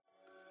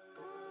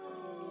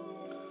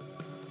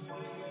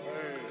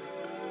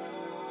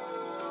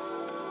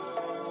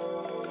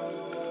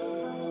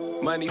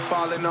Money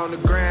falling on the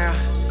ground.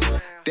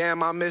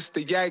 Damn, I missed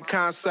the Ye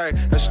concert.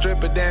 A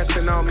stripper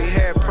dancing on me,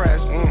 hair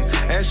press.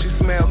 And she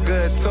smell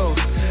good too.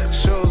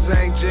 Shoes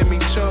ain't Jimmy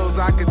Choo's.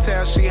 I can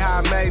tell she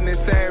high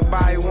maintenance.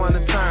 Everybody wanna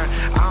turn.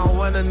 I don't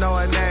wanna know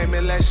her name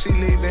unless she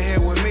leaving here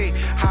with me.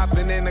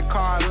 Hopping in the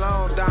car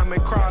alone,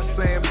 Diamond Cross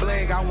saying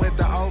bling. I went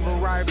to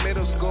Override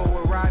Middle School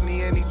with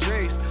Rodney and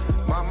Idris.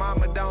 My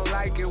mama don't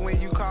like it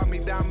when you call me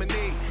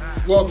Dominique.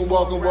 Welcome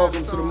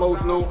to the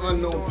Most Known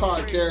Unknown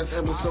Podcast,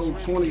 episode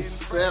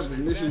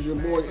 27. This is your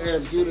boy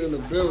Ab Judah in the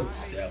building.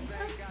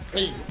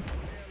 Hey,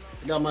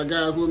 got my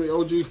guys with me,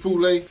 OG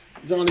Fule,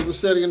 Johnny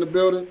Rossetti in the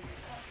building.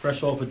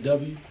 Fresh off a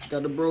W.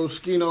 Got the bro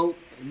Skino,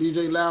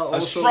 DJ Loud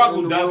also struggle,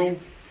 in the W. room.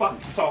 Fuck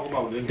you talk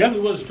about this.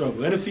 Definitely was a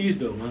struggle. NFC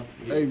East though, man.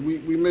 Hey, we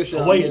miss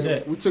y'all. Away at man.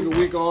 that. We took a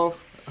week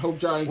off.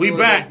 Hope y'all enjoyed. We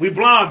back. We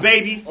blonde,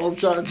 baby.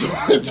 Hope y'all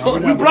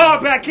enjoyed. We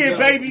blonde back here,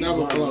 baby.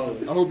 Never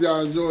blonde. I hope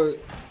y'all enjoyed.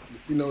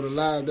 You know,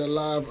 live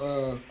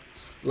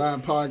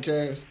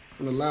podcast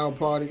from the Loud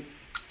Party.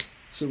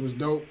 Shit was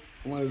dope.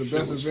 One of the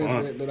best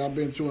events that I've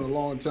been to in a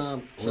long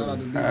time. Shout out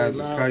to DJ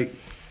Loud.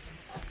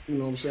 You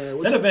know what I'm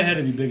saying? That event had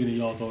to be bigger than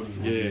y'all thought it was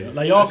going to be.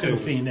 Like, y'all could have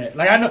seen that.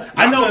 Like, I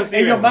know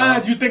in your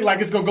minds you think, like,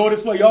 it's going to go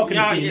this way. Y'all could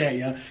have seen that,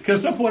 yeah.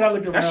 Because at some point I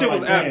looked around, that shit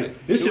was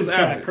epic. This shit's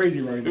kind of crazy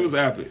right now. It was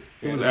epic.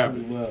 It was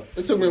epic.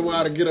 It took me a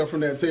while to get up from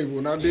that table,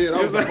 and I did.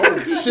 I was like, oh,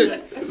 shit.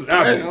 It was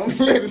epic. I'm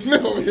letting this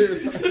nigga over here.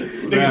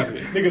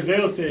 Niggas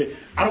Zell said,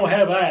 I don't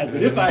have eyes,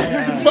 but if I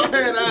had eyes.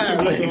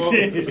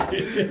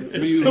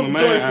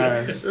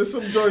 There's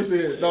some joints in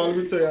here. No, let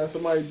me tell you,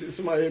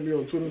 somebody hit me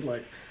on Twitter, was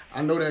like,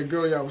 I know that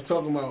girl y'all was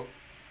talking about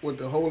with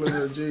the hole in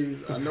her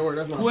jeans. I know her.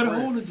 That's my friend. Who had a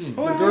hole in the jeans?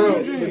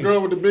 The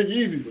girl with the big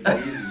Yeezys. With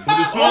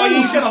the small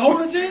Yeezys. She had a hole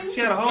in the jeans?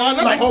 She had a hole.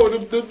 No, not a hole.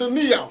 The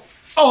knee out.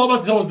 Oh, I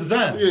must have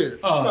design. Yeah. So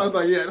I was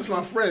like, yeah, that's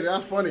my friend.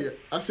 That's funny.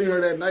 I seen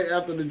her that night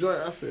after the joint.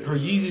 I said, her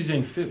Yeezys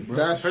ain't fit, bro.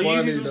 That's her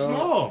funny, Yeezys was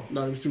small.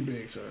 No, it was too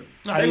big, son.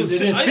 They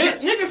didn't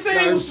fit. Niggas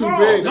say it was too small.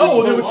 big.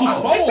 No, they were too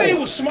small. They say it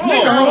was small.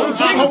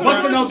 I hope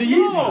busting out the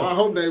Yeezy. I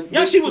hope they.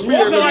 Yeah, she was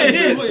walking like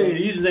this.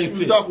 Yeezys ain't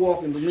fit. Duck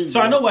walking to me.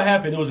 So I know what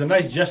happened. It was a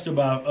nice gesture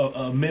by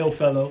a male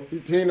fellow. He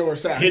didn't know her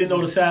size. He didn't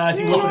know the size.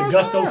 He went for the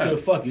gusto. Said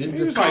fuck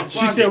it.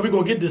 She said we're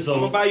gonna get this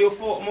over. I'm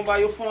gonna buy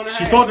your 4 and a half.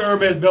 She thought the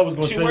Hermes belt was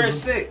gonna save her. She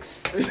wears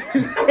 6.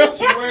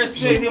 She wears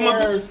 6. I'm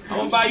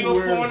gonna buy you a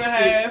 4 and a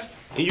half.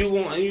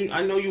 And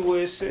I know you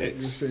wear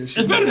 6.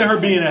 It's better than her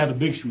being to have a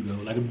big shoe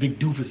though, like a big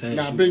doofus ass.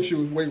 Nah, big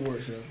shoe is way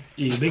worse, yo.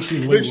 Yeah, big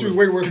shoes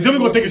way worse. Because then we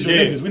gonna think it's your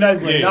niggas. We not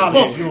even gonna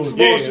acknowledge yours.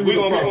 Small shoes. We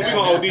gonna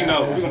OD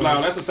no. We gonna be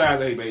like, that's a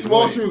size 8, baby.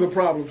 Small shoes a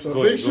problem. So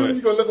big shoes,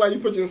 you gonna look like you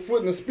put your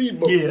foot in a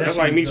speedboat. Yeah, that's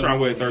like me trying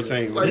to wear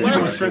 13. Like, why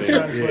is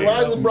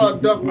the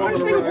broad duck walking around?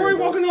 This nigga Rory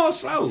walking all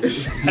slow.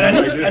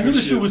 I knew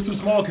the shoe was too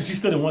small because she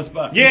stood in one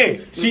spot. Yeah,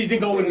 she didn't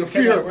go in the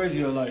fear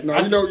ratio. Like, no,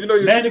 you know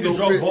your mad shit niggas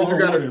don't fit. drunk ball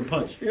water and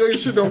punch. You know your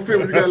shit don't fit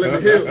when you gotta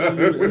let the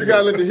heel. When you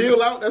gotta let the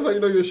heel out, that's how you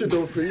know your shit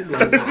don't fit. You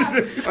like,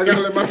 I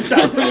gotta let my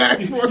shot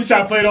relax. You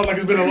try to play it off like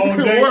it's been a long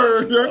day.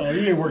 Word, oh,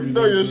 you ain't working.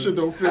 No, your shit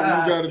don't fit. You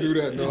gotta do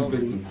that, dog.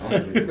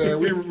 Man,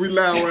 we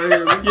loud right here.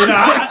 You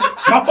know,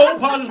 my phone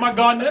polish, my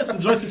garnets, and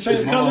dress to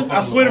change colors.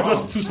 I swear the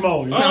dress is too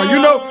small. Now you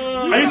know,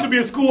 I used to be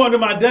in school under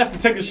my desk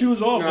and take the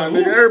shoes off. Nah,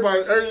 nigga,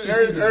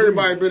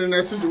 everybody been in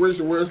that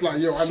situation where it's like,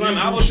 yo,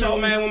 I was so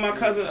mad when my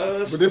cousin.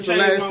 But this the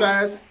last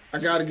size. I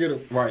gotta get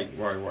him. Right.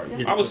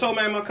 I was so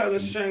mad my cousin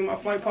changed my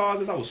flight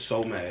pauses. I was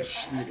so mad.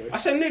 I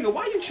said, nigga,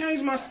 why you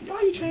change my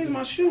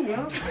shoe,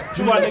 man?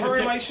 You know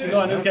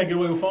niggas can't get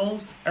away with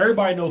phones?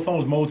 Everybody know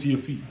phones mold to your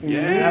feet. Yeah.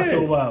 After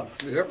a while.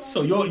 Yep.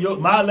 So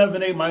my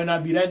 11.8 might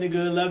not be that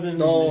nigga 11.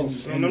 No.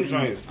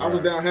 I was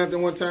down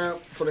Hampton one time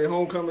for their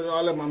homecoming.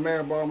 I let my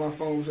man borrow my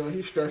phone. So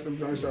he stressed them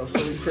joints out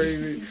so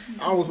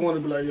crazy. I always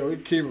wanted to be like, yo, he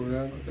keep them,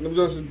 man. And them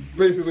joints is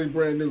basically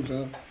brand new,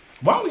 son.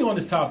 Why are we on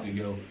this topic,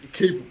 yo?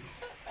 Keep them.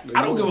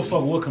 I don't give a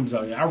fuck what comes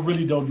out. I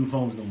really don't do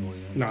phones no more.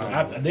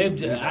 I've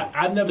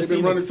never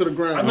seen. Running to the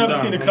ground. I've never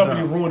seen a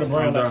company ruin a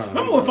brand. Like,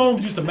 remember when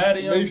phones used to matter?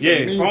 Phones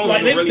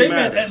they really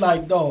meant that,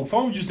 like, dog.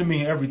 Phones used to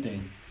mean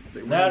everything.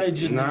 Now they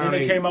just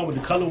they came out with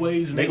the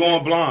colorways. And they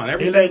going blonde.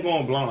 Everything's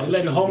going blonde. They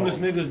let the homeless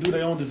niggas do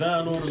their own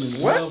design on them. And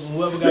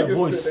whoever got a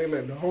voice. They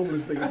let the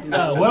homeless niggas do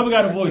that. Whoever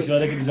got a voice, y'all,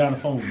 they can design a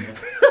phone. Man.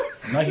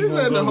 You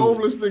let the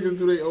homeless niggas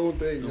do their own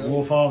thing.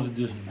 Wolf Farms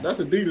edition. That's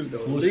Adidas though.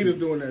 Adidas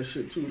doing that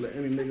shit too. Like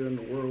any nigga in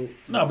the world.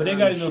 No, but they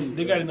got enough.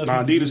 They got enough.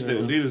 Nah, Adidas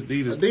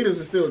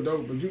is still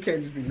dope, but you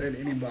can't just be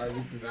letting anybody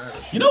just design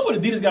a shoe. You know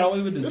what Adidas got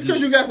away with? Just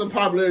because you got some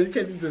popularity, you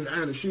can't just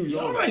design a shoe.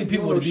 All right,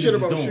 people what Adidas is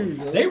doing.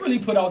 Shoes, they really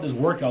put out this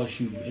workout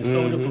shoe and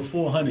sold it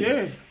for $400.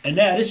 Yeah. And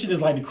now this shit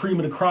is like the cream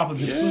of the crop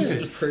of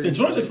exclusive. The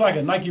joint looks like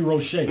a Nike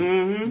Roche,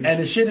 and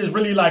the shit is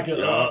really like an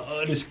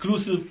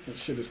exclusive. That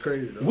shit is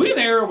crazy. Though. We in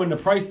an era when the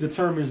price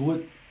determines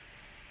what.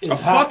 A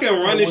fucking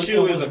running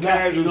shoe is a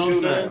casual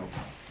shoe now.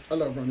 I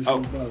love running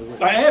shoes, by the way.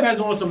 Like, Ab has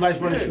on some nice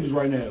running shoes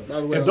right now.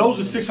 By the way, if those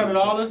were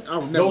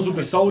 $600, those would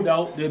be sold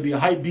out. There'd be a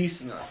hype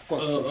beast. Nah,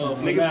 fuck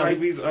niggas hype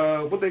beast.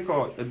 What they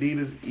call it?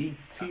 Adidas ET,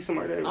 something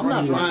like that. I'm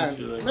not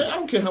buying. I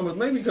don't care how much.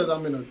 Maybe because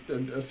I'm in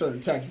a certain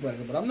tax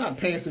bracket, but I'm not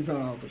paying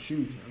 $600 for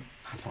shoes. Man.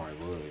 I probably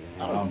would.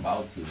 I'm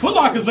about to. Foot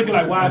Locker's looking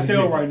like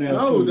YSL right now.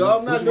 No, dog,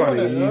 I'm not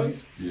doing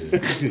that.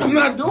 Yeah. I'm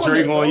not doing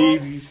Drake that. on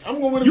Yeezys. I'm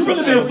going with You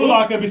really been a Foot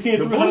Locker and be seeing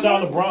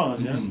 $300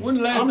 bronze, yeah? Mm-hmm. When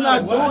the last I'm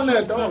time? not doing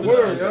that. Don't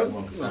worry,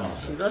 yo. Nah.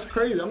 That's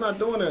crazy. I'm not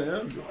doing that,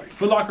 yo.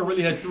 Foot Locker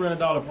really has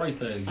 $300 price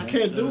tags. I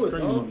can't do it,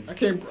 dog. I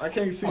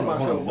can't see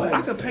myself.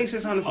 I could pay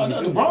 $600 Oh, for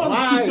no, the the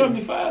bronze is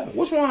 $275.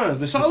 Which ones?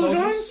 The soldier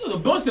joints? The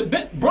bunch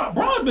that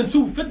bronze been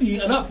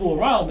 $250 and up for a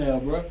while now,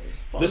 bro.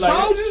 The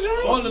soldier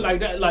joints? All like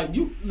that, like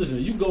you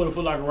listen. You can go to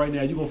Foot Locker right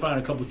now. You gonna find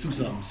a couple two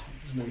somethings.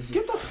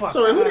 Get the fuck.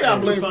 So who do y'all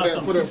blame for Find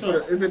that?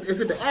 something,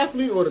 Is it the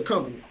athlete or the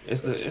company?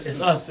 It's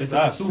us. It's the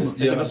us. consumer.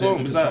 Yeah, It's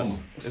us.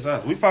 It's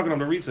us. We fucking up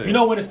the retail. You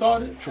know when it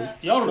started? True.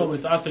 Y'all don't know when it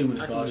started. I'll tell you when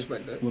it I can started.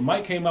 respect that. When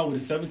Mike came out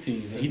with the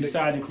 17s and he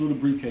decided to include a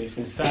briefcase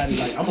and decided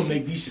like I'm gonna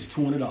make these shits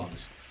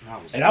 $200.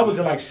 And I was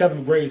in like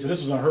 7th grade, so this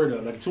was unheard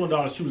of. Like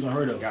 $200 shoe was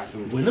unheard of.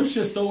 When them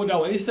shits sold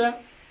out ASAP.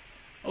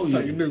 Oh yeah,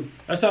 you knew.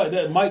 That's how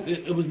that Mike.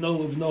 It was no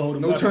holding back.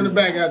 No turning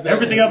back after that.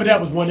 Everything after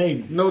that was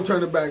 180. No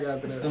turning back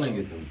after that. Still ain't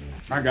get them.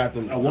 I got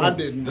them. I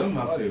didn't. Them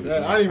my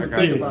favorite. I didn't even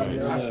think about it.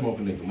 I smoke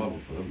a nigga mother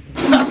for them.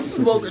 I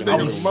smoke a I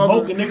was nigga's mother.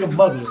 smoking nigga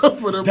mother.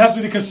 For them.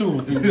 Definitely the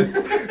consumer.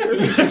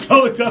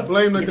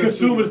 Blame the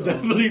consumer's consumer.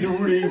 definitely the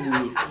root of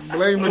evil.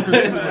 Blame the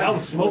consumer. I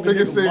was smoking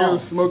Nigga said he mom.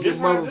 was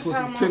smoking mother for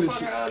some tennis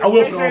shit. I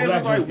will for all Space black Jams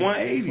was like people.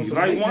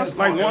 180, like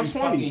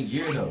 120.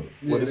 Year though.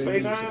 With the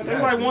Space Jam, it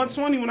was like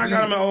 120 when I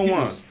got them at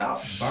 01.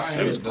 Stop buying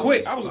It was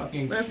quick. I was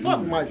Man,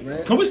 fuck Mike,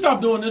 man. Can we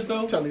stop doing this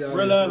though? Tell y'all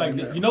Realize, this like,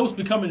 right now. you know what's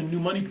becoming a new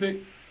money pick?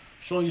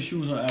 Showing your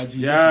shoes on IG.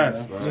 Yes,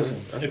 Listen, bro. listen,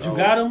 That's if you dope.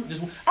 got them,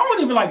 just I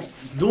don't even like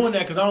doing that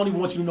because I don't even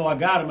want you to know I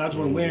got them. I just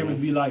want to wear them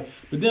and be like.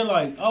 But then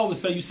like I always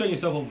say, you set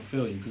yourself up for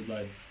failure because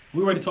like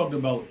we already talked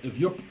about if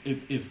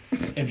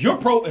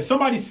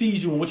somebody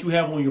sees you and what you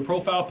have on your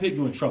profile pic,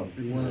 you're in trouble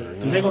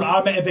because they're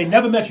gonna if they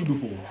never met you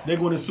before, they're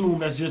gonna assume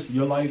that's just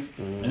your life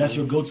and that's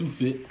your go-to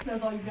fit.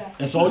 That's all you got.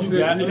 That's all you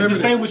got. And it's the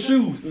same with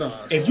shoes. Nah,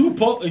 If you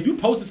post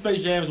the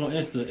Space Jams on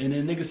Insta and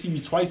then niggas see you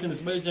twice in the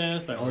Space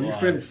Jams, like, Oh, you all right.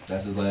 finished.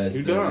 That's his last.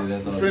 You done.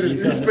 That's all. Finished.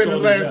 You That's spent his all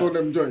you last got. on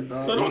them joints,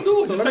 dog. So don't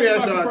do it. So Just let me take it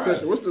ask by y'all a surprise.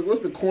 question.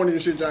 What's the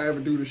corniest shit y'all ever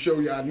do to show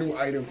y'all new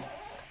item?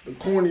 The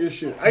corniest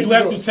shit. You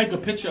have to take a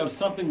picture of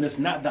something that's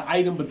not the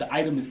item, but the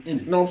item is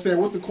in it. No, I'm saying,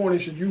 what's the corniest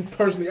shit you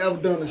personally ever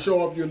done to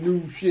show off your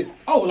new shit?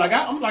 Oh, like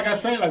I'm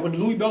saying, like when the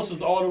Louis belts was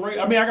all the rage.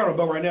 I mean, I got a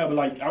belt right now, but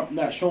like I'm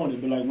not showing it.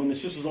 But like when the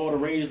shit was all the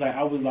rage, like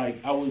I would have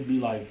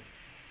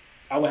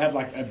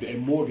like at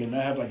Morgan,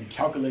 I have like the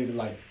calculator,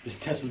 like this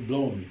Tesla's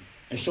blowing me.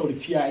 And show the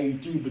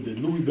TI-83, but the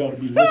Louis belt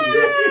would be lifted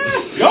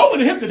up. Y'all would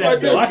have hit to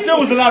that belt. I still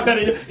was a lot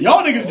better.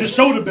 Y'all niggas just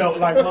show the belt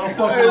like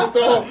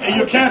motherfucker. And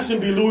your caption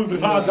be Louis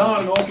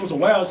Vuitton and all sorts of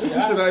wild shit. This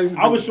is shit I used to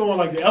I do. was showing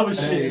like the other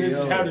shit. Hey, It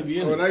just yo, happened to be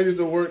in when it. I used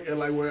to work and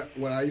like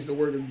when I used to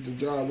work at the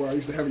job where I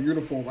used to have a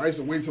uniform, I used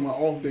to wait till my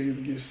off days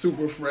to get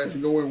super fresh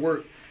and go and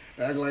work.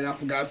 Act like I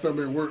forgot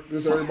something at work.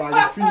 Just so everybody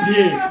can see.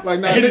 Yeah.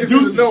 Like now And niggas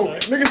introduce need to know.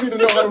 it. Niggas need to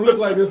know how to look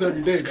like this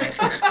every day. Dog.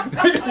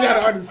 Niggas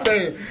gotta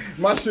understand.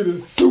 My shit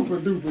is super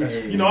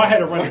duper. You know, I had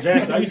to run a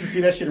jacket. I used to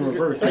see that shit in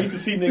reverse. I used to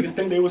see niggas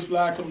think they was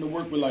fly coming to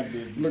work with like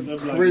the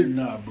Look like, crazy.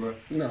 nah, bro.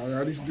 No,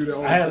 I used to do that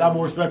all the I had a lot time.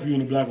 more respect for you in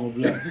the black on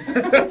black.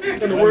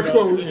 And the work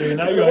clothes. Yeah,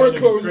 now the you got work niggas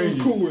clothes was crazy.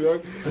 cool.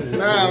 Yo.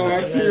 Now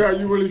I see how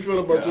you really feel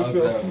about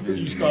yourself.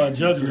 You start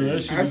judging her.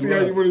 That shit I be see how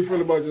wild. you really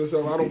feel about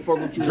yourself. I don't fuck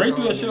with you. Drake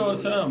do that shit all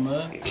the time,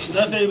 man. Did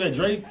I say that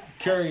Drake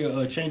carry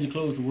a change of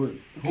clothes to work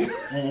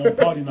on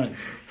party nights?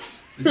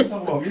 Is he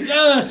talking about me?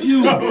 Yes,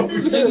 you.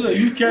 Nigga,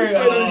 you carry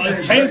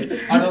a change.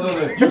 I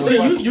don't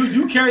know.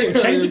 You carry a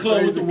change of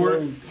clothes to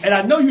work, and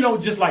I know you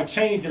don't just like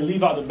change and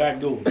leave out the back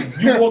door.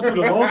 You walk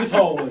through the longest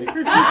hallway, all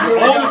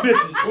the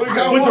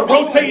bitches with the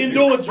rotating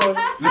door joint.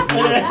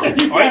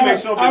 You make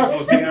sure bitches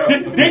gonna see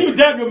him. Then you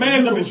dap your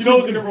man's up and you know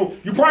it's in the room.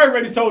 You probably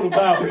already told him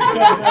about it. You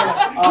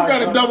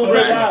gotta double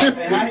back.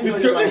 You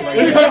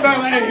turn back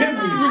like, hey, hit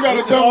me. You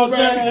gotta double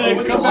back.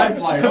 What's your life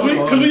like?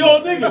 Because we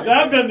all niggas.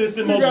 I've done this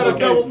in You multiple gotta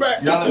double occasions.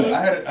 back. Y'all,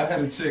 I had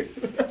a chick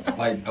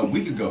like a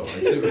week ago.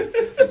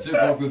 A chick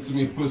walked up to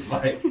me and was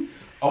like,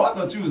 "Oh, I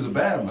thought you was a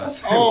bad man." I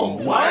said, Oh,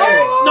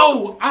 What?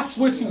 No, I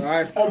swear to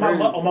That's on crazy.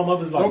 my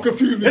mother's life. Don't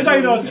confuse me. That's how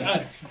you know.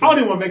 I don't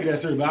even want to make it that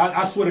serious, but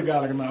I swear to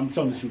God, like I'm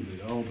telling the truth.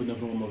 I don't put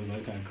nothing on my mother's life.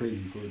 It's kind of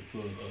crazy for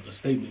a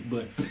statement.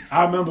 But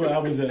I remember I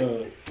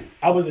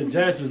was at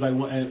Jasper's like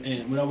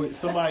and when I went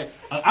somebody,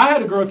 I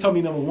had a girl tell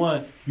me number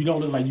one, you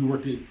don't look like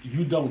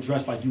you don't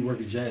dress like you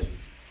work at Jasper's.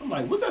 I'm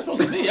like, what's that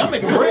supposed to mean? I'm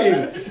making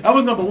bread. That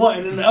was number one,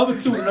 and then the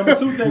number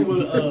two thing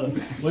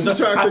was She's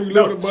trying to say you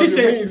live above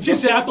your means, she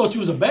said I thought you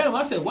was a Bama.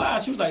 I said why?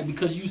 She was like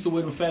because you used to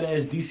wear them fat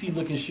ass DC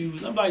looking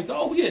shoes. I'm like,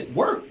 oh, we at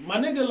work, my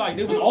nigga. Like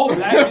they was all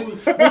black.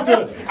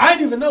 I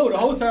didn't even know the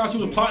whole time she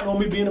was plotting on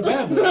me being a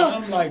Bama.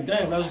 I'm like,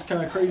 damn, that was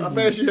kind of crazy. I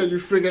bet she had you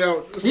figured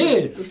out.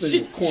 Yeah, This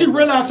she corny.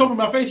 realized something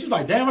in my face. She was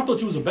like, "Damn, I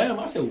thought you was a Bama."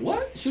 I said,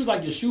 "What?" She was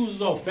like, "Your shoes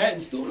is all fat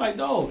and stupid." I'm like,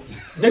 no,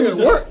 they was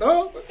It worked,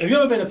 dog. Have you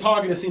ever been to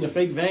Target and seen the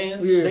fake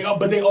Vans? Yeah.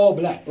 But they they all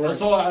black. Right.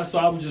 So I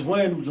was just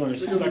wearing them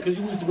joints. She was like, "Cause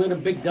you used to wear them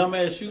big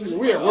dumbass shoes."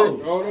 We at work.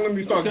 Oh, don't let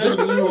me start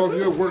judging you off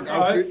your work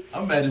outfit.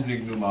 I'm mad this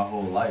nigga knew my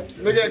whole life.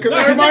 Nigga, because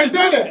everybody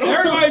done it.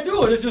 Everybody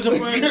do it. It's just a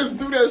kids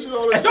do that shit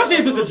all the time. Especially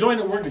if it's a joint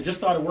at work that just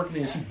started working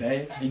there and she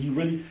bad, and you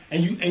really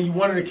and you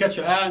wanted to catch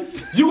your eye.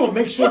 You gonna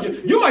make sure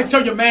you might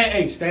tell your man,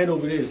 "Hey, stand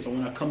over there." So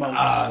when I come out,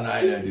 nah,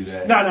 I never do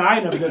that. Nah, I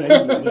ain't never done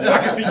that either. But I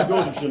can see you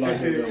doing some shit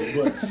like that.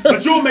 Though.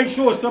 But you'll make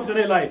sure something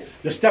that like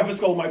the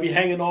stethoscope might be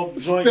hanging off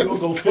the joint. You'll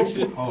go fix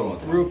it.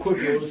 Hold on, real quick.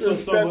 Can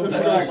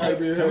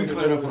we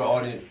clear it up for the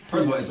audience?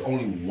 First of all, it's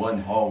only one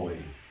hallway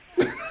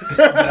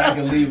that I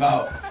can leave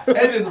out, and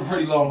it's a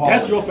pretty long hallway.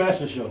 That's your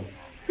fashion show.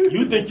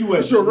 You think you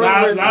at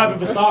live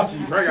in Versace?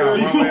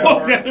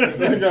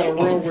 They got a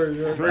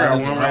runway.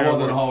 I walk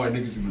down the hallway,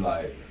 niggas be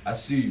like, "I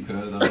see you,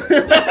 cuz."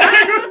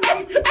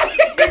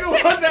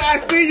 I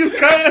see you,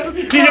 cuz.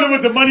 He hit him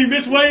with the money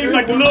Mitch wave,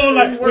 like the little,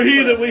 like when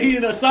he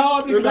in a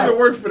sound. Nigga like,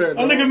 work for that.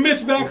 Oh, nigga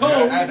Mitch back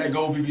home. I had that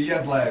gold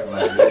BBS laugh.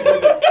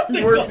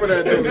 He worked for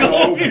that.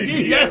 Gold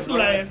BBS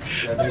laugh.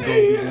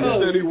 He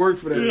said he worked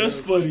for that. That's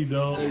funny,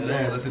 dog.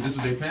 Listen, this is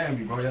what they paying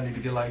me, bro. Y'all need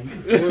to get like me.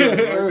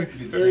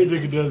 Every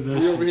nigga does that.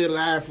 We over here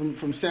live from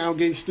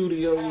Soundgate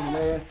Studios,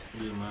 man.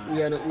 Yeah,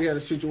 man. We had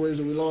a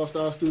situation. We lost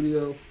our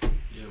studio.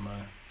 Yeah,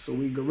 man. So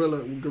we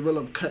gorilla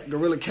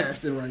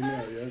casting right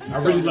now. Yeah.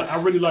 I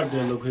really like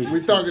that location.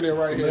 We thugging it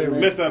right here, man.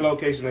 Missed that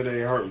location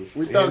today. It hurt me.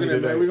 We thugging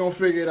it, man. We gonna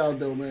figure it out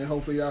though, man.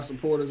 Hopefully y'all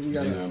support us. We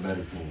got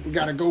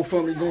a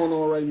GoFundMe going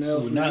on right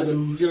now. So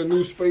we get a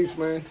new space,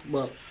 man.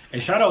 But hey,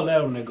 shout out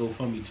loud on that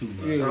GoFundMe too,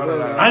 bro. Yeah,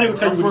 I didn't even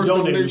tell you what first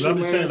donate. donation, I'm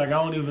just saying, man. like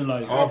I don't even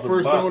like. Our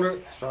first donor.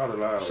 Shout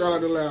out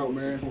to Loud,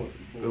 man.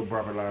 Good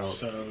brother Loud.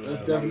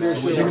 That's good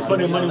shit. Niggas put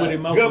their money where their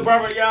mouth. Good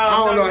brother, y'all.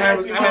 I don't know.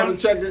 I haven't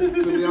checked it,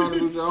 to be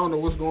honest with you. I don't know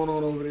what's going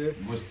on over there.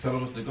 Tell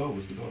them what's the goal.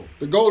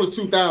 The goal is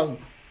 2,000.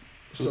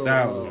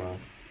 2,000.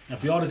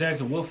 If y'all just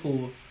asking what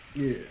for,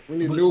 yeah, we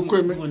need new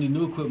equipment. We need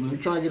new equipment. We're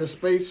trying to get a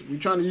space. We're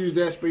trying to use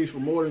that space for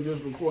more than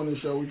just recording the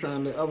show. We're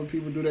trying to let other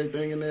people do their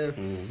thing in there.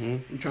 Mm-hmm.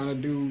 We're trying to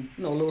do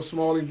little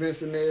small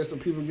events in there so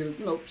people get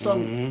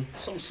something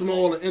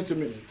small and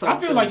intimate. I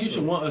feel like you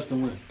should want us to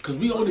win because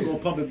we only gonna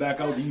pump it back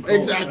out to you.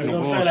 Exactly. You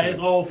know what I'm saying? Like, it's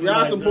all for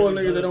y'all support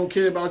niggas that don't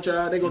care about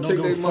y'all. They gonna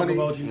take their money,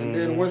 and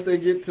then once they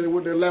get to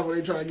what their level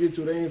they trying to get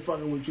to, they ain't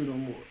fucking with you no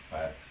more.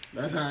 Right.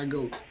 That's how it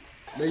goes.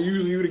 They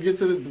using you to get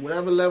to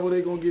whatever level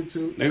they gonna get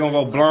to. They gonna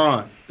go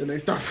blonde. Then they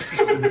start.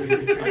 I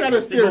got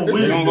a spirit.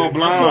 They gonna go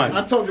blonde.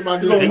 I talked about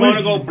this. They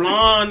gonna go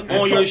blonde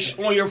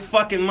on your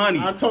fucking money.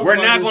 We're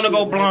not gonna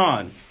go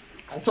blonde.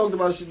 I talked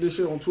about this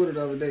shit on Twitter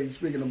the other day.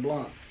 Speaking of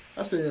blonde,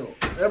 I said,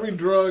 every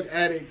drug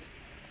addict,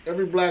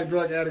 every black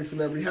drug addict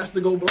celebrity has to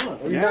go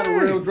blonde. Or you're not a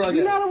real drug addict.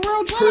 You're not a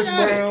real drug Chris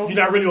addict. Brown. You're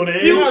not really on the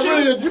edge.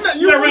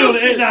 You're not really on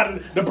the edge. Now,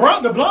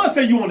 the blonde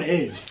say you on the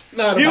edge.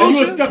 Nah, you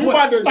a step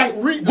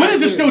when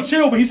is it still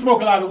chill? But he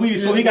smoke a lot of weed,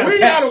 so he got a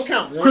patch. Don't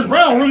count. Chris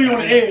Brown really on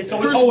the edge, so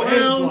his whole head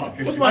is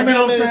blonde. What's my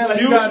man name?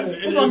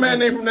 What's my man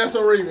name from That's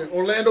So Raven?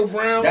 Orlando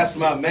Brown. That's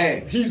my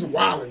man. He's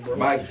wilding, bro.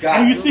 My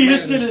God. And you see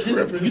his shit is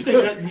tripping.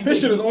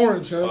 His shit is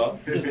orange, huh?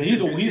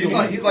 He's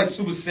like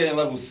Super Saiyan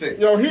level 6.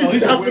 Yo,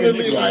 he's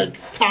definitely like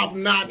top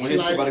notch. When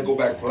his shit about to go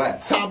back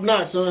black. Top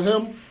notch, son.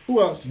 Him.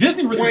 Who else?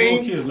 Disney really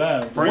Wayne, kids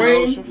live.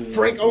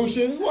 Frank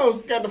Ocean. Who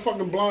else got the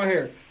fucking blonde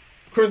hair?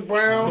 Chris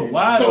Brown,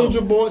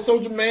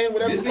 Soldier Man,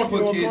 whatever the fuck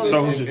you want to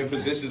call it. In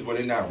positions where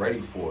they're not ready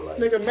for. Like,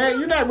 nigga, man,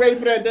 you're not ready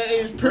for that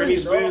age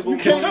period.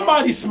 Can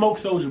somebody smoke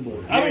Soldier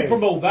Boy? I don't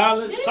promote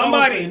violence.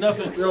 Somebody ain't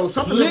nothing. Yo,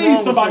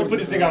 please, somebody put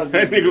this thing out.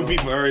 That nigga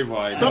beat for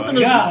everybody.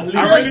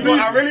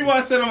 I really want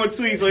to send him a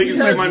tweet so he can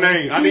say my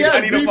name. I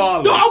need a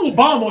follow. No, I will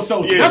bomb on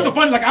Soldier. That's the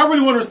funny. Like, I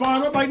really want to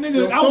respond. I'm like,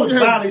 nigga, I would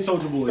violate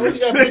Soldier Boy. So he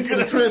got beef for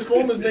the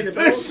Transformers, nigga.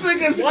 This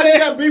nigga said. Why you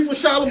got beef for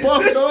Shia LaBeouf,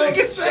 This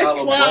nigga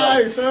said.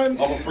 Why, son?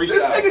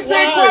 This nigga said.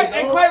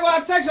 Hey, Quavo,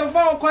 I text your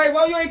phone,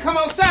 Quavo. You ain't come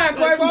outside,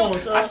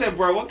 Quavo. I said,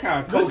 bro, what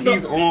kind of coke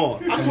he's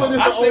on? I swear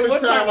this I the said, only what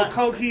time type of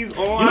coke he's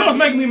on? You know what's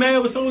making me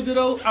mad with Soldier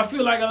though? I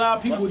feel like a lot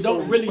of people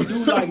don't really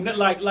do like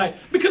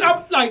because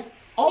I'm like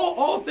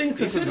all things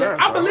considered,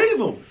 I believe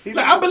him.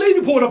 Like I believe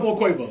he pulled up on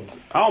Quavo.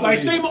 I don't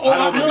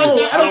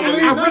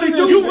believe. I really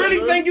do. You really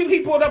think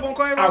he pulled up on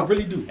Quavo? I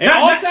really do. And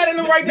all said in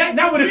the right there.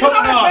 Not with his whole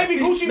baby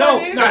Gucci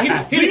right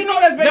there. Do you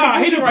know that's baby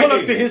Gucci he didn't right pull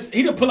up there? to his.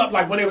 He didn't pull up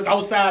like when it was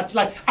outside.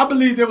 Like I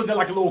believe there was at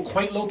like a little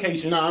quaint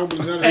location. Nah, I don't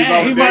believe none of and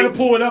that. he might have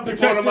pulled up and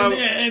texted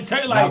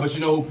like. Nah, but you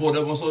know who pulled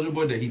up on Soldier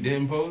Boy that he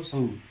didn't post?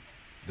 Who?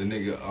 The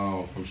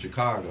nigga from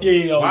Chicago.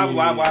 Yeah. Why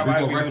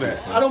we do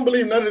that? I don't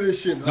believe none of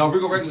this shit. No,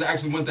 Rico Records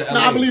actually went to LA. No,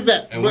 I believe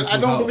that, but I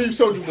don't believe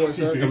Soldier Boy,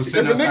 son. If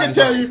a nigga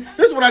tell you,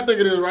 this is what I think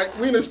it is, right?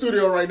 We in the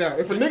studio right now.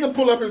 If a nigga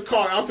pull up his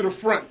car out to the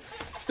front,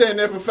 stand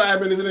there for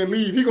 5 minutes and then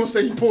leave, he gonna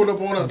say he pulled up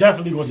on us.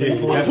 Definitely gonna say he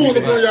pulled up on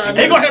y'all.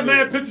 He gonna have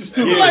mad pictures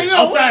too. Like,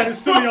 outside the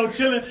studio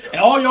chilling,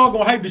 and all y'all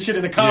gonna hype the shit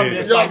in the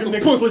comments. Y'all some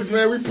pussies,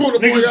 man. We pulled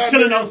up on y'all. Niggas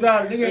chilling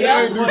outside. Y'all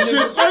ain't do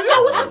shit. Like,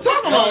 yo, what you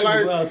talking about?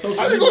 Like,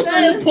 how you gonna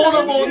say you pulled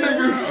up on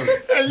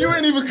niggas and you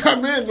ain't even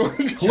come in?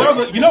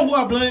 Whoever, you know who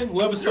I blame?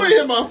 Whoever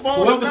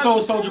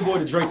sold Soldier Boy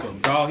to Draco.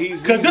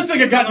 Because this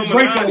nigga got the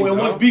Draco and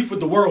wants beef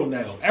with the world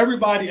now.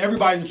 Everybody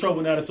everybody's in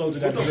trouble now. The soldier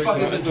got What the fuck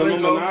is It's it? the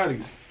Illuminati.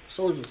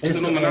 Soldiers.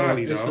 It's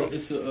Illuminati, It's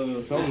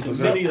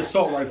dog. a mini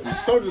assault rifle.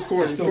 Soldiers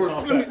corny. It's still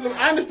compact.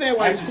 I understand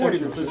why he's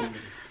corny.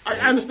 I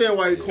understand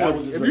why he's corny.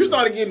 If you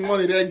started getting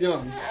money that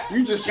young,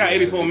 you just Got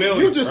 84 million.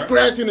 You just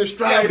scratching and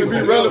striving to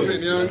be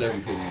relevant, young.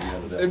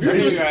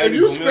 If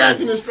you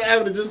scratching and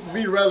striving to just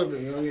be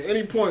relevant, you know, at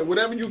any point,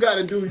 whatever you got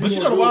to do, But you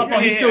know the wild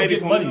part, he's still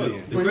getting money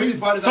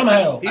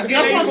somehow. That's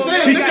what I'm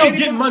saying. He's still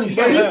getting money But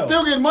somehow. he's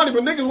still getting money,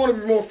 but niggas want to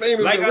be more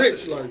famous Like than I rich.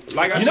 said,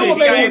 Like I You said, know what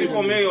he got made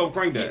 84 million over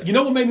Crank That. You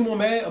know what made me more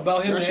mad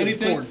about him That than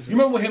shit's anything? corny. You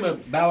remember when him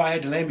and Bow Wow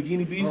had the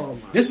Lamborghini beef? Oh,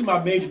 my. This is my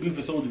major beef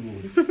for Soulja Boy.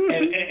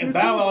 and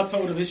Bow Wow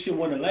told him his shit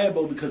wasn't a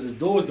Lambo because his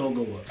doors don't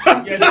go up.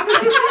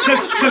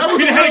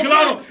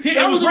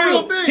 That was a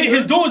real thing.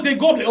 His doors didn't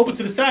go up; they open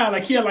to the side.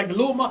 Like he had like the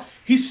little.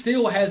 He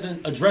still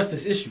hasn't addressed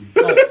this issue.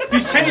 Like,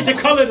 he's changed the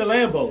color of the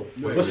Lambo,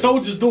 but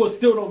Soldier's doors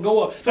still don't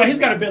go up. Like he's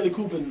got a Bentley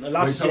Coupe and a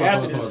lot of shit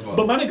after this.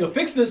 But my nigga,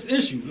 fix this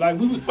issue. Like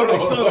we would.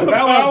 Like, so,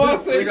 Bow Wow.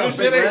 Shit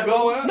ain't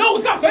go out. No,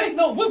 it's not fake.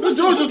 No, what's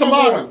doors just the don't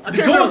go model? up. I The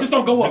can't doors remember. just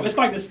don't go up. It's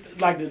like this,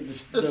 like the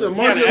It's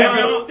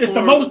a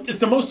it's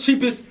the most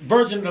cheapest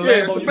version of the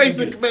Yeah, Lambo. it's the you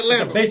basic can get. Lambo.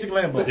 It's the basic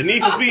Lambo. The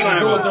Need for Speed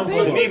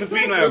Lambo. The Need for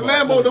Speed The Lambo.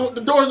 Lambo,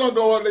 the doors don't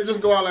go up; they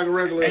just go out like a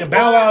regular. And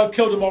Bow Wow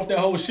killed him off that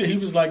whole shit. He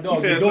was like, "Dog,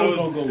 the said doors so.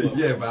 don't go up."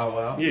 Yeah, Bow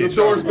Wow. Yeah, The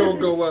doors don't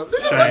go up.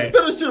 Listen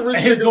to the shit rich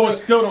And his niggas.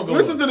 doors still don't go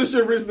Listen up. to the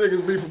shit rich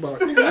niggas beef about.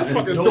 Nigga, your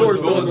fucking doors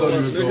doors don't go up,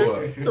 don't even go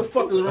nigga. up. What the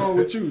fuck is wrong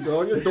with you,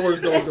 dog? Your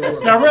doors don't go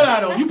up. Now,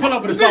 realize though, you pull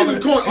up with a spot. This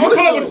is corny. You pull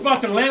up with a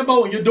spot to the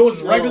Lambo and your doors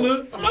is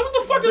regular. I'm like, what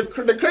the fuck is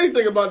the crazy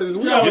thing about this? Is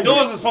we Yeah, all, Your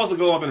doors are supposed to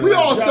go up in the we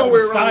all Yeah,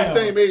 somewhere around the Messiah.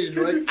 same age,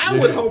 right? I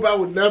would hope I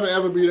would never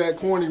ever be that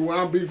corny when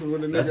I'm beefing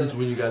with a That's just nigga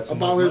when you got too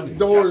about much his money.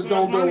 doors Got so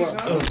don't much go money, up.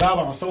 son. It was Bow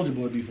Wow and Soulja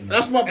Boy beefing.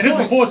 That's my And this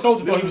point. before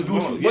Soulja Boy, he was This is Gucci.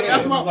 wrong. But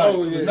that's It my was like,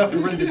 oh there's yeah.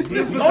 nothing really to beef. All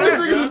these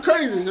Besides, niggas is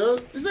crazy, yo.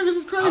 These niggas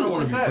is I don't crazy.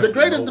 want to The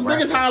greatest, the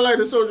biggest highlight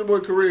of Soulja Boy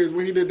career is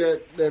when he did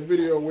that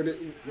video with it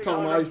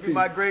talking about Ice-T.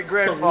 My great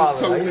grandfather,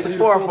 Talking like about the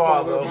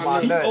forefather of my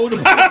He's nuts. older.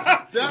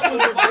 That was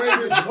the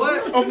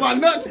greatest of my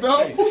nuts,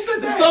 though. Who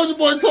said that? Soulja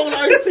Boy talking to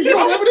Ice-T. You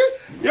don't remember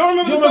this? You don't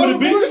remember You the remember the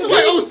beef? This is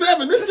like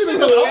 07. This shit is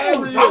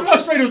hilarious. I'm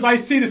frustrated with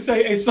Ice-T to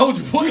say, "Hey,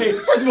 Soulja Boy." Hey,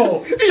 first of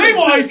all, shame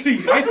on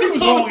Ice-T. Ice-T was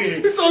wrong here.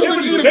 He told him to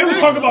eat a They was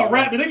dick. talking about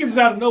rap, and niggas just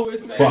out of nowhere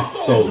saying,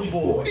 "Soulja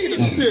Boy." Eat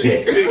a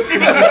dick.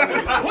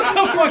 What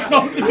the fuck,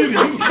 Soulja did?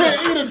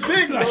 Eat a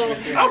dick,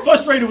 bro. I'm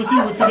frustrated with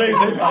seeing with today's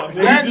hip hop.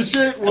 That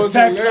shit was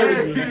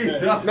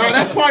hilarious. Nah,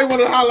 that's probably one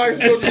of the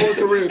highlights of Soulja Boy's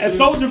career. And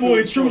Soulja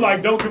Boy, true,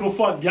 like, don't give a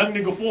fuck. Young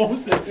nigga form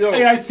said, Yo.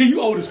 "Hey, I see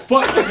you old as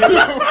fuck."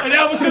 And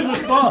that was his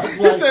response.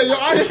 He Like, said, yo,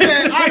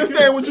 I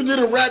understand what you did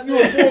in rap.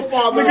 You a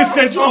forefather. nigga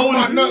said you of old.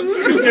 my nuts.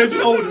 Nigga said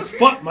you old as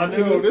fuck, my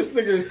Yo, nigga. this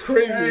nigga is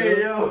crazy,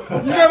 Hey, yo. yo.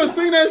 You never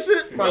seen that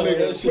shit? My No, nigga,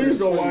 that shit please is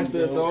go crazy, watch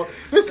that, bro. dog.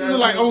 This is That's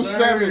like hilarious.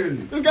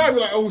 07. This gotta be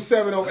like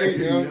 07, 08,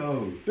 yo.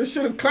 Yo. This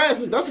shit is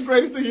classic. That's the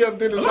greatest thing he ever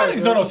did in A his lot of life.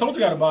 niggas don't know. Soulja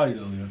got a body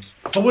though, yeah.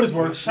 For what it's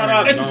worth. Shut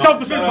up, It's a no.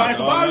 self-defense, Shut but up, it's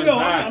a no, body it's though.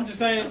 not. I'm just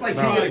saying. It's like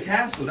King of the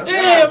Castle. That's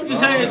Yeah, I'm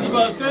just saying. You know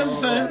what I'm saying? I'm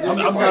saying.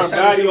 Got a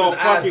body on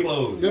fucking.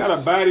 closed.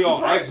 Got a body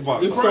on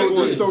Xbox. This Right.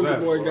 Soulja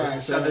Boy guy,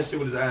 Shot son. that shit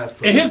with his ass In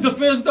closed. his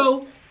defense,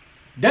 though,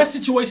 that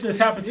situation has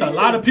happened to a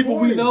lot of people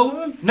we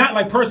know, not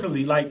like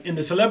personally, like in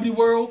the celebrity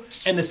world,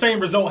 and the same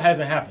result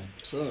hasn't happened.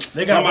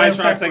 They got Somebody ram trying to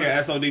sack- take an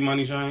SOD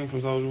money chain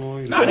from Soulja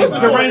Boy. Nah, this is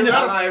the rain in this.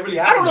 Nah, it really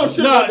I don't know happened.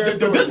 shit Nah, about that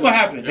story. this is what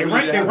happened. They It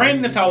really ran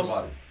in this happened.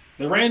 house.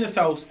 They ran in this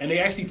house, and they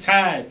actually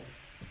tied.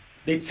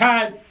 They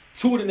tied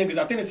two of the niggas.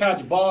 I think they tied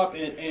Jabab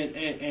and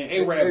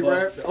A-Rab up,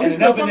 A-Rab. Oh, and he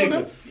still another fucking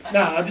nigga.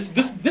 Nah,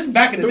 this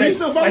back in the Do he day.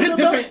 still fuck Like, with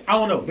this them, ain't. I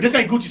don't know, but this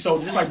ain't Gucci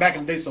Soulja. This like back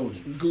in the day Soulja.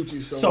 Gucci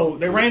Soulja. So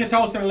they ran his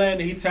house in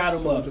Atlanta. He tied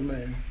him up. Soulja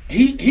man.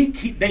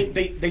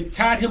 They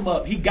tied him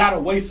up. He got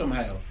away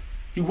somehow.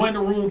 He went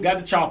in the room, got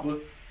the chopper,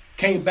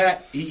 came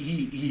back.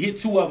 He hit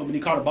two of them and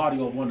he caught a body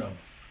off one of them.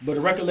 But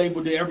the record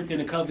label did everything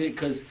to cover it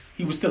because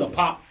he was still a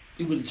pop.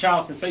 He was a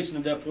child sensation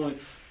at that point.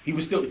 He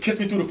was still "Kiss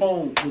Me Through the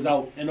Phone" was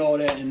out and all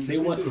that, and they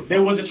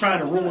wasn't trying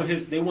to ruin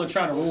his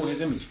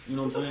image. You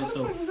know what I'm saying?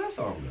 So What was that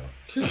song, though?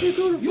 Kiss me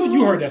through the phone.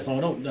 you heard that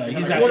song? Don't he's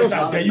not. That's It's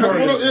not that. You heard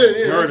one of- that. yeah, Song.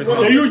 yeah, heard that's it.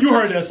 one of- Yeah, you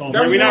heard that song.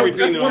 That we not was repeating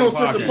that's it on the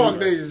 106 and podcast. Park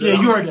days.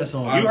 Yeah, you heard that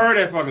song. You heard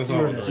that fucking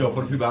song. that Yo,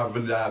 for the people I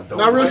really don't.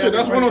 Nah, real shit.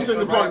 That's 106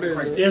 and Park days.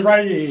 Yeah,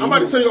 right. Yeah, I'm about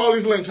to send you all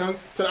these links, huh?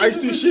 To the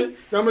Ice-T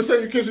shit. Then I'm gonna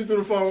send you Kiss Me Through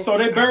the Phone. So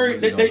they buried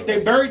they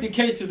buried the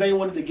case because they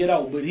wanted to get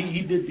out, but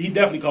he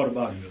definitely caught a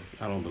body though.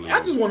 I don't believe I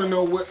it. just want to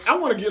know what I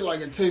want to get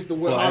like a taste of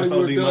what For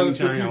Hollywood SOD does money to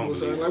chain, I people. don't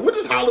Son. believe Like, what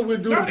does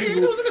Hollywood do to Nah,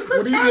 people it was in the crib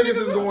when these time, niggas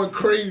is nigga. going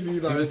crazy?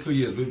 Give Like, us 2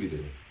 years, we'll be there.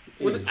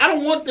 I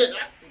don't want that.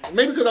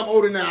 Maybe because I'm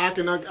older now, I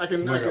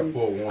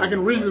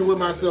can reason with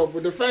myself.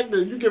 But the fact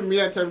that you giving me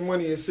that type of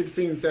money at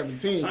 16,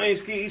 17, I'm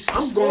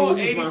gonna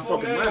lose my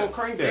fucking mind.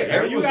 Crank Yeah,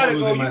 that. You everyone's gotta gonna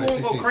go. lose You their mind gonna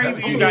at go 16,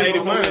 crazy. 17. You got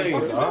 84 Fuck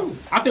million. it. dog.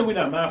 I think we're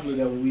not mindful of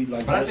that when we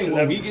like. But I think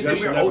when we get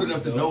there, we're old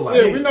enough to know, like,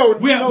 Yeah, we know.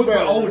 We know we're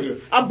better. older.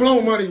 I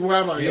blown money when I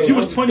was like, Yeah, yo, He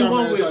was that's 21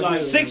 dumbass with, idea. like,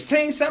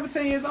 16,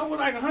 17 years old with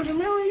like 100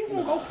 million. You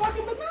gonna go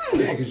fucking yeah,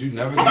 bananas? because you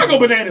never. I go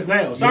bananas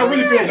now, so I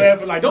really feel bad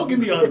for like. Don't give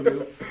me 100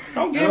 mil.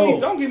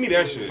 Don't give me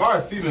that shit. As far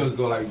as females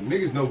go, like,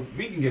 niggas know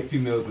we can get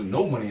females with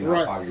no money in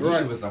Right, our pocket.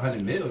 right. You give us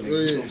 100 million,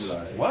 niggas Yeah.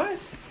 gonna be like, What?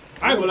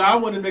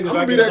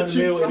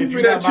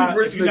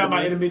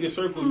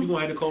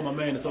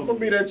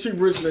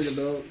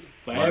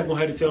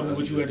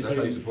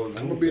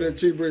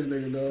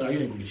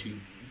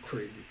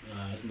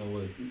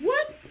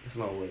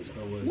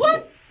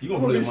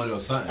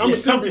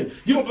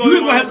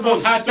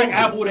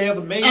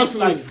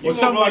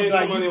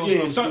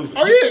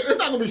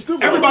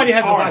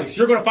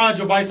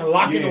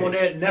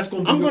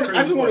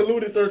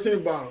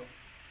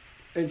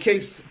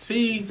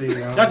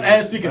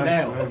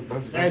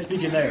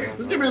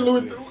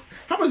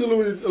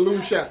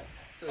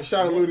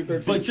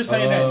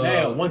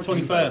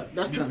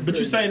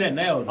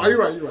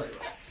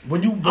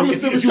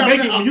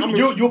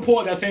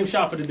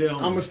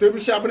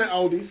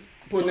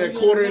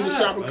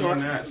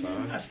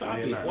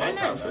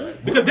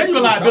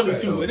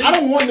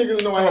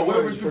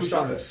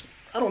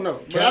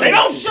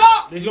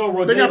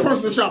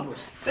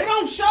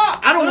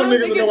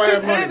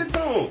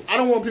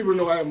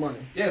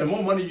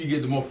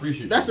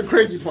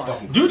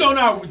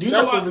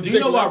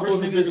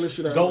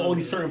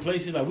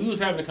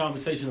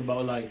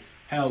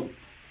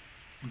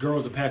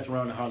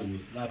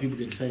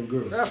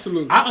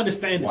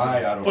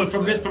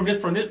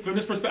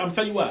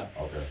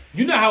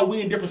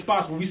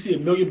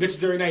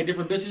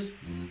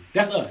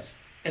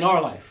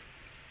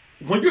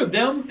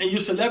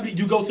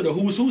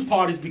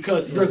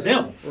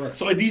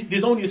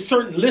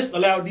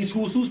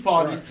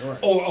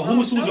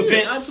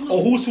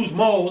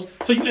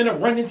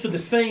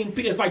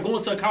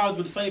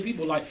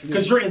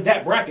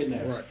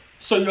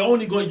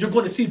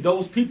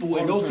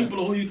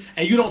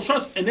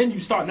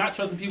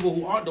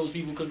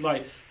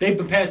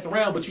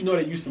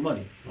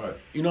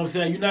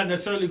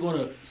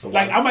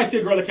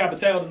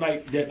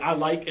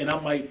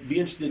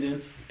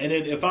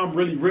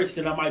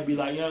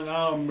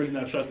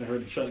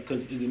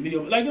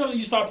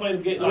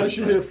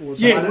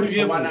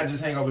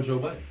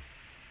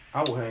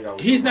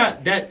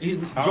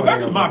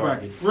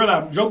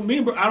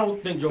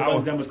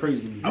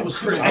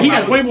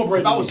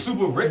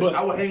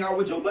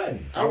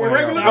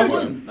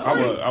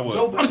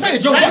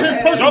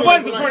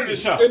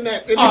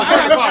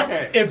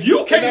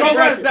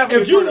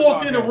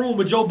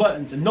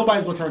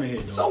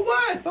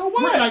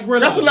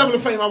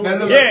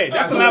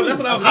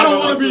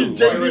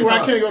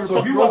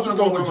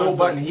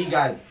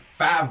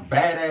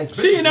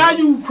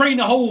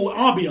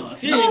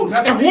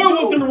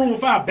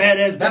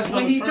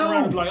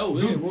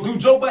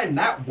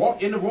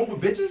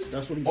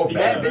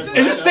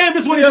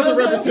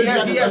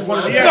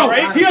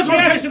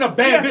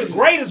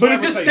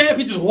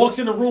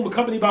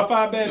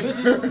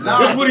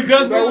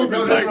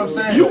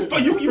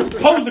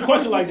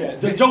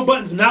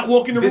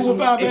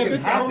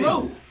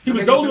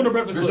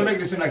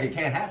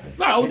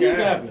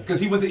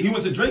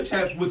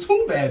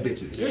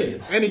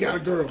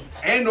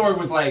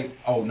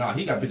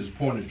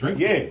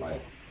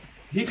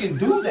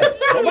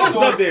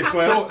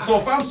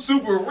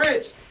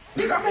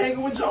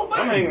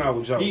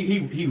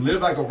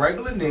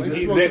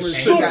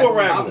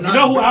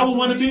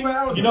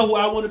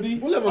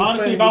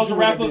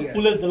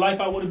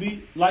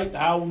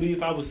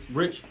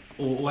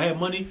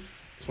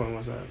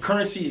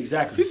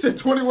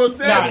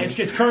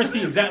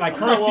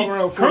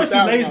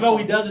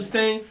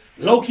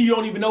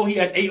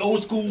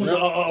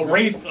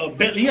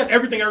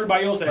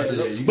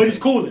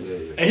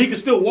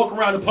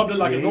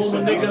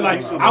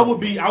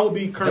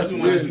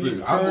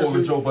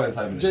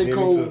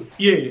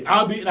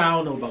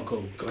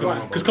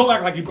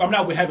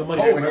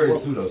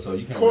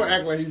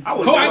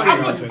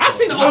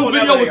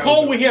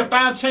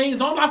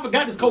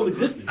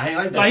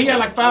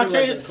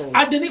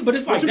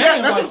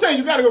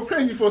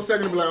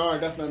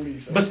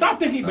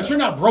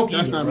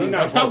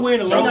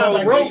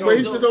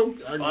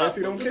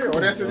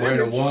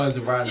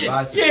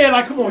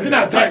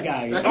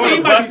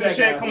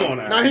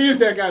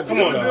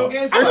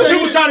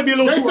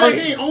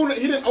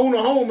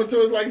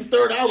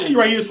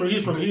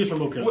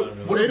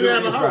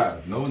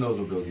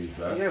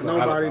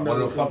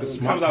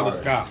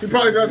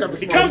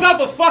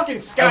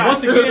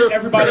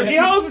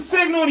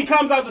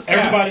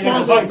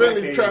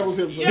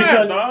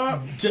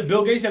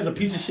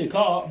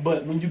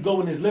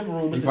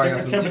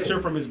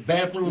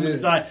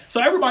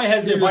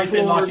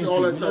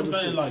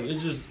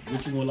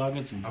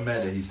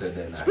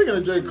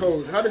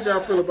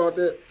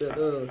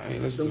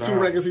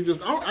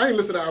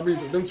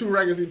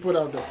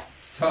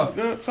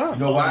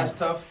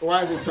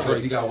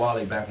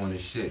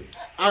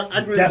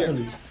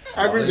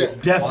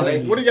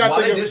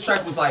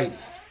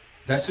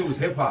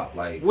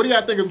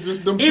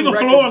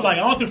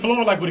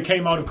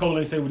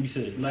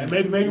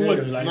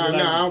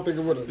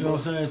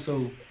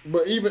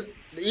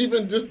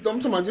 I'm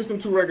talking about just them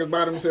two records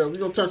by themselves. We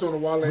gonna touch on the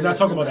Wale. We're not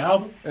talking about the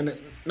album. And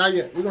Not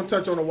yet. We're gonna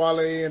touch on the Wale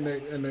and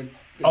the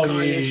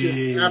Kanye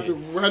shit. Yeah. After,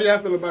 how do y'all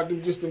feel about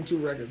them 2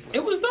 records?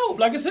 It was dope.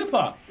 Like, it's hip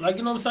hop. Like,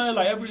 you know what I'm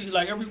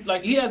saying?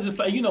 Like he has his.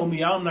 You know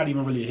me. I'm not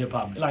even really a hip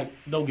hop. Like,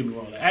 don't get me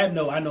wrong. Like, I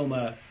know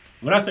my.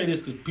 When I say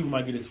this, because people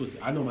might get it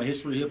twisted, I know my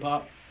history of hip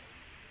hop.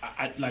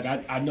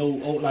 I know.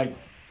 Like,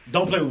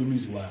 don't play with me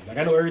music wise. Like,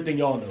 I know everything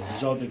y'all know.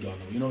 What y'all think y'all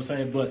know. You know what I'm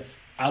saying? But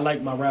I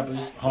like my rappers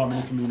harming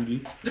the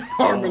community,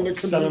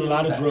 selling a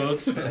lot of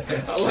drugs. Taking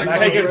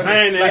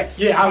Xanax.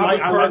 Yeah, I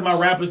like my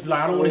rappers. Like,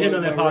 I don't want to hit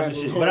on that positive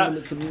shit, but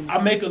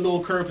I make a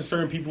little curve for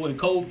certain people, and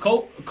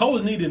Cole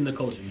is needed in the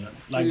culture. You know?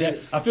 Like that.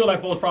 I feel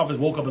like False Prophets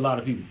woke up a lot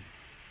of people.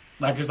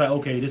 Like, it's like,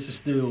 okay, this is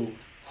still,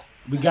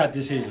 we got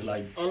this here.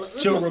 Like,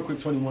 chill real quick,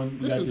 21.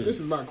 This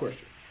is my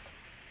question.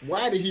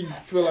 Why did he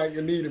feel like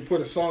the need to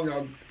put a song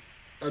out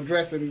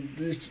addressing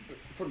these?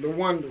 For the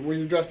one where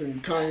you're addressing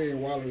Kanye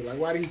and Wale, like,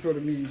 why did he feel the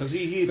need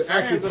to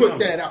actually put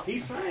that out? He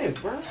fans,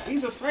 bro.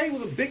 He's a fan. He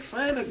was a big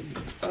fan of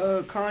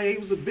Kanye. He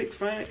was a big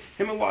fan.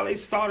 Him and Wale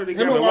started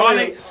together.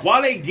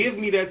 Wale give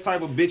me that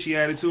type of bitchy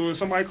attitude, and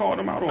somebody called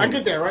him out on it. I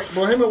get that, right?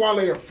 But him and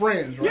Wale are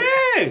friends,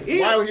 right?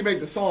 Yeah. Why would he make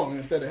the song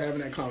instead of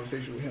having that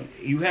conversation with him?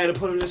 You had to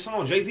put in the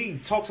song. Jay-Z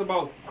talks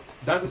about,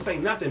 doesn't say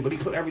nothing, but he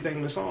put everything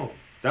in the song.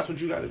 That's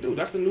what you got to do.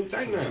 That's the new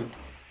thing now.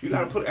 You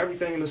gotta put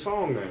everything in the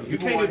song now. You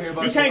can't, we don't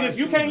want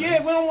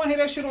to hear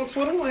that shit on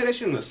Twitter. We want to hear that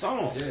shit in the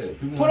song. Yeah,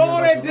 put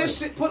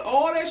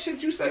all that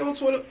shit you say on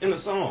Twitter in the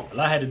song. A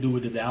lot had to do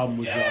with the album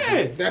was dropping.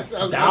 Yeah,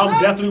 the album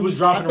definitely was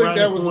dropping around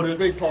the corner. I think that was a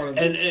big part of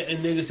it. And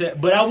niggas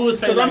said, but I will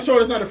say, because I'm sure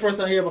it's not the first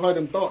time he ever heard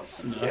them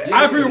thoughts. No.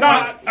 I agree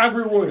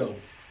with Roy though.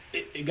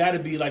 It got to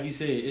be like you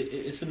said.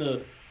 It's in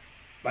the.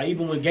 Like,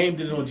 even when Game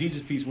did it on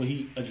Jesus Piece, when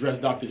he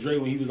addressed Dr. Dre,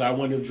 when he was like, I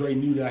wonder if Dre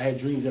knew that I had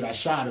dreams that I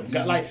shot him.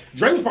 Mm-hmm. Like,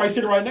 Dre was probably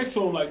sitting right next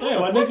to him, like, damn,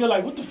 my nigga,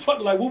 like, what the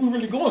fuck? Like, what we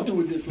really going through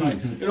with this? Like,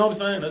 you know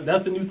what I'm saying?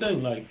 That's the new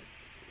thing. Like,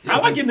 I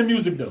like getting the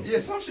music, though. Yeah,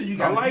 some shit you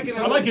got. I like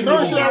it.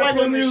 Some shit I like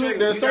the music.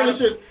 There's certain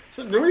shit.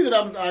 So the reason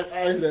I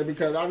ask that,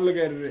 because I look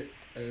at it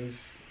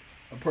as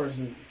a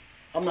person.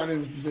 I'm not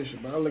in this position,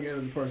 but I look at it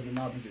as a person in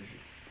my position.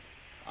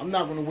 I'm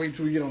not going to wait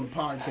till we get on the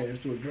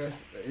podcast to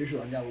address the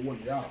issue I got with one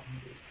of y'all.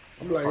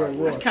 I'm like, yo,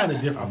 Roy. It's kind of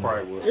different. I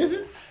probably would. Is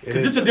it?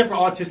 Because this is a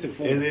different artistic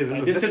form. It is.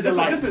 Like,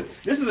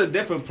 this is a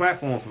different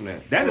platform from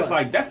that. That is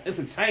like, that's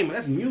entertainment.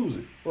 That's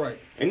music. Right.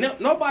 And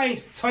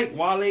nobody's take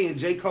Wale and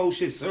J. Cole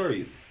shit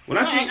serious. When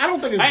I don't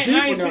think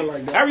it's deep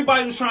like that.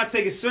 Everybody was trying to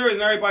take it serious,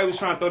 and everybody was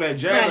trying to throw that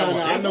jab. No.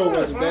 I know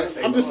what's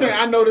that. I'm just saying.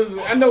 I know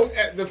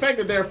the fact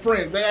that they're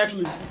friends. They're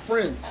actually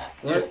friends,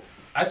 right?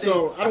 I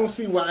don't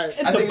see why.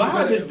 The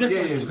vibe is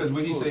different. Yeah, because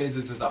what he says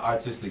is just an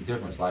artistic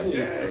difference. Like,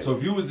 so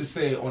if you were to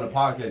say on a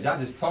podcast, y'all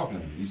just talking.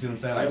 You see what I'm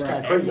saying? Like, it's kind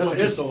of crazy. That's an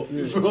insult.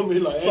 You feel me?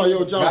 Like, so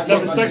your job.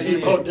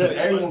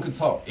 Everyone can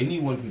talk.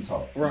 Anyone can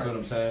talk. You right. feel what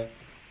I'm saying?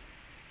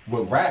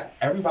 With rap,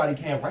 everybody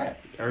can't rap.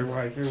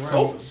 Everybody can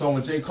rap. So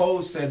when J.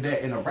 Cole said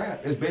that in a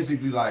rap, it's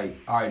basically like,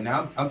 all right,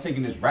 now I'm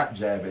taking this rap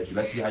jab at you.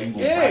 Let's see how you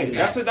gonna fight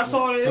it. That's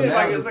all it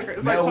is.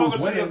 It's like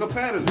talking to your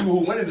competitors. Who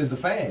winning is the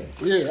fans.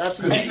 Yeah,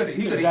 absolutely.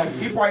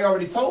 He probably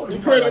already told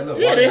him.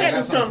 They had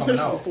this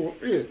conversation before.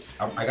 Yeah.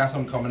 I got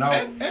something coming out.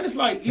 And it's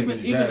like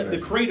even the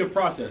creative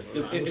process.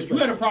 If you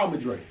had a problem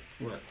with Dre,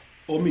 right,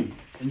 or me,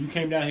 and you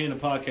came down here in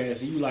the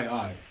podcast and you like, all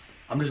right,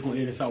 I'm just gonna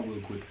air this out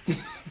real quick.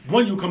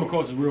 One, you come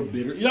across as real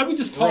bitter. You know, we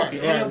just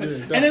talking, and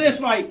then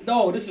it's like,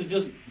 no, this is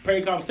just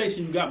paid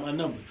conversation. You got my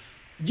number.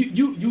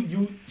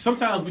 You.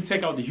 Sometimes we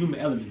take out the human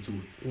element to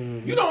it.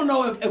 Mm-hmm. You don't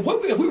know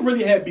if we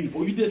really had beef,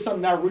 or you did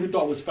something that I really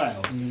thought was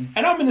foul, and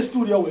I'm in the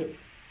studio at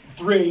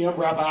 3 a.m.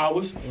 rapper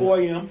hours, 4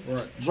 a.m.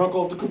 Drunk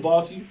off the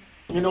Kavasi.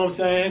 You know what I'm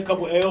saying? A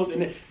couple L's,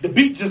 and the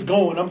beat just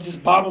going. I'm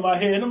just bobbing my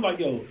head, and I'm like,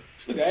 yo,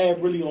 this nigga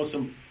Ab really on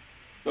some.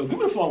 Yo, give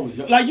me the phone with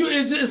you. Like,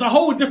 it's a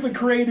whole different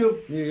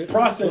creative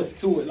process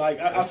to it.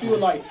 Like, I feel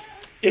like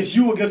it's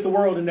you against the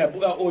world in that,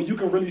 or you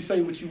can really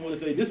say what you want to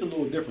say. This is a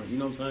little different, you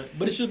know what I'm saying?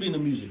 But it should be in the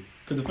music,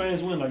 because the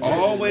fans win. Like,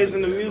 always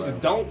in the music.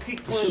 Right. Don't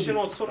keep putting shit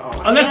on Twitter.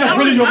 Unless that's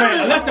really your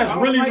man. Unless that's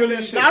really. I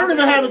don't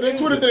even have it. The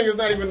Twitter thing is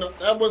not even.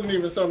 That wasn't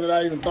even something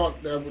that I even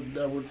thought that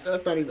would.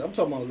 That's not even. I'm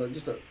talking about like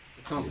just a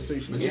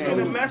conversation. Yeah,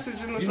 the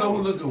message in the. You know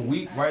who looking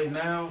weak right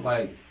now?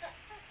 Like.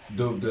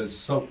 The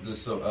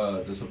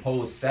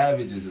supposed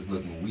savages is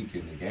looking weak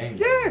in the game.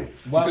 Yeah,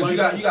 because you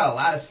got a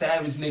lot of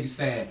savage niggas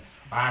saying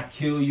I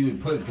kill you and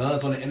put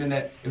guns on the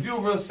internet. If you're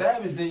a real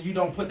savage, then you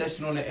don't put that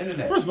shit on the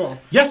internet. First of all,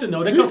 yes and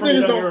no. They come from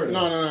this era.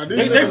 No.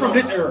 They from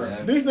this era.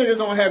 Man. These niggas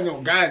don't have no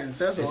guidance.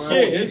 That's all.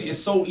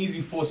 It's so easy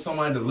for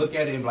somebody to look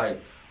at it and be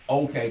like,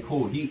 okay,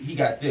 cool, he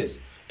got this.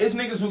 It's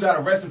niggas who got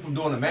arrested from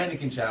doing a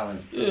mannequin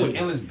challenge with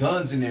endless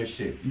guns in their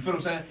shit. You feel what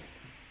I'm saying?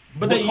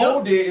 But what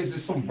Cole did is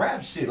just some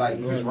rap shit. Like,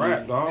 it's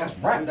rap, dog. That's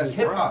rap. That's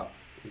hip hop.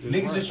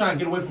 Niggas just trying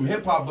to get away from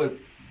hip hop, but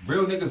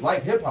real niggas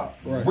like hip hop.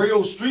 Right.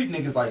 Real street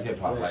niggas like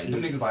hip hop. Right. Like,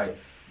 them niggas like,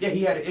 yeah,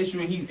 he had an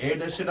issue and he aired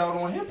that shit out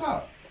on hip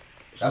hop.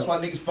 That's why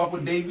niggas fuck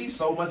with Dave East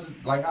so much,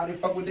 like how they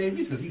fuck with Dave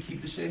East, because he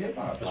keep the shit hip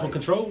hop. That's what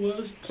Control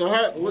was. So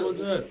what was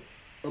that?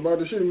 About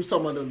the shit we was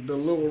talking about, the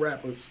little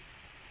rappers.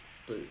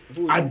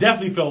 I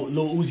definitely felt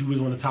Lil Uzi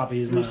was on the top of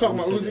his mind. You talking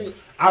about Uzi?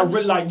 I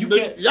really like you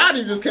can't.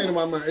 Yachty just came to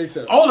my mind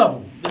ASAP. All of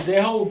them,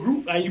 their whole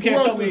group. Like, you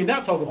can't tell me he's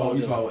not talking about.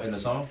 You talking about in the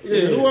song?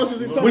 Yeah, who else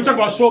was he talking? We talking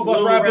about short bus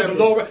Lil rappers and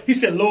Lil. He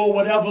said Lil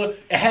whatever.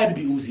 It had to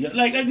be Uzi.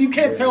 Like you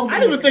can't tell me. I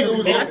didn't even think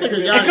Uzi. I think it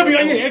could be.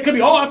 Yeah, it could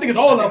be all. I think it's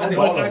all of them.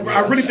 But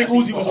I really think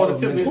Uzi was on the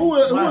tip. Who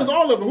is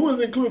all of them? Who is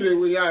included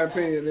with your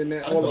opinion in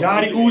that?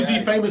 Yachty,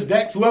 Uzi, Famous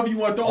Dex, whoever you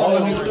want to throw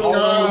on.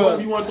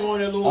 Whoever you want to throw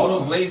in that little. All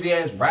those lazy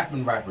ass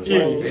rapping rappers. Yeah,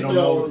 they don't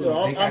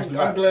know.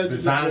 I'm glad you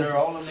Designer,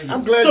 all them niggas.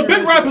 I'm glad. So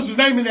Big Rappers was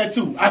naming that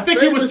too. I think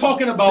he was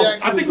talking about.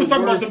 I think he was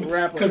talking about some.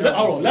 Because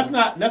hold on, let's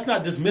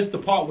not dismiss the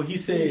part where he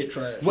said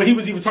when he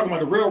was even talking about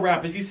the real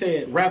rappers. He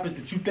said rappers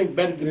that you think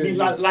better than me.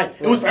 Like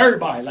it was for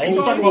everybody. Like he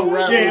was talking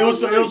about. Yeah,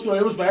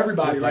 it was for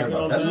everybody. Like you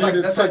know what I'm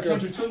saying. That's like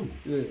Kendrick too.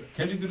 Yeah,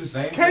 Kendrick do the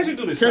same. Kendrick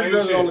do the same Kendrick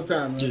does it shit all the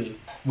time, man. Yeah.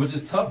 Which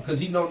is tough because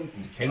he know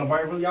can't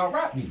nobody really out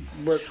rap me.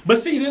 But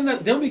see,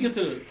 then we get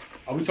to.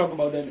 Are we talking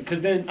about that? Because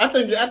then I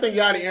think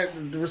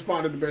Yachty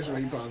responded the best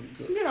way he probably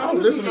could. Yeah, I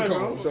don't listen to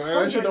Cole, so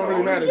that shit don't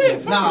really matter.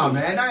 Nah,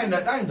 man,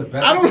 that ain't the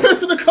best. I don't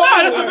listen to Cole.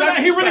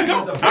 He really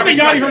don't. I think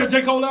Yachty heard a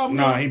J. Cole album.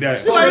 Nah, he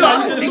does.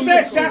 He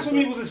said Shots with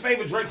Me was his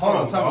favorite Drake song.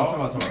 Hold on,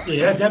 time out.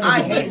 Yeah, definitely.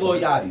 I hate Lil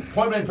Yachty.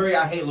 Point blank period,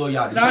 I hate Lil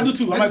Yachty. Nah, I do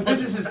too.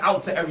 This is his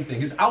out to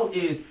everything. His out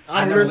is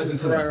I don't never listen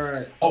listen to them.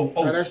 Right.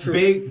 Oh, that's true.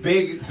 Big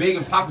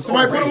and popular.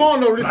 Somebody put him on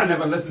though recently. I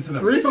never listened to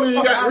them. Recently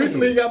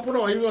he got put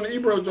on. He was on the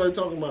Ebro joint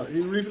talking about it.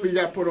 He recently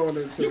got put on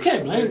it too. You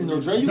can't blame him,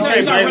 though, Dre. You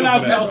can't gotta blame him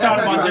realize for that. outside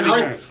of my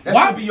generation.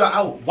 That should be your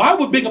out. Why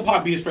would Big and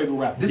Pop be his favorite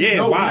rapper?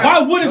 Why? Why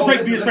wouldn't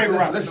Drake be his favorite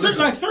rapper?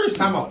 Seriously.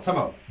 Time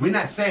out. We're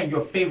not saying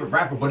your favorite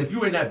rapper, but if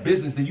you're in that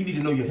business, then you need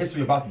to know your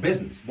history about the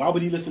business. Why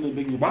would he listen to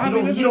Big and Pop?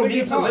 He don't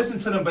need to listen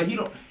to them, but he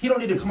don't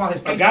need to come out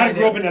his face. A guy that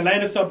grew up in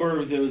Atlanta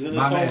suburbs, it was in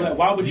his home.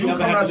 Why would you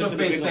ever have to listen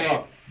to Big and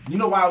Pop? You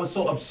know why it was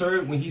so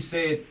absurd when he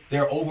said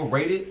they're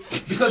overrated?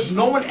 Because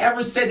no one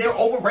ever said they're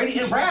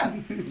overrated in rap.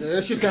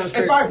 That shit sounds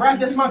crazy. If I rap,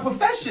 that's my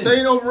profession.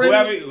 Saying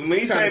overrated. When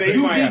he say that,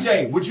 you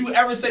DJ, would you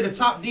ever say the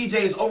top DJ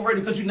is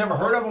overrated because you never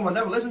heard of him or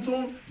never listened to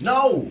him?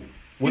 No.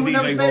 What would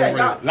DJ's never say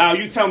that. Now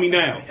you tell me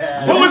now.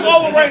 Who is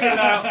overrated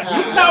now?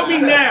 You tell me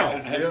now.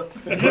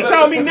 You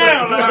tell me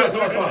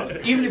now.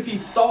 Even if he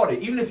thought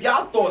it, even if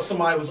y'all thought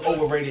somebody was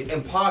overrated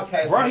in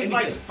podcasting, bro, he's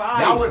like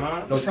 5,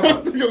 son. No,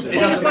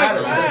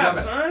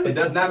 it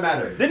does not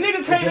matter. The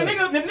nigga came.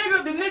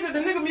 The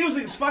nigga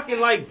music is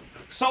fucking like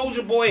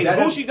Soulja Boy and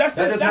Gucci. That's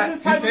his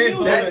type of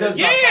music.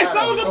 Yeah,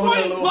 Soulja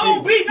Boy,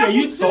 Lil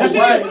B.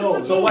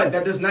 So what?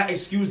 That does not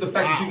excuse the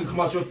fact that you can come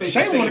out your face.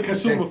 Shame on the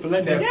consumer for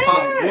letting that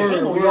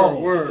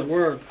pop.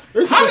 Word.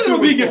 How did Lil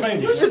B get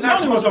famous? You should not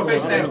come out your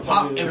face saying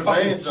pop and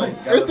fucking.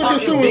 It's the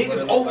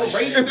consumer's fault.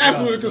 It's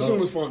absolutely the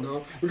consumer's fault,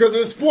 though. Because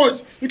in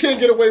sports, you can't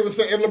get away with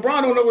saying if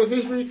LeBron don't know his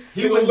history,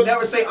 he would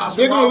never say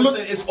Oscar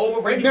Robertson is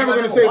overrated. He's never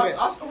going to say that.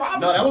 Oscar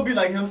Robertson. No, that would be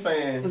like him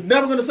saying. He's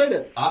never going to say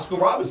that. Oscar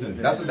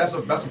Robertson. That's a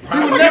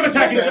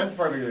prime. That's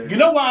perfect. You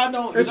know why I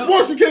don't? In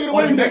sports, you can't get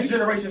away with that. Next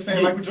generation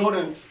saying Michael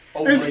Jordan's.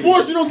 In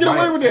sports, you don't get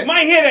away with that. You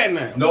might hear that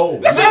now. No.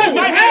 You might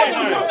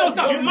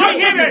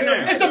hear that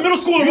now. It's a middle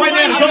schooler right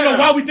now that don't know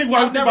why we think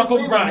about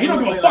Kobe Bryant. He don't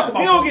give a fuck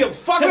about. He don't give a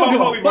fuck about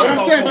Kobe Bryant.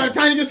 I'm saying by the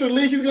time he gets to the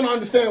league, he's gonna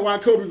understand why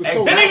Kobe was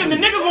so. The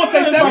nigga gonna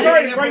say Steph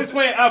Curry the greatest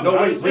player ever. No,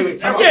 wait. Yeah,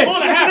 this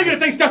nigga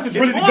thinks Steph is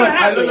really good.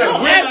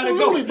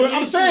 Absolutely, but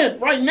I'm saying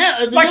right now,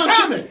 as a like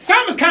Simon.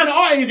 Simon's kind of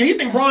our age, and he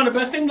think Bron the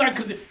best thing, like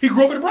because he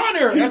grew up in the Bron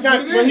era. He's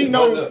not, but he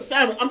knows.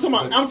 Simon, I'm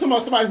talking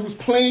about somebody who's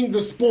playing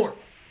the sport.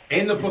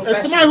 In the profession.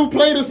 As somebody who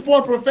played the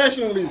sport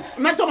professionally.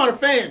 I'm not talking about a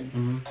fan.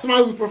 Mm-hmm.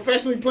 Somebody who's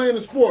professionally playing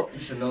the sport. You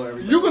should know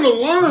everything. You're going to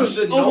learn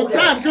over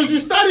time because you're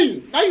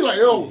studying. Now you're like,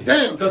 yo,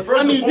 damn,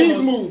 I need these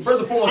moves. First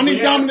and foremost, I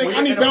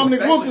need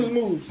Dominic Wilkins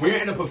moves. When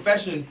you're in a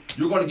profession,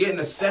 you're going to get in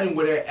a setting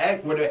where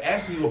they're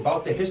asking you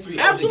about the history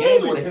of the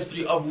game or the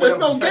history of whatever.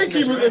 There's no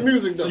gatekeepers in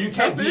music, though. So you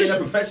can't be in a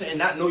profession and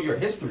not know your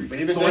history. But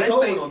even so when they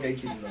say no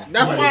gatekeepers.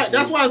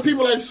 That's why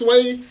people like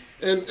Sway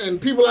and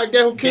people like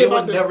that who care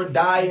about that never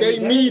die. They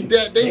need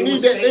that. They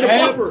need that. They the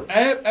buffer.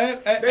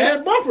 They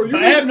had buffer.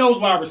 Ab knows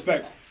why I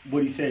respect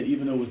what he said,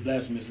 even though it was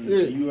blasphemous.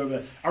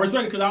 I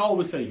respect it because I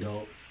always say,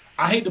 though,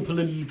 I hate the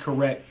politically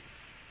correct.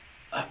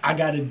 I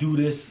got to do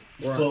this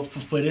for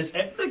this.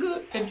 And,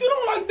 nigga, if you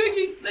don't like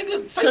Biggie,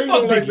 nigga, say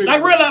fuck Biggie.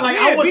 Like, really, like,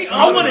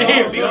 I want to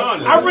hear it.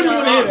 I really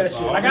want to hear that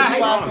shit. Like,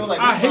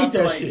 I hate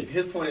that shit.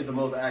 His point is the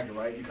most accurate,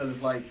 right? Because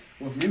it's like,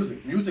 with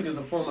music is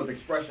a form of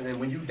expression, and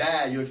when you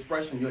die, your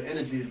expression, your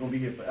energy is going to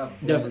be here forever.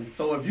 Definitely.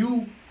 So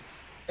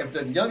if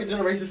the younger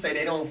generation say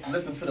they don't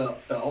listen to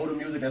the older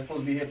music that's supposed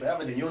to be here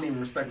forever, then you don't even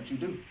respect what you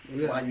do.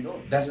 So why you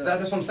doing? That's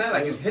what I'm saying.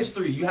 Like, it's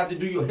history. You have to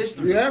do your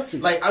history. You have to.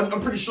 Like,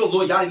 I'm pretty sure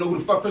Lil Yachty know who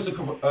the fuck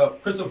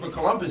Christopher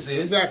Columbus is.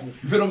 Exactly.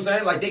 You feel what I'm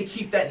saying? Like, they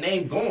keep that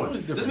name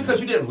going. Just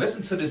because you didn't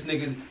listen to this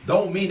nigga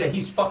don't mean that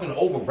he's fucking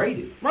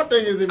overrated. My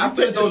thing is, if you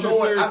take this shit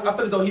seriously, I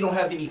feel as though he don't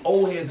have any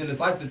old heads in his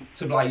life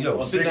to be like,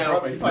 yo, sit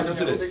down, listen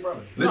to this.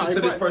 Listen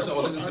to this person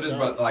or listen to this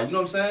brother. Like, you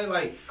know what I'm saying?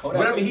 Like,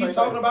 whatever he's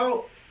talking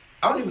about,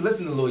 I don't even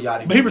listen to Lil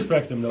Yachty. But he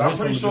respects them, though. But I'm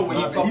pretty sure what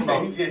he's talking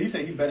about. He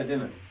said he better than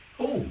him.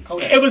 Who?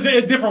 It was in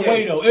a different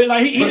way, though.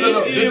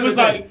 It was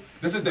like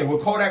This is the thing.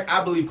 With Kodak,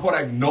 I believe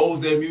Kodak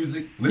knows their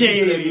music, listens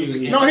to their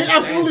music. No, he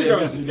absolutely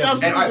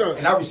does.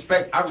 And I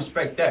respect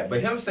that. But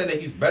him saying that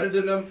he's better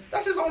than them,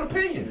 that's his own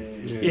opinion.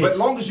 Yeah. But as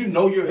long as you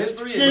know your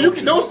history, you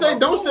can, don't say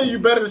you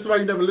better than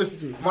somebody you never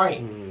listened to.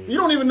 Right. You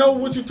don't even know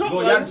what you're talking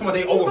about. Y'all talking about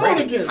they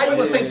overrated. How you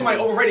gonna say somebody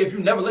overrated if you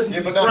never listened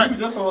to? But no, he was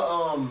just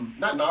on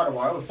not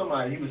Nardwuar. It was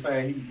somebody. He was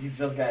saying he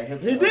just got hip.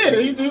 He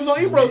did. He was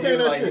on Ebro saying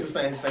that shit. He was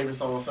saying his favorite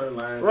song on certain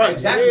lines. Right.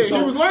 Exactly. Yeah,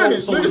 he was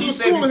learning. So what he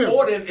said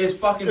before then is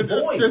fucking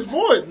void. It's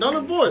void. None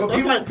of void.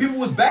 But people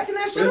was backing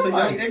that shit.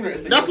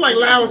 That's like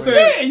Loud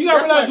saying. Yeah, you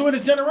gotta realize you're in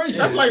this generation.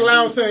 That's like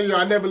Loud saying, yo,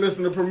 I never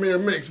listened to Premier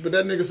Mix, but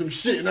that nigga some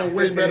shit and I'm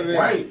way better than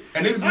him. Right.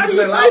 And niggas How do be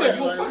you like, say that?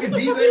 you a fucking What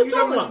the fuck DJ, you you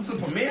talking never about? listen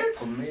to Premier?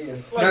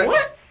 Like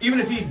what? Even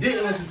if he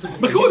didn't listen to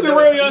But can we be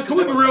real, young? Can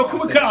we be real?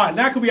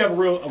 Now can we have a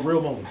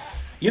real moment?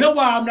 You know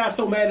why I'm not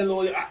so mad at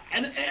Lloyd?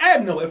 I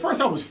know. At first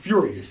I was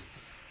furious.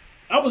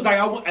 I was like,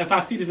 if I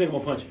see this nigga, I'm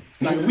gonna punch him.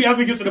 Like, if we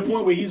ever get to the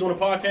point where he's on a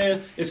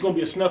podcast, it's gonna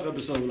be a snuff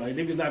episode. Like,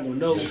 niggas not gonna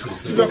know.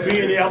 Stuff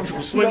being there, I'm just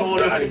gonna swing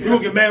on him. You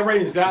gonna get mad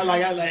ratings.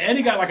 And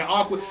he got like an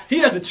awkward. He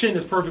has a chin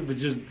that's perfect for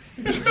just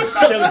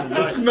killing him.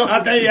 Like,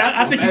 I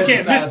think you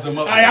can't miss.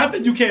 I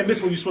think you can't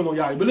miss when you swing on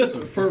Yachty. But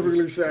listen,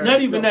 perfectly sad.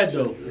 Not even that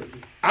though.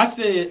 I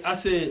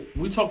said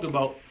we talked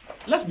about.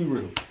 Let's be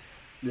real.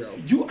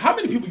 Yo. How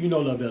many people you know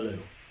love LL?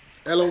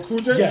 LL Cool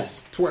J?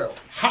 Yes. 12.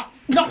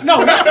 No.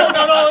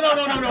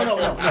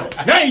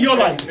 That ain't your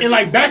life. And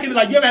like back in,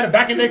 like you ever had a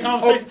back in day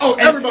conversation?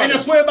 Everybody. And I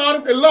swear about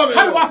him. They love it.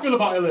 How do I feel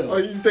about LL? Oh,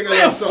 you think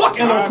man, fuck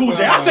LL Cool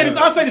J. I say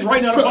this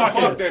right now on the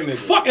podcast.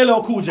 Fuck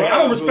LL Cool J. I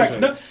don't respect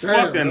him.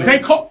 Fuck that nigga. They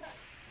call.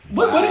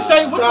 What he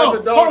say? Hold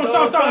on,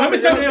 stop. Let me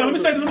say the line.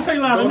 Listen, let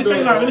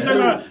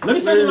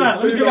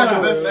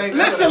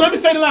me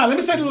say the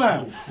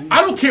line.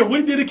 I don't care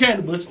what he did to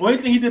Cannabis or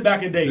anything he did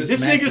back in the day.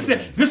 This nigga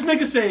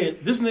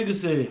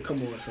said.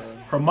 Come on, son.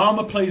 Her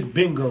mama plays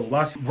bingo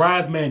while she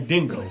rides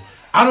Mandingo.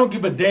 I don't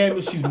give a damn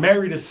if she's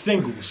married or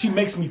single. She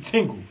makes me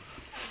tingle.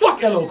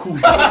 Fuck LL Cool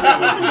J.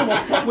 I don't give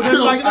a fuck with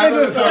him. Like,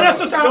 that's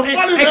just how.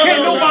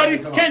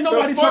 Can't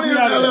nobody talk me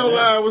out of LL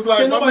line was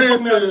like, my man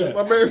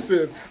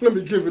said, let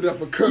me give it up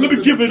for cousin. Let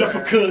me give it up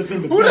for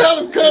cousin. Who the hell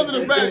is cousin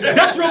in the back?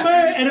 That's your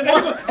man. And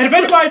if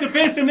anybody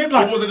defends him, they be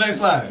like, what was the next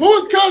line? Who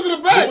is cousin in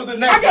the back? What was the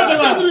next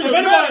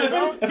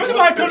line? If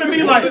anybody come to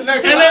me like,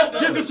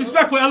 LL, you're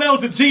disrespectful,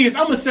 LL's a genius,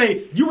 I'm going to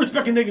say, you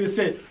respect a nigga that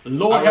said,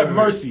 Lord have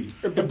mercy.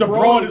 If the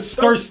broad is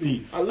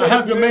thirsty, I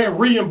have your man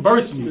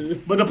reimburse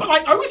me. But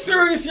like, are we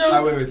serious,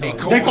 yo? They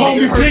call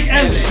me Big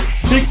Ellie,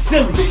 Big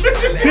Silly,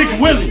 Big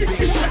Willie,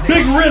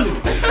 Big Really.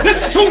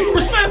 This is who you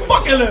respect.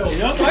 Fuck LL,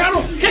 yo.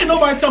 Like, can't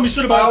nobody tell me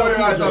shit about LL.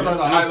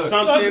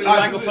 Something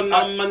like a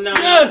phenomenon.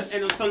 Yes.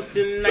 And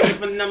something like a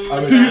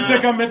phenomenon. Do you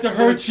think I meant to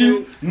hurt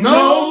you?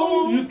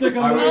 No. You think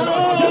I meant to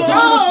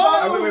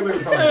hurt you?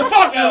 Wait.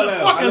 Fuck LL.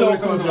 Fuck LL.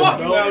 Fuck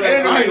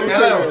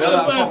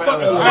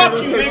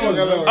you,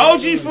 nigga.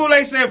 OG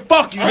Foolay said,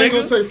 fuck you,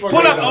 nigga. Pull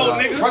up, old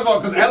nigga. First of all,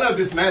 because LL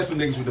dismantled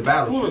niggas with the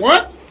battle.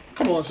 What?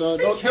 Come on, son.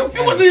 It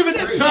wasn't even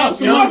that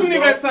tough. It wasn't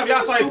even that tough.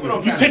 Y'all say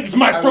you take this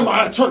mic from me,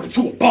 I turn it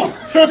to a bomb.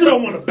 You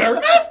don't want to bury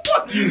it. Man,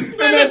 fuck you.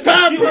 Man, that's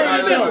time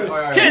period.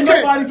 Can't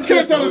nobody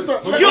tell the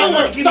story. You don't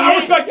want to. So I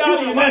respect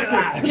y'all in that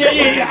sense.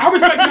 Yeah. I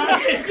respect y'all.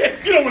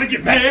 You don't want to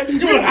get mad.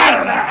 You want to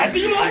idolize.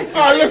 You like, all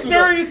right, listen.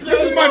 Serious?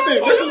 This is my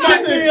thing.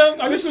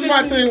 This is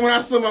my thing when I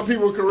sum up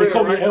people's career. He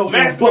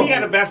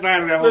had the best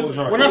line of that whole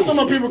joint. When I sum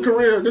up people's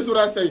career, this is what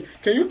I say.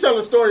 Can you tell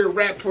a story of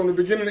rap from the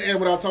beginning to end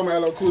without talking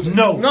about LL Cool J?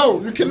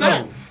 No, you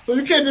cannot. So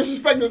you can't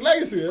disrespect his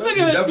legacy.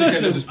 Nigga,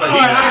 listen.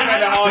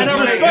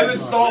 I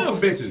song for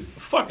bitches.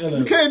 Fuck LL.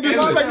 You can't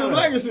disrespect his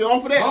legacy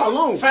off of that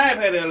alone. Fab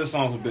had LL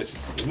songs for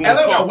bitches.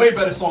 LL got way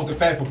better songs than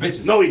Fab for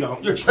bitches. No, he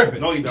don't. You're tripping.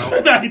 No, he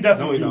don't. Nah, he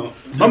definitely don't.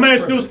 My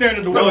man's still staring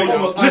at the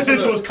wall. Listening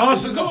to his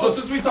conscious call. So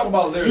since we talk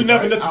about lyrics, you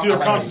never listen to your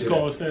conscious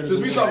call. Since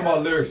we talk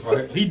about lyrics,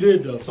 right? He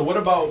did though. So what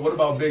about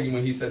Biggie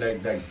when he said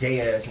that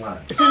gay ass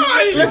line? He said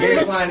I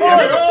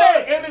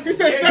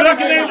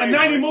can name like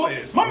 90 more.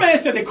 My man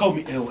said they called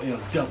me LL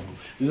Double.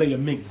 Lay a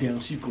mink down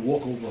so you can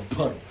walk over a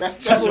puddle.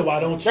 Touch it, why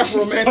don't you? That's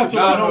romantic.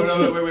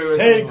 No, wait.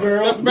 Hey,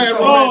 girl. That's bad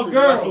romantic.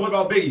 Girl. So what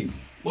about Biggie?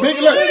 What did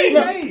he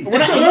say?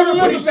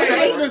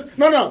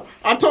 No.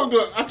 I talked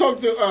to. I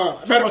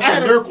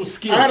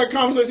had a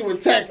conversation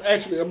with Tax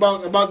actually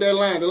about that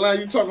line. The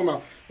line you talking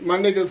about. My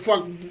nigga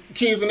fuck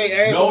kids in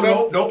their ass.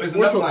 No, it's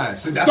another line.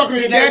 Sucking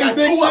your daddy's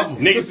dick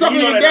shit.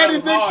 Sucking your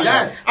daddy's dick shit.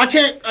 Yes. I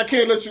can't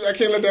let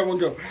that one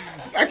go.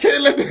 I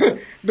can't let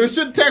the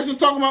shit Tax was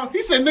talking about.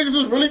 He said niggas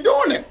was really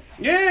doing that.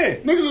 Yeah.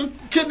 Niggas was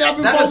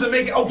kidnapping that folks. Doesn't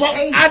make it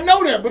okay. I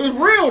know that, but it's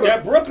real though.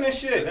 That Brooklyn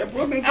shit.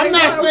 I'm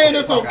not saying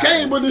it's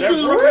okay, but this shit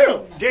is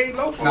real. Gay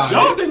local. Y'all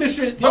don't think this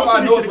shit. Y'all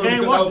think this shit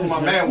game watch my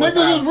man one niggas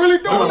time. was really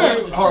doing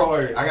that. Hold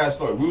on, I got a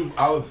story.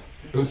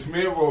 It was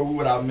me and Roy, we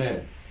with our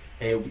men.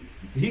 And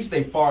he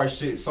stayed far as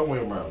shit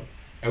somewhere around.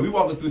 And we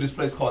walking through this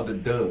place called the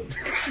Dub.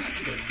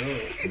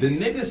 The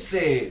niggas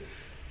said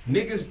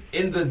niggas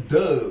in the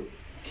Dub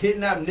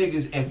kidnap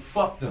niggas and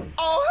fuck them.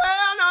 Oh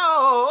hell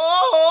no!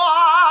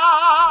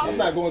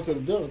 not going to the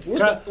Dubs.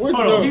 Where's Hold the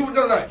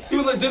on. Dubs? He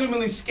was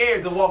legitimately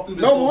scared to walk through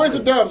this. No, but where's the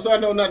Dubs? So I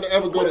know not to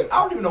ever go there.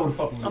 I don't even know what the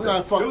fuck. I'm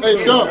not fucking. It was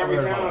Hey, Dub.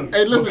 Montgomery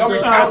Hey, listen, Montgomery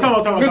Dub.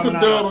 County. Listen,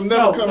 Dub. I'm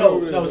never coming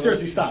over there. No,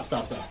 seriously, stop.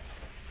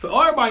 For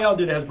everybody out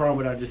there that has a problem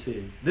with what I just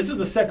said, this is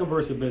the second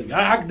verse of Baby.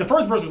 The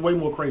first verse is way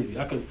more crazy.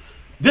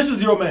 This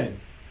is your man.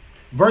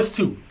 Verse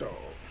 2.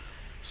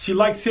 She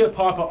likes hip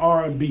hop or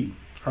R&B.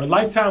 Her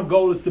lifetime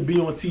goal is to be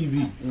on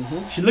TV.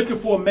 Mm-hmm. She's looking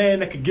for a man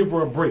that could give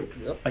her a break,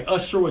 like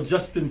Usher or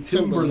Justin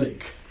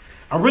Timberlake.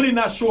 I'm really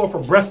not sure if her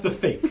breasts are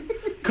fake,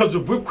 because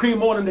with whipped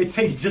cream on them, they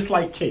taste just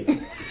like cake.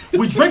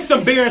 We drank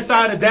some beer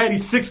inside of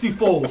Daddy's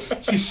 64.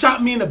 She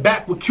shot me in the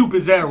back with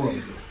Cupid's arrow.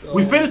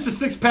 We finished the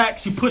 6-pack.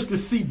 She pushed the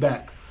seat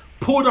back,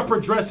 pulled up her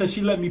dress, and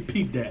she let me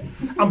peep that.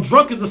 I'm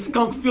drunk as a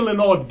skunk, feeling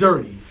all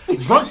dirty.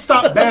 Drunk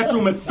stop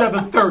bathroom at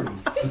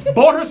 7:30.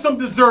 Bought her some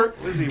dessert.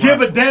 Give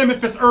a damn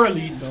if it's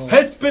early.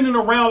 Head spinning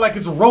around like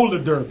it's a roller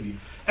derby.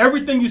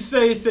 Everything you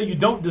say you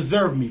don't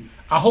deserve me.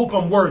 I hope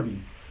I'm worthy.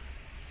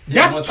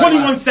 That's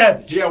 21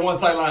 Savage. Yeah, one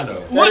tight line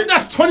though. What?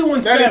 That's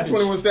 21 Savage. That is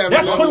 21 Savage.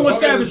 That's 21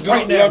 Savage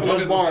right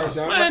now. Bars,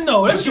 Man,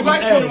 no, that's you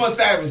like 21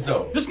 Savage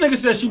though. This nigga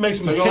says she makes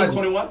me. So you don't like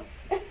 21?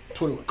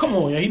 21. Come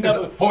on, yeah. He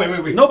never.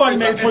 Wait. Nobody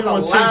made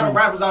 21. There's a lot of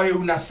rappers out here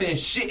who not saying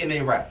shit in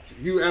their rap.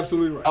 You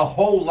absolutely right. A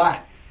whole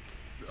lot.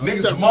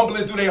 Niggas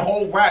mumbling through their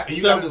whole rap, and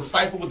you Several. gotta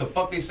decipher what the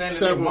fuck they saying in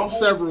their mumble.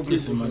 Several people.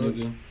 Listen, my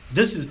nigga.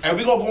 This is. And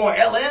we gonna go on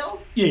LL?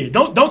 Yeah,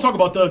 don't talk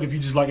about Thug if you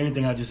just like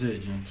anything I just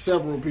said, Jim.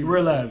 Several people.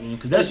 Real live, man,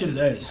 because that shit is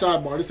ass.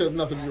 Sidebar. This has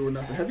nothing to do with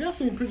nothing. Have y'all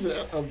seen pictures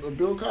of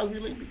Bill Cosby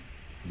lately?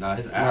 Nah,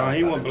 his Nah,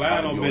 he went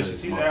blind on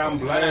bitches. He said, I'm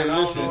blind. I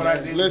don't know what I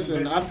did.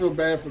 Listen, I feel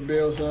bad for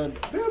Bill, son.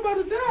 Bill about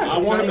to die. I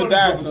want him to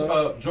die,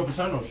 son. Joe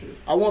Paterno shit.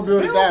 I want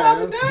Bill to Bill about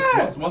die. to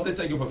die. Once they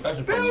take your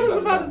profession from you, Bill is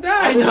you about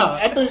gotta to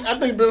die. I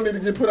think Bill need to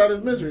get put out of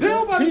his misery.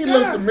 Bill about to He die.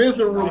 looks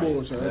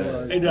miserable,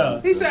 son. Hey,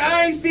 dog. He said,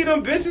 I ain't see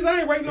them bitches.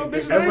 I ain't raping no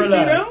bitches. I ain't real see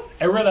live. them.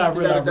 Hey, real life.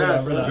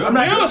 Bill- I'm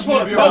not. Bill's supposed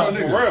to be a Bill's real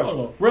for nigga. real. Hold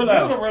on. Real life.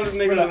 Bill the realest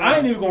nigga Real life. in the I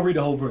ain't even gonna read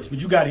the whole verse, but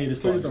you gotta hear this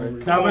part. Please don't.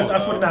 Right? Come Nah, I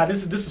swear to God,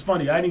 this is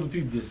funny. I ain't even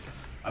peeped this.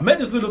 I met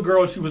this little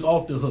girl. She was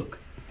off the hook.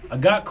 I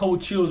got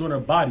cold chills when her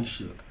body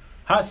shook.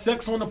 Hot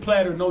sex on the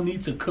platter, no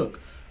need to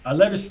cook. I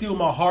let her steal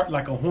my heart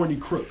like a horny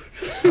crook.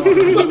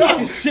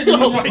 Fucking shit.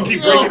 He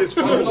keep breaking his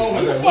phone. What song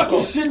was that?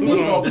 Fucking shit.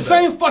 The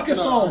same fucking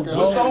song, bro.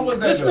 What song was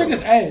that? This though?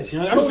 nigga's ass. You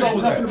know? I don't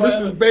know nothing about This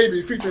is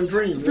Baby featuring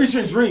Dream.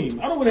 featuring Dream.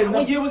 I don't want to know.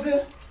 What year was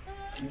this?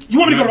 You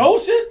want me to go to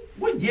old shit?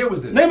 What year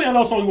was this? Name an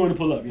LL song you want to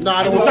pull up. Nah,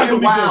 I don't It's not want gonna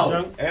be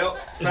good, John.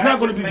 It's not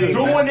gonna be good.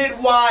 Doing it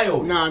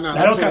wild. Nah.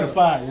 That was kind of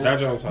fire. Yeah. That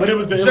joke was But it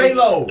was the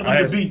J-Lo. It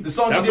was the beat. The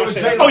song That's you did what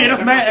with shit- J-Lo. Oh yeah,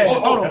 that's mad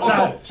ass. Hold on.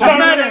 That's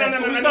mad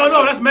ass.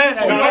 No, that's mad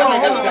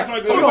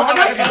ass.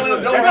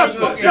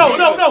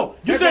 No.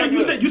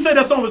 You said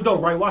that song was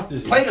dope, right? Watch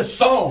this. Play the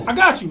song. I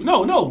got you.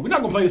 No, we're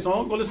not gonna play the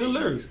song. Go listen to the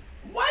lyrics.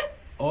 What?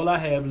 All I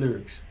have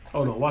lyrics.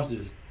 Hold on, watch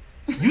this.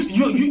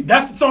 You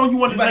that's the song you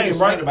wanted to name,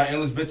 right? About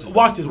endless bitches.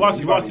 Watch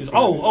this.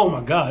 Oh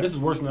my God, this is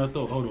worse than I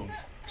thought. Hold on.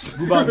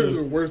 We about This is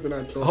to, worse than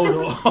I thought.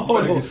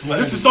 hold on. This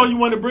is the song you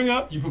wanted to bring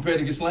up? You prepared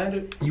to get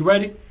slandered? You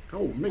ready?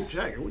 Oh, Mick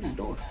Jagger, what are you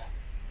doing?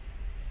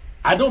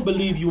 I don't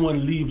believe you want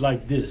to leave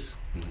like this.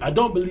 I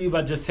don't believe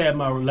I just had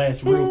my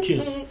last real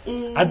kiss.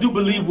 I do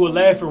believe we'll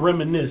laugh and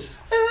reminisce.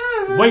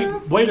 Wait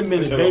a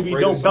minute, Shut up, baby.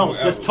 greatest Don't song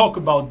bounce. Let's ever. talk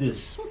about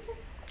this.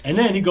 And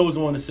then he goes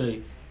on to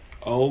say,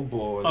 Oh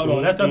boy. hold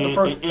on, that's the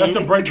first, that's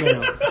the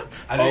breakdown.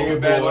 I didn't hear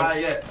a bad boy.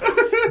 line yet.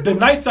 The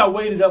nights I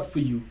waited up for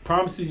you,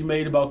 promises you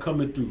made about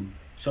coming through.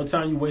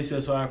 Showtime you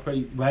wasted, so I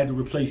had to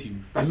replace you.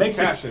 That's It makes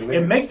a caption,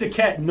 it nigga. makes a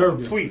cat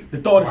nervous. tweet. The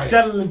thought of Right.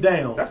 settling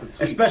down. That's a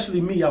tweet.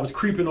 Especially me, I was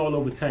creeping all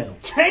over town.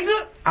 Take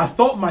it. I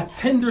thought my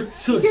tender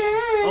tush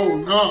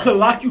Oh no. could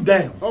lock you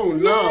down. Oh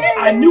no.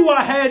 I knew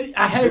I had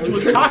you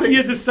as cocky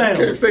as it Can't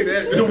sounds. say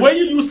that. The way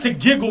you used to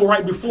giggle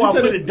right before I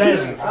put it down. He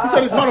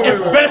said it's hold on.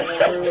 It's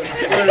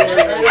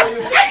better.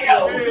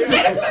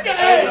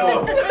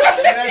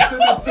 That's in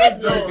the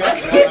touch joke.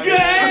 That's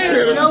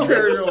Can't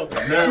carry on.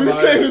 Did he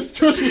say his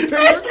tush was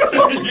tender?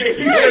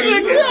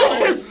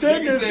 This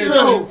nigga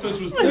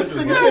said This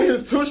nigga said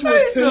his tush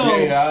was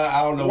tender. Yeah,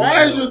 I don't know.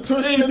 Why is your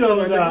tush tender? no,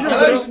 Like nah. that?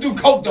 I used to do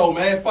coke though,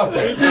 man. Fuck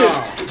that.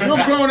 You're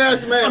a grown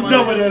ass man. I'm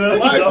done with that.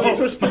 Why is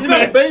your tush tender? You're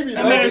not a baby,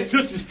 And then dog.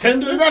 tush is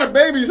tender. You got a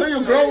baby, so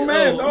you're a grown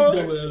man, I'm dog.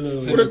 done with that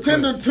little- With a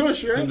tender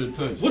tush, right? Tender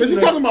touch. What's Is he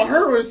the talking about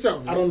her or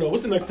himself? I don't know.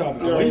 What's the next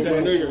topic? Yo, He's my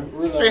asking.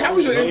 nigga. Hey, how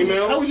was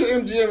your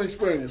MGM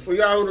experience? For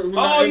y'all who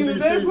not you was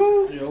there, NBC,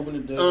 fool?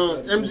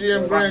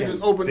 MGM Grand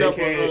just opened up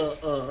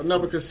Dickheads.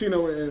 another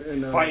casino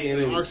in Fighting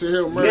and Oxon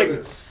Hill, Maryland.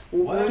 niggas.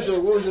 What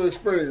was your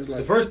experience like?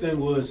 The first thing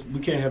was we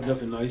can't have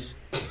nothing nice.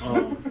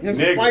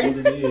 Niggas.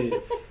 Fighting? Yeah.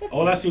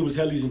 All I seen was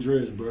hellies and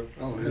dreads, bro.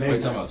 Oh, What are you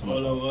talking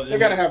about? They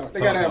gotta have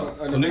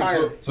an So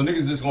attire.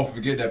 niggas just gonna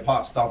forget that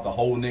Pop stomped the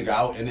whole nigga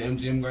out in the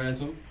MGM Grand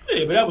too?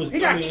 Yeah, but that was... He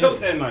got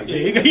killed that night.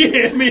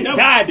 Yeah, I mean... That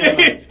died that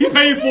night. He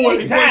paid for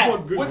it. He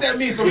died. paid What that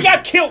means? So He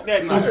got killed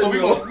that night. So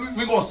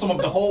we gonna sum up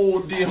the whole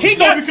deal. He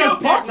So got because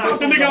killed Pac that night. stuck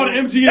the nigga on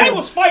the MGM. They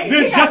was fighting.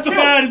 They're He got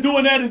justified in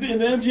doing that in the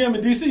MGM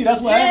in DC. That's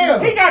what Yeah.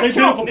 happened. He got They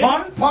killed, did it for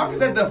nigga. Pac. Pac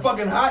is at the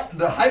fucking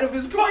height of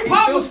his career. He's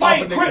Pac still was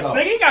fighting stomping Crips, niggas out.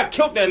 nigga. He got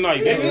killed that night,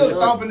 He's still nigga.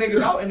 stomping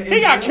niggas out.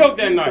 He got killed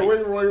that The night. way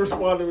Roy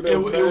responded with that, It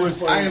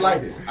was- I ain't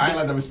like it. I ain't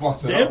like the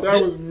response at all.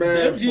 That was mad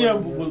The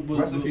MGM funny, was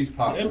Rest in peace,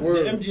 Pac. The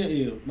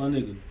MGM, yeah, my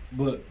nigga.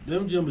 But the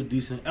MGM was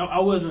decent. I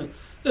wasn't.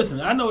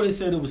 Listen, I know they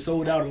said it was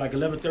sold out at like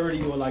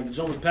 11:30 or like the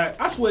joint was packed.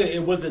 I swear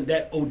it wasn't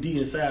that OD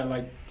inside.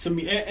 Like to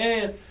me,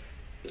 and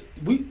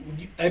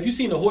have you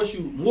seen the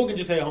Horseshoe? Morgan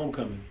just had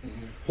Homecoming.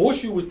 Mm-hmm.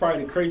 Horseshoe was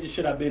probably the craziest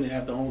shit I've been in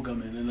after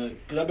Homecoming, and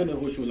because I've been in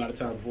Horseshoe a lot of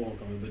times before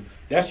Homecoming, but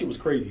that shit was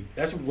crazy.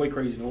 That shit was way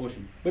crazy than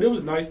Horseshoe, but it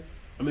was nice.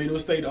 I mean, it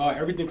was stayed.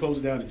 Everything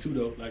closed down at 2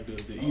 though, like the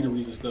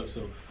eateries and stuff.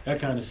 So that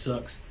kind of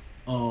sucks.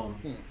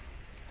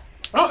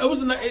 It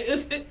was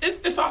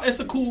it's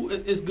a cool.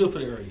 It's good for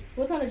the area.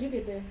 What time did you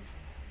get there?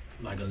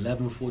 Like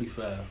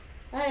 11:45.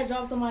 I had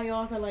dropped somebody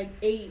off at like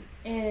 8,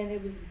 and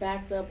it was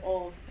backed up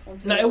off.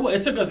 No,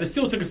 it took us. It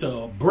still took us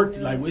a break.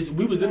 Like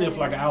we was in there for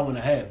like an hour and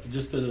a half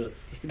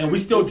and we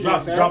still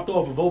dropped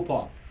off of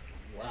Opak.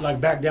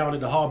 Like back down at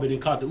the harbor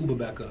and caught the Uber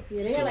back up.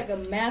 Yeah, they had like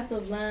a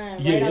massive line.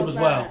 Yeah, right it was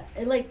outside. wild.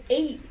 At like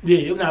 8. Yeah,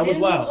 it was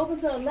wild. Open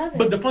till 11.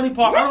 But the funny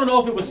part, I don't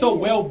know if it was so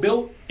well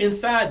built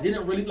inside.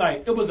 Didn't really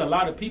like. It was a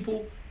lot of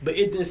people, but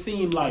it didn't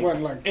seem like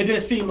it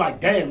didn't seem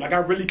like damn. Like I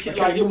really can't.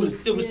 Like it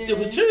was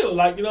chill.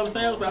 Like you know what I'm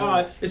saying? I was like, all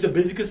right, it's a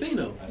busy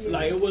casino.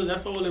 Like it was.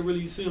 That's all it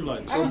really seemed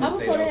like. I was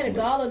told they had a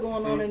gala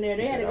going on in there.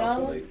 They had a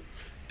gala.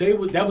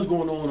 That was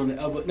going on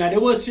the other. Now there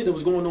was shit that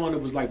was going on that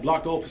was like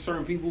blocked off for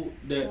certain people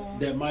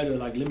that might have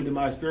like limited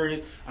my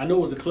experience. I know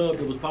it was a club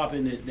that was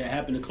popping that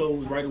happened to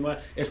close right away.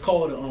 It's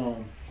called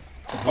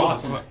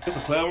Blossom. It's a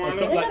club around They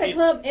there? got a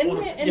club in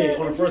there. Yeah,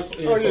 on the first.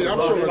 Oh yeah, I'm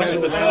sure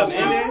It's a club in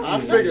there? I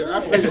figured.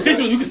 It's a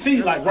central. You can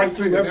see like right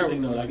through figured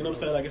everything that though. Like you know what I'm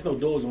saying? Like it's no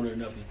doors on it or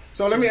nothing.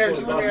 So let me ask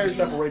you.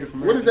 Separated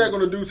from What is that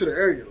going to do to the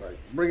area? Like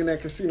bringing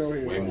that casino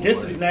here?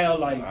 This is now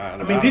like I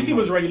mean DC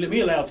was ready. Me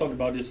and Lyle talked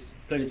about this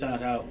plenty of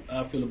times how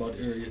I feel about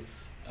the area,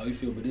 how we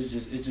feel, but it's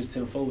just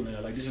tenfold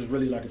now. Like this is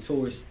really like a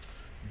tourist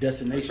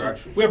destination.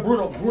 Where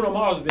Bruno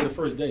Mars was there the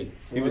first day.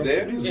 He was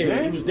there?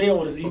 Yeah, he was there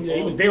on his.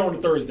 He was there on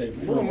the Thursday.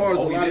 Bruno Mars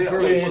Oh, a he lot of did?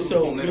 girls. Yeah,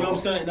 so you know what I'm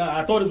saying. Nah,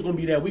 I thought it was gonna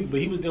be that week, but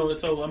he was there on it.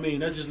 So I mean,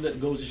 that just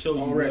goes to show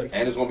you. Already.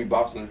 And it's gonna be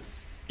boxing.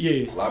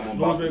 Yeah, A lot more Floyd's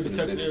boxers very in the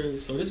protected city. area.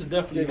 So this is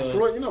definitely. Yeah,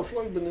 Floyd,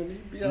 Floyd been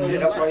in. Yeah,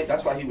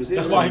 that's why he was here.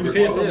 That's why he was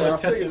here so Yeah, I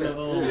much testing figured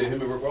the Yeah,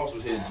 him and Rick Ross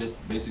was here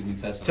just basically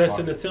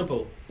testing the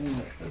tempo.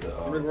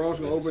 Rick Ross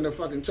gonna open the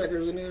fucking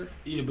checkers in there.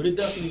 Yeah, but it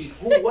definitely.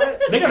 What?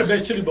 They got a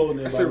best chili bowl in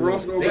there. I said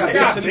Ross gonna They open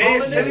got the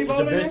best checkers. chili bowl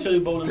in It's there? a best chili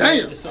bowl in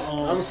there. Damn, It's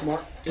I was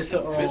smart. It's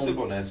a Fish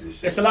on that shit.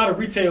 it's a lot of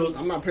retail.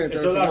 I'm not paying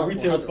It's a lot of $13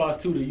 retail for spots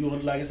too that you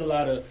want. Like it's a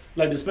lot of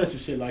like the expensive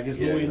shit. Like it's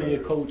Louis in there,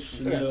 Coach.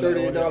 They got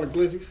 $38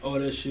 glizzies. All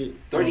that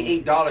shit.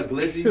 $38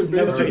 glizzies.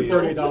 Never take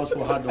 $38 for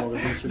a hot dog.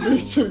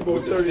 This chili bowl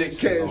With the 30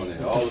 fixings on cash.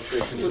 it. All the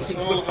fixings.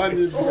 All the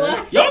onions,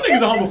 man. Y'all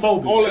niggas are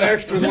homophobic. All the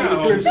extras on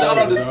the glizzy. Shout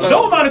out to Son.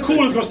 No amount of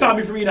cool is gonna stop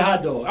me from eating a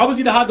hot dog. I was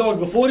eating hot dogs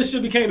before this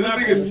shit became This not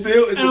nigga cool.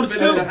 still is and I'm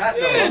still. defending the hot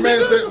dog.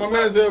 Yeah, My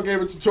man Zell gave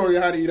a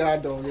tutorial how to eat a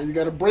hot dog. You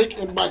got to break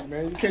and bite,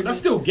 man. You can't that's just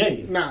still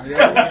gay. nah.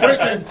 Yeah, break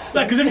and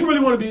Like, because if you really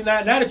want to be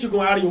now that you're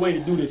going out of your way to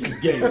do this, it's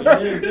gay. now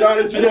that you go It's out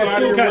of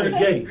still your kind of way,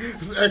 gay.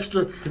 it's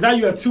extra. Because now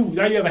you have two.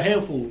 Now you have a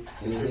handful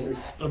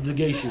of the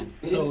gay shit.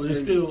 So it's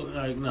still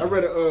like no. I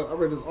read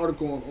this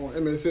article on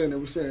MSN that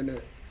was saying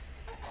that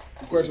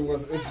the question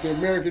was, is the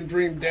American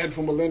dream dead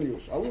for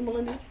millennials? Are we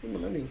millennials? We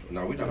millennials.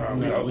 No, we No, not.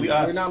 we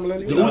Are we not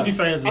millennials? The Uzi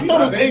fans. I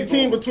thought it was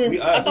 18 between.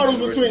 We I us. thought it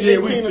was between Yeah,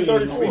 we 18 and still-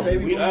 34.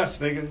 We us,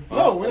 nigga.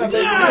 No, we're not.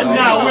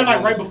 Nah, we're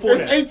like right before It's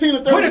that. 18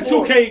 and 34. We're the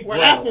 2K. We're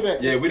after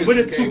that. Yeah, we We're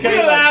the the 2K. We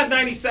alive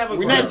 97.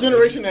 We're not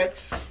Generation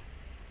X.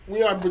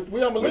 We are millennials.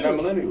 We're not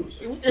millennials.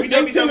 It's We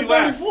 18 and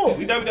WWF. 34.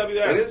 We It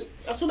WWF. is?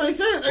 That's what they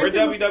said. We're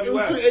 18 WWF. it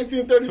was between 18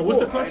 and 34. So what's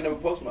the I ain't question? never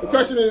posted my The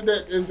question is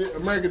that is the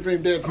American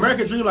dream dead? For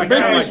American us? Dream, like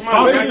Basically, like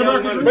Star Wars basically-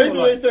 American Dream.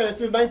 Basically, they Like, said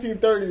since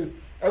 1930s,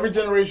 every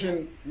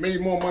generation made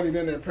more money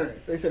than their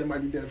parents. They said it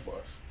might be dead for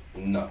us.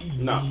 No.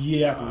 No.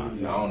 yeah, I can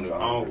believe No, that. I don't know.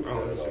 I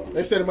don't see.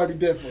 They said it might be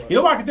dead for us. You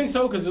know why I can think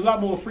so? Because there's a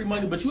lot more free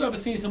money. But you ever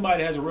seen somebody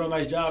that has a real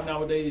nice job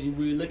nowadays? You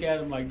really look at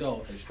them like,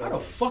 dog, how the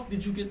fuck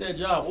did you get that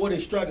job? Or they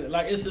struggle.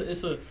 Like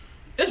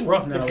it's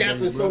rough The nowadays. gap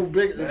is bro. so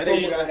big. I It's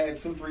think so, I had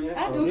 2-3 years.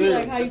 I do Yeah, feel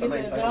like how you just get to that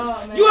maintain.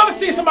 job, man. You ever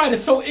see somebody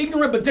that's so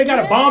ignorant, but they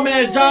got a bomb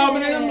ass job,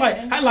 and then I'm like,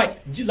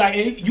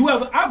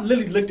 I've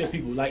literally looked at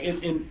people like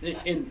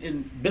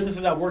in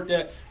businesses I've worked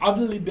at. I've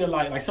literally been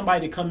like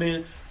somebody that come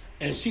in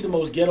and she the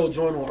most ghetto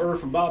joint on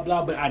earth and blah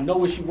blah. But I know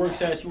where she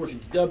works at. She works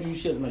at GW.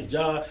 She has a nice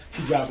job.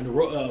 She driving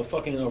the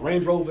fucking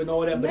Range Rover and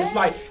all that. But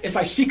it's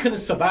like she couldn't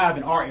survive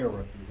in our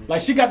era.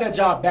 Like she got that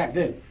job back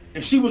then.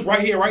 If she was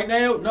right here, right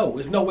now, no,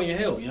 there's no way in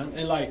hell, you know?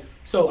 And like,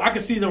 so I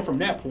can see them from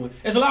that point.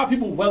 There's a lot of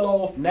people well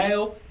off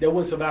now that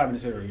wouldn't survive in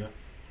this area,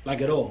 like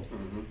at all,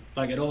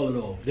 like at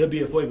all. They'll be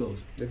at Fuegos.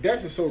 the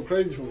debts are so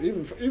crazy from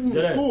even from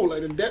Yeah. school.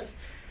 Like the debts.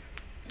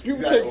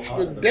 People take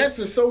the debts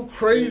are so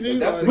crazy.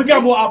 We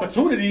got more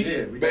opportunities.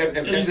 Yeah, but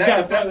if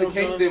that's the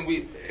case,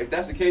 if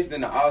that's the case,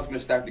 then the odds been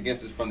stacked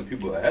against us from the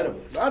people ahead of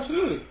us.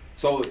 Absolutely.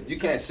 So you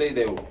can't say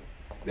that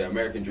the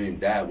American dream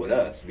died with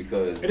us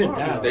because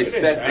they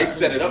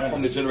set it up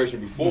from the generation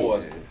before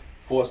us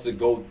for us to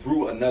go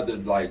through another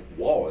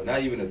wall,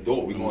 not even a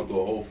door. We're going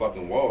through a whole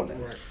fucking wall now.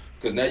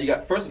 Because now you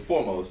got, first and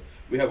foremost,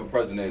 we have a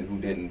president who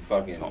didn't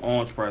fucking... An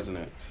orange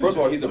president. First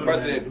of all, he's a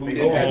president who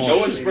had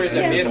no experience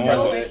at being a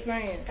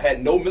president,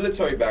 had no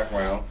military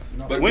background.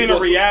 But we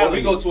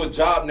go to a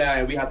job now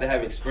and we have to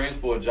have experience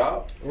for a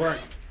job. Right.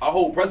 Our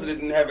whole president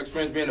didn't have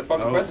experience being a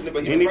fucking president,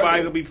 but he's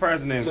anybody could be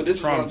president. So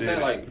this Trump is what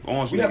I'm saying.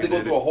 did. We have to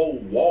go through a whole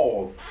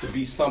wall to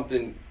be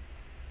something...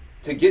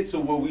 to get to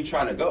where we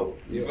trying to go.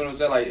 You feel what I'm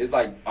saying? It's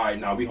all right,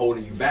 now we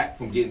holding you back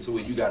from getting to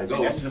it. You got to go.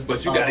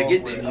 But you got to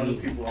get there. Other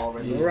people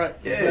already. Right.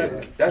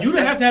 Yeah. You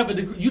didn't have to have a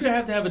degree. You didn't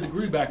have to have a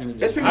degree back in the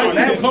day. It's people I on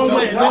that.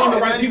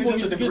 the right people.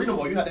 You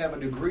had to have a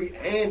degree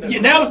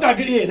and Now it's not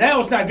good. Yeah,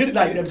 now it's not good.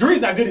 Like the degree's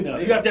not good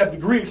enough. You have to have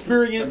degree,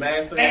 experience,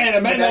 and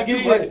a master.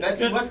 Not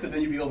too much, because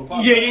then you be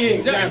overqualified.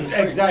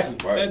 Yeah,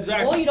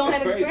 exactly. Or you don't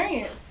have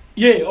experience.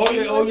 Yeah,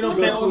 you know what I'm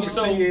saying?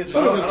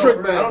 So it's a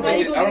trick bag.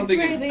 I don't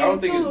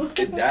think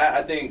it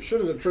died. I think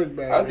shit is a trick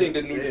bag. I think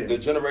the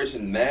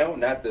generation now,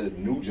 not the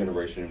new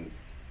generation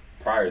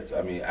prior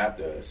to,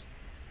 after us.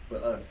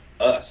 But us.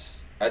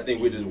 Us. I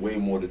think we're just way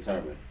more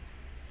determined.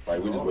 We're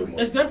just way more.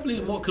 It's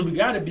definitely more, because we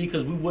got to be,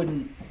 because we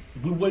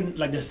wouldn't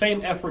like the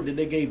same effort that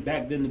they gave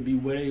back then to be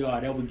where they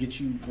are. That would get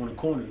you on the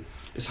corner.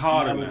 It's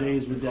harder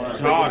nowadays with that. It's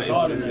hard.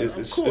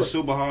 It's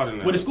super hard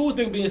now. With the school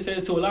thing being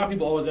said too, a lot of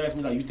people always ask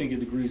me you think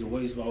your degree's a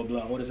waste, blah blah blah,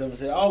 all this stuff.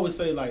 I always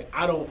say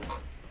I don't.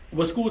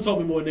 What school taught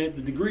me more than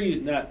the degree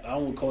is not. I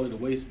won't call it a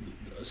waste.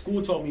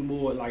 School taught me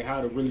more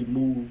how to really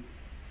move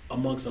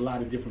amongst a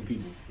lot of different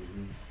people.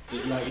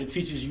 It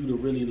teaches you to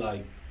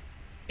really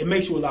it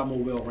makes you a lot more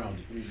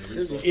well-rounded.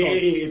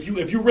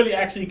 If you really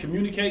actually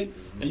communicate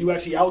and you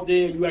actually out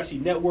there, you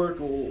actually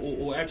network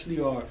or actually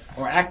are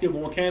active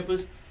on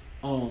campus.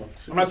 I'm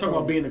not talking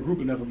about being a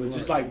group or nothing, but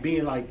just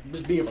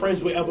being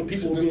friends with other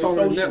people, being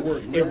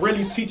social. It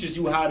really teaches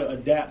you how to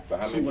adapt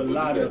to a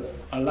lot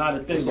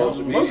of things.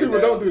 Most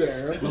people don't do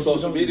that. Right? With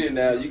social media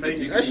now,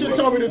 that shit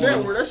taught me to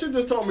network. That shit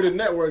just taught me to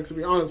network. To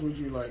be honest with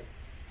you,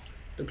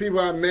 the people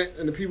I met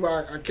and the people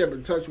I kept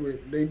in touch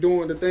with, they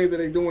doing the things that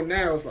they doing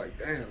now. It's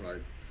damn,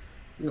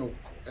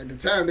 at the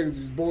time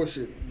niggas was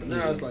bullshitting, but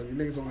now it's the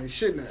niggas on their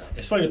shit now.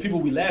 It's funny, the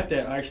people we laughed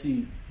at are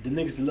actually the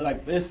niggas that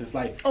look for instance,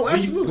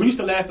 absolutely. We used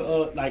to laugh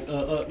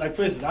at,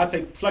 for instance, I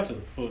take Flexer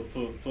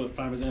for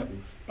prime example.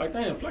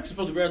 Damn, Flexer's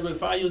supposed to graduate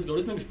 5 years ago.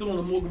 This nigga's still on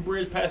the Morgan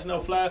Bridge passing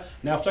out fly.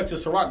 Now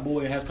Flexer's Ciroc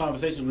boy has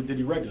conversations with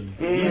Diddy regularly.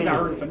 He's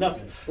not hurting for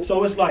nothing.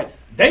 So it's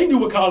they knew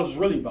what college was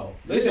really about.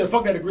 They said,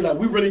 fuck that degree.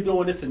 We really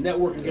doing this to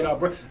network and get our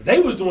brand.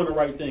 They was doing the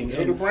right thing.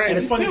 And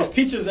it's funny because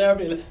teachers,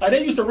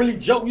 they used to really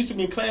joke. Used to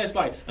be in class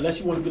unless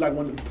you want to be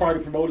one of the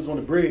party promoters on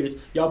the bridge,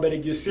 y'all better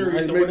get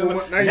serious or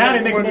whatever. Now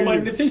they making more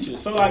money than the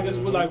teachers. So what is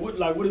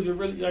it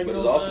really? But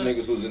there's also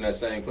niggas who was in that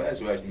same class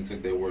who actually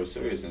took their work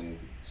serious and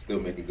still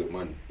making good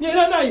money.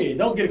 Yeah,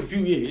 don't get it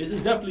confused.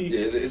 It's definitely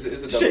it's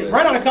a shit.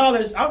 Right out of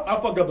college, I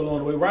fucked up along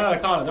the way. Right out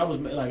of college,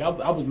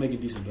 I was making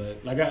decent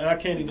bag. I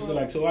can't even say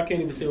I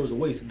can't even say it was a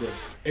waste, but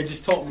it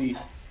just taught me.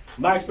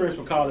 My experience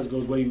from college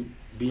goes way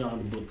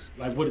beyond the books.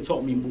 What it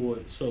taught me more.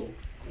 So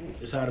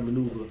it's how to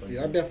maneuver.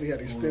 Yeah, I definitely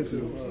had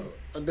extensive.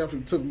 I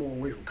definitely took more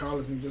away from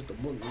college than just the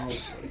book. I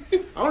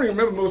don't even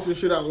remember most of the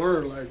shit I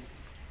learned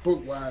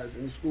book wise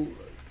in school.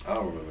 I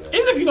don't remember that.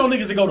 Even if you know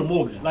niggas that go to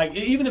Morgan,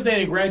 even if they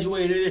ain't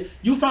graduated,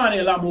 you find they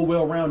a lot more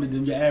well-rounded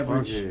than your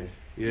average.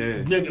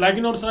 Yeah. Nigga,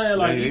 you know what I'm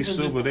saying?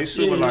 They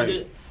super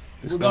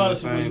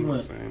regardless of where you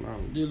went,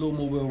 they're a little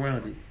more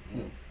well-rounded.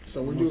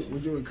 So would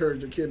you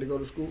encourage your kid to go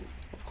to school?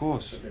 Of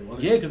course.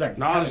 Yeah, because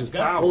knowledge is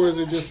power. Or is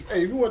it just,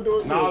 hey, if you want to do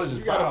it, knowledge is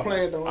you power. got a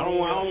plan though. I don't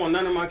want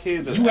none of my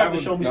kids to. You have to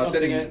show me something.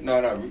 Say it again.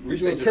 No.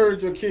 Would you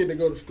encourage your kid to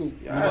go to school?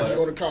 Yes.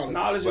 Go to college.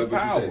 Knowledge is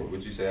power.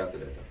 What'd you say after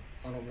that?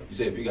 I don't know. You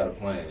say if you got a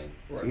plan.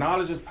 Right.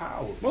 Knowledge is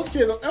power. Most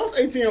kids, I was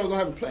 18-year-olds don't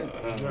have a plan.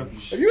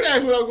 If you'd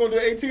asked me what I was going to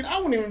do at 18, I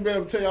wouldn't even be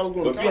able to tell you I was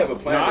going to college. If you have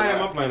a plan, I had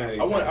my plan at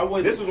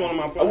 18. This was one of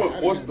my plans. I wouldn't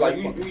force.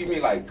 You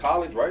mean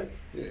college, right?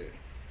 Yeah.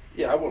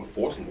 Yeah, I wouldn't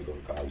force them to go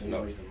to college. No,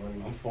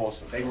 I'm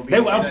forcing.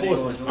 I'm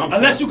forcing.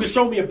 Unless you can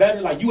show me a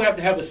better, you have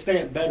to have a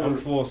stamp better. I'm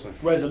forcing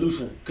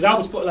resolution. Because I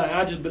was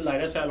I just been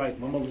that's how my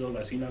mother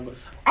was see not go.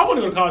 I want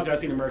to go to college. I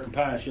seen American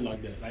Pie and shit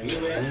like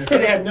that.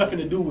 It had nothing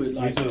to do with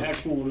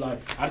actual I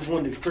just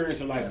wanted to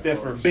experience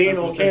it being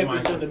on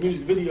campus and the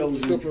music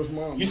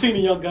videos. You seen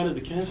the Young Gunners,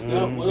 the Can't Stop.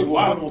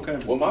 On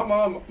campus. Well,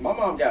 my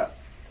mom got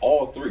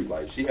all three.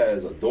 She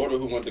has a daughter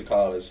who went to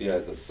college. She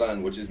has a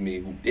son, which is me,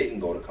 who didn't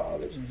go to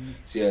college. Mm-hmm.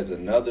 She has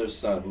another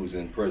son who's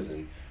in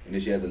prison, and then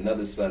she has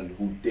another son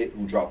who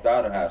dropped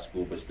out of high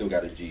school but still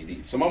got his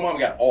GED. So my mom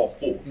got all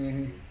four.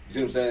 Mm-hmm. You see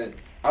what I'm saying?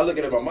 I look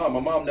at my mom.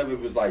 My mom never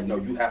was no,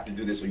 you have to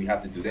do this or you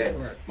have to do that.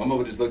 Right. My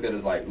mother just looked at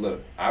us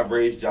look, I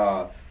raised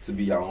y'all to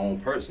be your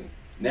own person.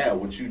 Now,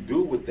 what you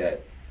do with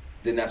that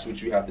then that's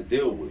what you have to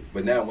deal with.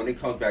 But now when it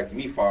comes back to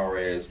me, far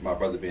as my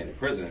brother being in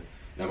prison,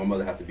 now my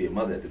mother has to be a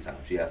mother at the time.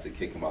 She has to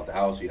kick him out the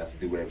house. She has to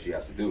do whatever she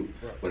has to do.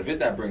 Right. But if it's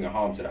not bringing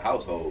harm to the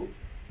household,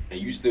 and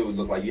you still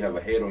look like you have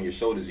a head on your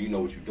shoulders and you know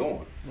what you're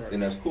doing,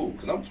 then that's cool.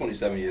 Because I'm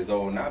 27 years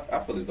old, and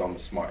I feel as though I'm a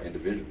smart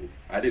individual.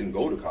 I didn't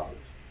go to college.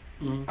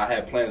 I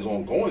had plans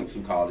on going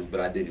to college, but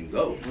I didn't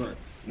go. Right.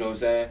 You know what I'm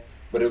saying?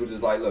 But it was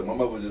just like, look, my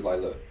mother was just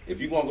like, look, if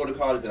you're going to go to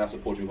college, then I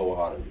support you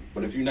wholeheartedly.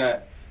 But if you're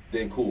not,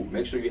 then cool.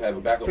 Make sure you have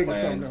a backup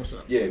plan.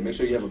 Yeah, make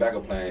sure you have a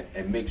backup plan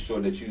and make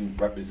sure that you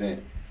represent,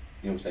 you know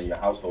what I'm saying, your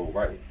household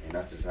right. And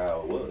that's just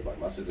how it was. Like,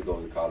 my sister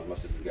goes to college. My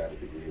sister got a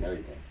degree and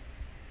everything.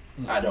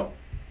 I don't.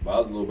 My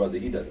other little brother,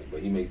 he doesn't,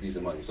 but he makes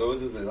decent money. So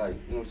it's just like, you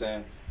know what I'm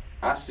saying?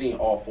 I seen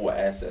all 4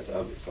 assets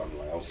of it, so I'm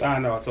like, okay. So I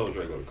know I told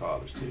Dre to go to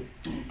college too.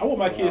 I want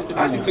my kids to be.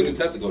 I actually took a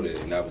test to go there,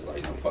 and I was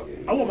like, no, fuck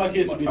it. I want my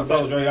kids to be the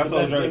best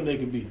them they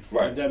can be.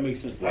 Right. If that makes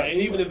sense. Like,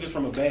 and even if it's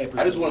from a bad perspective.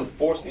 I just wouldn't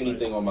force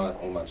anything on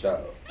my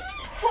child.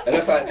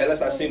 Unless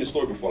I seen the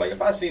story before. Like,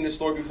 if I seen this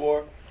story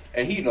before,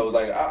 and he knows,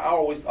 like, I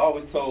always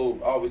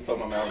told my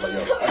man, I was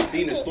like, yo, I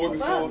seen this story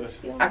before.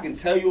 I can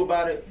tell you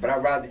about it, but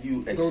I'd rather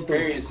you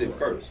experience it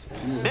first.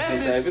 You know what I'm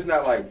saying? If it's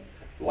not like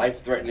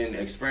life-threatening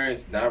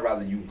experience, then I'd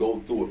rather you go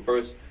through it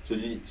first.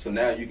 So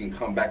now you can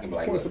come back and be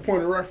like, what's the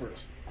point of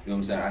reference? You know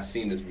what I'm saying? I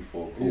seen this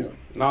before. Cool. Yeah.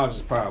 Knowledge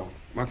is power.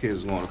 My kids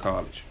is going to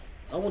college.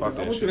 I want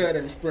you to have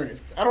that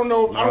experience. I don't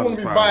know. I don't want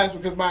to be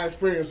biased because my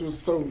experience was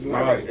so good.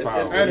 I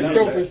had a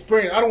dope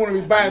experience. I don't want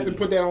to be biased and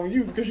put that on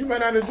you because you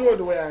might not enjoy it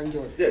the way I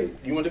enjoyed it.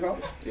 Yeah, you went to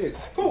college? Yeah.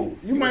 Cool.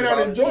 You might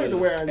not enjoy it the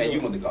way I enjoyed it. And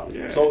you went to college.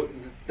 Yeah. So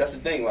that's the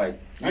thing,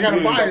 like, I got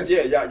a bias.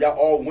 Yeah, y'all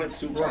all went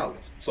to college.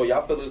 So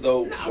y'all feel as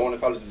though going to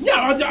college is...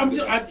 Yeah, I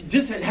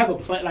just have a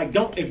plan. Like,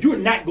 if you're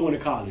not going to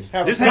college,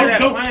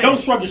 don't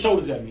shrug your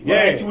shoulders at me.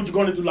 Yeah. Right? See what you're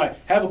going to do.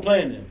 Like, have a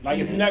plan then. Like,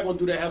 if you're not going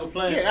to do that, have a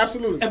plan. Yeah,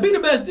 absolutely. And be the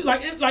best.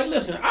 Like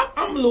listen,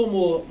 I'm a little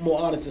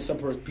more honest than some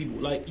people.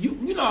 Like,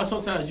 you know how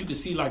sometimes you can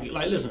see, like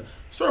listen,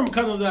 certain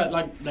cousins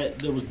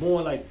that was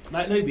born, like,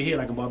 not even here,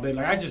 like, in Barbados.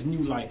 Like, I just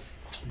knew, like,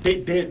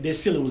 their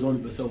ceiling was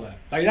only but so high.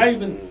 Like, not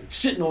even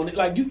shitting on it.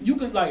 Like, you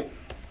can, like...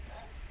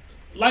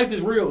 Life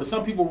is real, and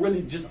some people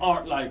really just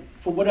aren't, like,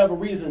 for whatever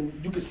reason,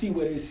 you can see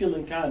where their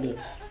ceiling kind of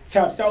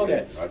taps out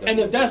at. And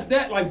if that's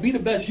that, like, be the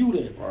best you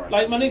then. Right.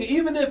 Like, my nigga,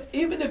 even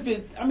if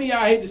it, I mean,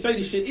 I hate to say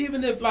this shit,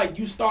 even if, like,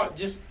 you start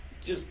just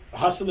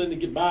hustling to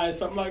get by or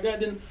something like that,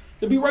 then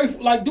to be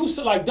grateful, like, do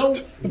so, like, don't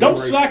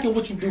slacken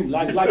what you do,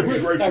 like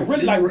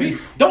really,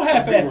 don't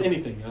half-ass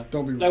anything, huh?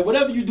 Don't be like,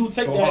 whatever you do,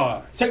 take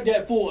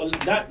that full,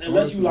 not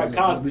unless you like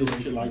Cosby or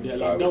some shit like that.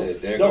 Like,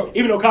 don't,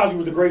 even though Cosby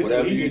was the greatest,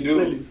 whatever you do,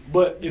 clearly,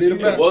 but if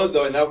it was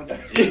though, and that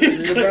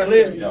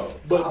clearly,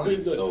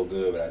 but so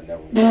good, but I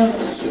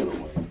never should have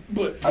won.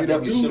 But I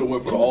definitely should have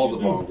went for all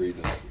the wrong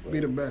reasons. Be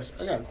the best.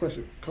 I got a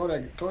question.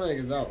 Kodak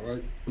is out,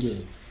 right? Yeah.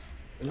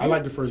 I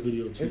like the first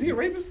video too. Is he a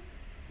rapist?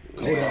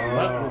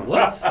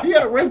 What? He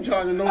had a rape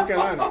charge in North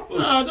Carolina.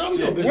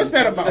 What's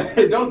that about?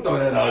 Don't throw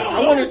that out. I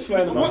want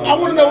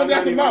to know what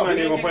that's about.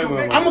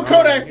 I'm a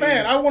Kodak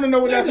fan. I want to know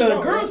what that's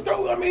about. Girls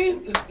throw. I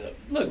mean,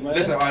 look, man.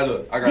 Listen,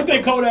 look. I got. You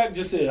think Kodak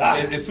just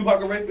said? Is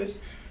Tupac a rapist?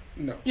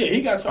 No. Yeah,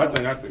 he got charged.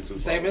 I think so.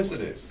 Same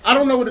incident. I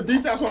don't know what the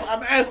details are.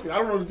 I'm asking. I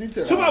don't know the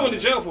details. Tupac went to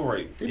jail for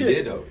rape. He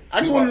did though. I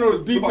just want to know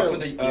the details. Tupac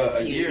went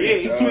a year.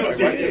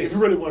 If you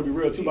really want to be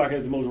real, Tupac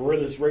has the most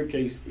realest rape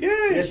case. Yeah.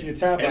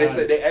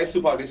 And they asked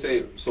Tupac. They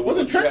say, so what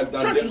would you have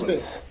done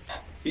differently?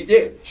 He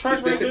did.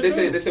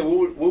 They said,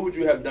 what would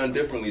you have done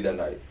differently that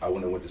night? I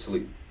wouldn't have went to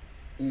sleep.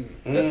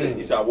 That's it.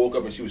 He said, I woke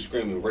up and she was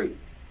screaming rape.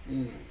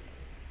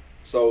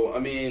 So I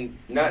mean,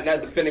 not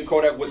defending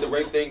Kodak with the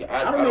rape thing.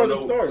 I don't know the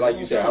story. Like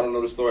you said, I don't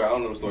know the story.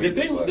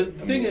 The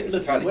thing is,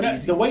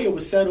 listen, the way it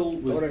was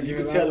settled was you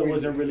could tell it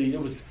wasn't really.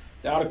 It was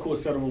the out of court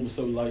settlement was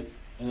so light,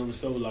 and it was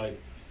so like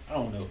I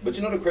don't know. But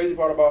you know the crazy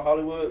part about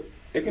Hollywood,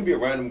 it can be a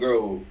random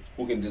girl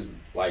who can just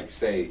like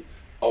say,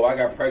 "Oh, I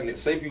got pregnant."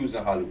 Say if you was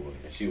in Hollywood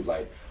and she was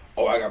like,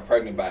 "Oh, I got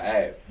pregnant by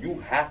Ab." You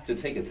have to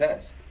take a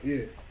test.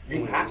 Yeah.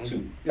 You have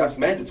to. That's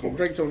mandatory.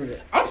 Drake told me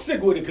that. I'm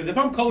sick with it because if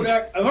I'm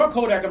Kodak, I'm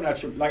not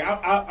tripping. Like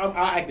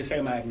I act the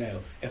same I act now.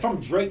 If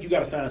I'm Drake, you got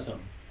to sign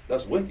something.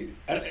 That's wicked.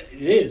 It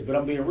is, but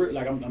I'm being real.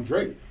 Like I'm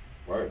Drake.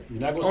 Right. You're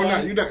not gonna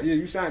sign it. You're not. Yeah,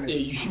 you signed it.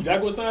 Yeah, you're not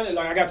gonna sign it.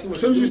 Like I got too much.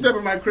 As soon as you step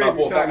in my crib,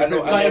 you sign it.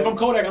 Like if I'm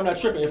Kodak, I'm not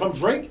tripping. If I'm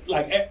Drake,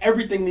 like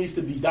everything needs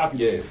to be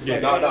documented. Yeah.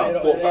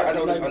 No. For a fact, I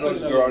know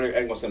this girl. I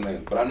ain't gonna say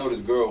names, but I know this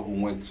girl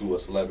who went to a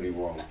celebrity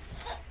room,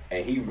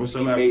 and he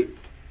made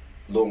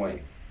Lil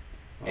Wayne,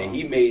 and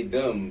he made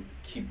them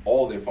keep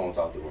all their phones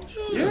out the room.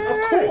 Yeah,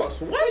 of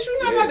course. Why is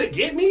you not about to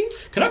get me?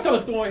 Can I tell a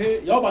story here?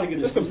 Y'all about to get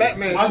this. This is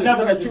Batman I've shit.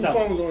 never had two this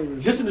phones on you.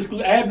 This is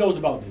exclusive. Ab knows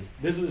about this.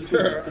 This is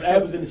exclusive.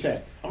 Ab was in the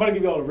chat. I'm going to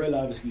give y'all a real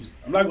live excuse.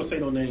 I'm not going to say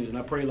no names, and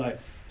I pray like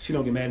she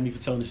don't get mad at me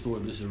for telling this story,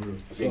 but this is real.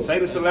 So, say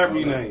the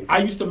celebrity name. I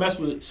used to mess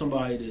with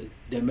somebody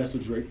that messed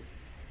with Drake.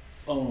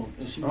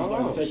 And she was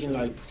like taking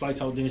like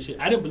flights out there and shit.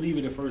 I didn't believe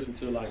it at first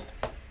until like,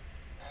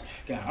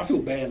 God, I feel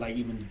bad like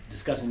even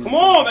discussing this. Come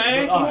on,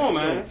 man. Come on,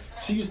 man.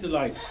 She used to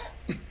like.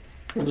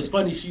 It was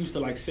funny. She used to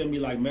like send me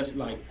like message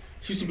like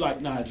She used to be like,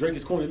 nah, Drake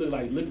is corny. Look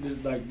at this,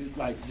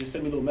 just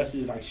send me little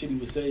messages like shit he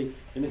would say,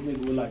 and this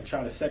nigga would like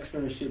try to sex her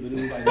and shit, but it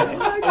was like,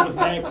 it was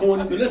mad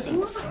corny. But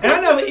listen, and I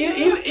never,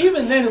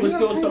 even then it was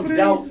still some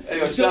doubt.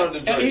 Hey, shout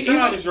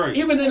out to Drake.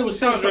 Even then it was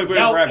still some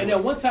doubt. And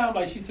then one time,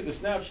 like, she took a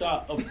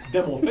snapshot of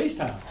them on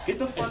FaceTime. Get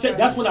the fuck and said,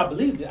 that's when I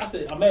believed it. I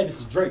said, I'm mad,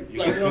 this is Drake.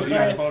 Like, you know what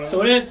I'm saying?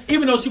 So then,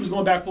 even though she was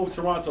going back and forth to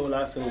Toronto,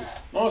 like, so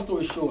long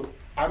story short,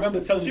 I remember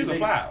telling these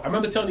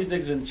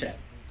niggas in the chat.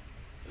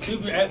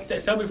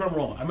 Tell me if I'm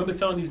wrong. I remember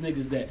telling these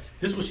niggas that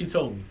this is what she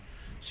told me.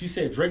 She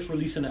said Drake's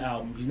releasing the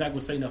album. He's not gonna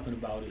say nothing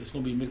about it. It's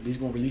gonna be he's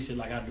gonna release it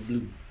like out of the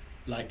blue.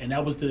 Like, and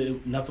that was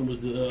nothing was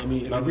the. I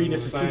mean, if you're reading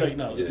this, it's too late.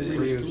 No, if you're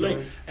reading this, it's too late.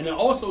 And it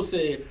also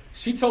said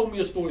she told me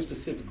a story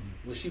specifically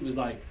where she was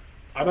like,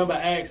 I remember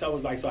I asked, I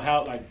was like, so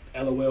how, like,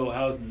 LOL,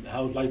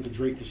 how's life for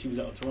Drake? Because she was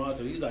out in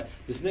Toronto. He's like,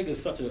 this nigga's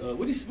such a,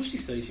 what she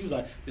say? She was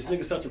like, this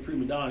nigga's such a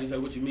prima donna. He's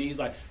like, what you mean? He's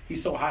like,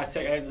 he's so high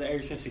tech,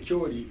 everything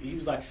security. He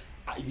was like,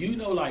 you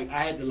know, like,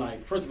 I had to,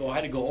 like, first of all, I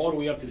had to go all the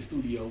way up to the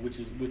studio, which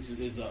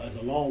is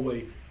a long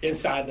way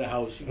inside the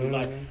house. She was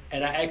like,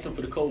 and I asked him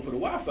for the code for the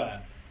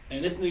Wi-Fi.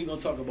 And this nigga gonna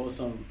talk about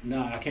something,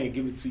 nah, I can't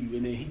give it to you.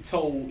 And then he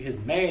told his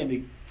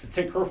man to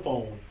take her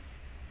phone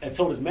and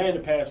told his man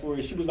the password.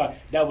 And she was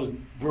like, that was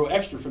real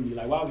extra for me.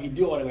 Like, why would he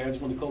do all that? I just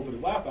want the code for the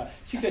Wi-Fi.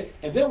 She said,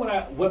 and then when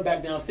I went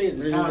back downstairs,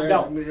 it timed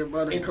out.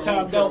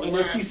 And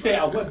then she said,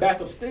 I went back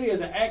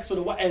upstairs and asked for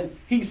the Wi-Fi. And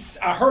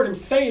I heard him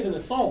say it in the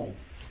song.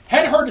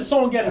 Hadn't heard the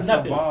song get a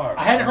nothing.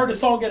 I hadn't heard the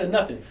song get a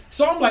nothing.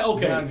 So I'm like,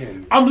 okay,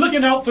 I'm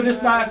looking out for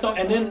this line. So,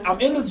 and then I'm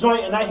in the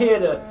joint and I hear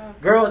the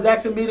girls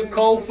asking me the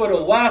code for the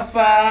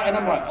Wi-Fi. And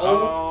I'm like,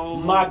 oh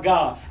my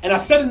God. And I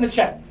said in the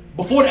chat,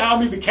 before the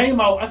album even came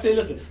out, I said,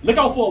 listen, look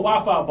out for a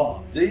Wi-Fi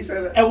bar. Did he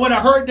say that? And when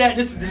I heard that,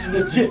 this is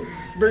legit.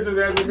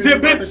 Bitches asking me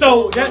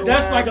so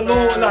that's like a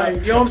little, like,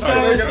 you know what I'm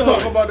saying? So they can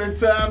talk about their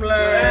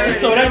timeline.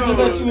 So that's just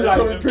let you like,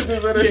 show me pictures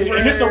of their friends.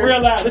 And it's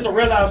a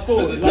real life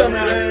story. Tell me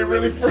they ain't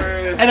really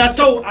friends. And I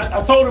told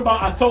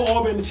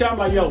Aubrey in the chat, I'm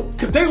like, yo,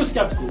 because they were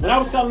skeptical. When I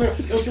was telling her,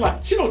 it was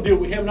like, she don't deal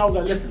with him. And I was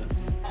like, listen,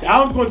 the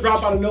album's going to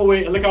drop out of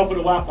nowhere and look out for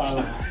the Wi-Fi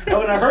line. And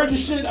when I heard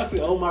this shit, I said,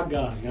 oh my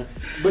God. Man.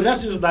 But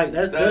that's just like,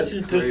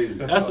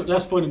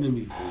 that's funny to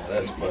me.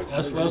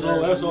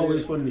 That's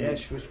always funny to me. Yeah,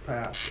 switch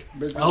power.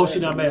 I hope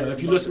she's not mad.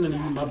 If you're listening to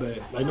you, my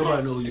bad. Like,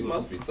 nobody knows you. She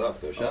must be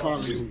tough, though. Shout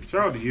out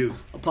to you.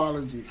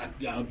 Apologies.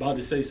 Yeah, I'm about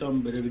to say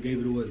something, but they gave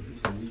it away.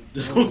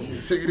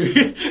 Take it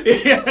easy.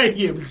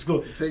 Yeah, we're just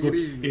going to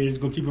easy. Yeah,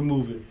 just going to keep it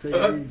moving. Take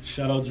it easy.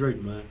 Shout out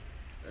Drake, man.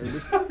 You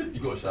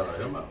going to shout out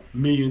him out?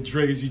 Me and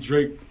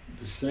Drake.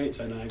 The Saints,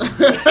 and I ain't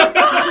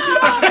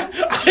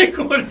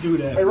going to do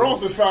that. Hey,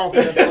 Ross is foul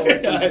for that song.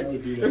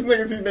 This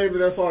niggas he named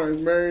that song is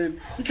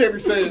married. You can't be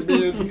saying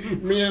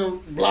me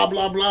and blah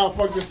blah blah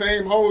fuck the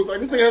same hoes.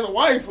 Like, this nigga has a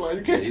wife. Like,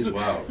 you can't. He's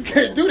wild. You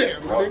can't do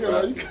that,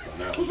 man.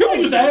 People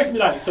used to ask me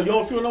like, so you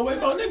don't feel no way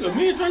about nigga?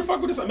 Me and Drake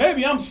fuck with this.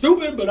 Maybe I'm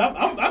stupid, but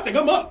I think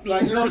I'm up.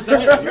 Like, you know what I'm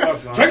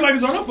saying? Drake like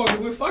his own. I'm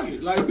fucking with. Fuck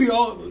it. Like, we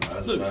all. Look,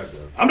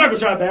 I'm not gonna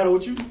try to battle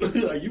with you.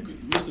 Like, you could,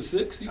 Mr.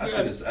 Six.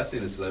 I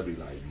seen a celebrity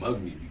like mug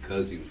me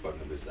because he was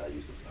fucking a bitch that I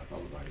used to fuck. I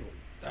was like,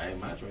 that ain't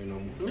my train no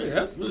more.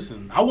 Yeah,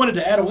 listen. I wanted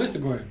to add on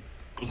Instagram.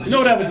 You know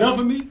what that would done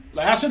for me?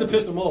 Like, I should have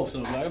pissed him off.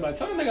 Something like,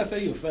 tell the nigga I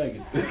say you a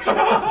faggot.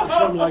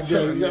 Something like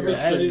that. You got me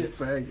added.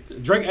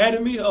 Drake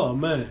added me. Oh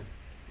man,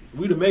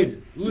 we'd have made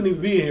it. We wouldn't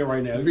even be in here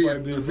right now.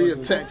 Via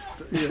text,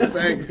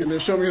 faggot, and then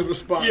show me his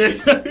response. Yeah.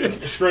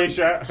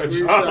 Screenshot.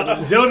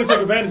 Zelda take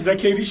advantage of that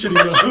KD shit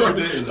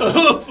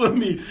for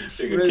me.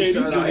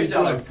 KD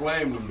y'all like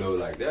flamed him though.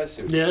 Like that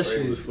shit. Yeah, that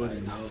shit was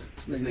funny, dog.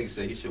 This nigga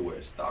said he should wear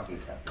a stocking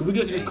cap. Could we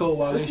get to this cold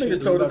while this nigga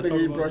told this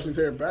nigga he brushed his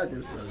hair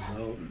backwards.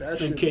 That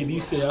shit.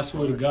 KD said, "I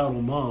swear to God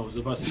on moms,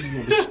 if I see you,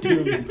 I'm gonna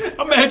steal you."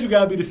 I'm mad you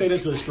gotta be to say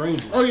that to a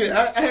stranger. Oh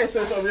yeah, I had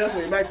said something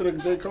yesterday. Back to the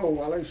J. Cole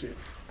Wale shit.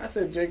 I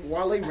said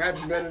Wale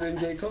raps better than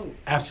J. Cole.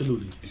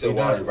 Absolutely. You said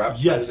Wale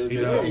raps better than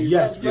J. Cole?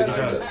 Yes.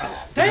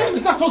 Damn,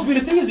 it's not supposed to be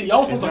this easy.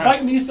 Y'all supposed to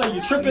fight me, so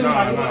you're tripping.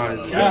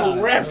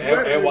 Raps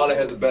better. And Wale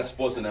has the best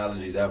sports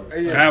analogies ever.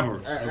 Ever.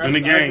 In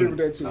the game. I agree with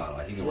that too. Nah,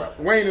 like he can rap.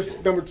 Wayne is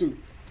number 2.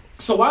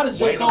 So why does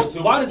J. Cole?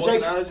 Yeah.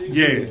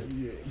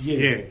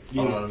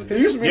 He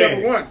used to be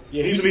number 1.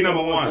 Yeah, he used to be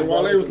number 1. So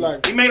Wale was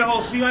like, he made a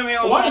whole. So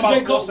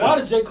why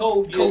does J.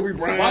 Cole? Kobe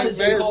Bryant. Why does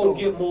J. Cole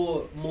get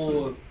more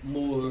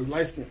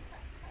light skin?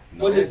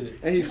 What is it?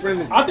 And he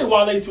friendly. I think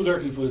Wale's too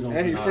lurky for his own.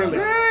 And he friendly.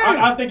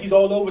 I think he's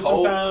all over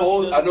sometimes.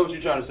 Cole, I know what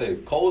you're trying to say.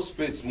 Cole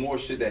spits more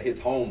shit that hits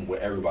home with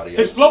everybody else.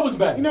 His flow is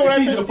better. You know what I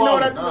think?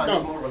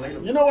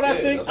 You know what I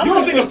think? You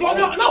don't think the flow?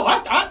 No.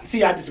 I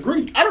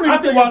disagree. I don't even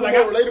think it's a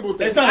more relatable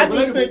thing. I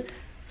just think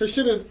his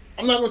shit is.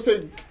 I'm not gonna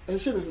say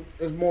his shit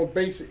is more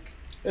basic.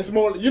 It's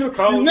more. You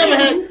never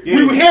had.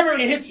 You hear it,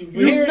 it hits you.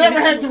 You never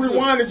had to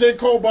rewind the J.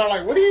 Cole bar.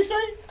 Like, what did he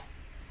say?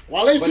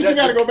 Wale shit, you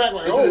gotta go back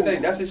like, this is the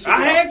thing. That's his shit.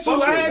 I had to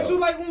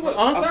like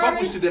I fuck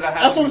with shit that I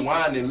have to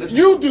rewind and listen.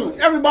 You do.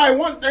 Everybody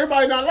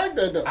not like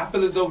that though. I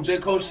feel as though J.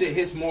 Cole shit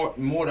hits more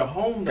to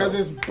home though.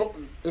 Because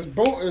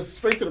it's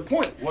straight to the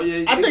point. Well,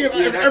 yeah, I think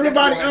if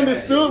everybody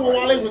understood what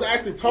Wale was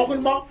actually talking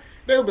about,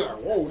 they would be like,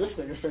 whoa, this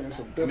nigga saying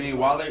something different. I mean,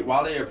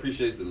 Wale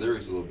appreciates the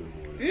lyrics a little bit more.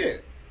 Yeah.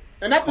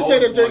 And not to say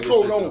that J.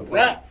 Cole Cole don't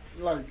rap.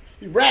 Like,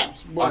 he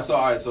raps, but...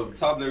 All right, so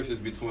top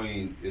lyricists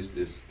between is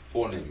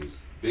 4 niggas.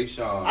 Big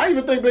Sean. I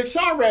even think Big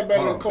Sean rap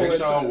better than Cole. Big at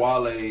Sean,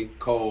 times. Wale,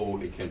 Cole,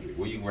 and Kendrick.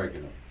 Where you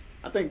ranking them?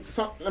 I think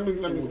let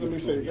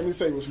me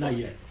say what's funny. Not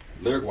yet.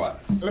 Lyric wise.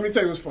 Let me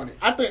tell you what's funny.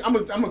 I think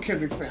I'm a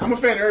Kendrick fan. I'm a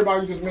fan of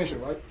everybody you just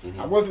mentioned, right?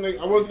 Mm-hmm. I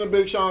wasn't a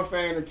Big Sean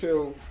fan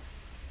until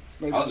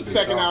maybe the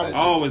second album.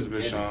 Always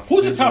Big Sean.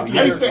 Who's your top?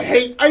 I used to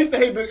hate Big. I used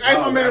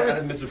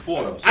Mr.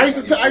 Ford. I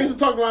used to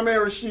talk to my man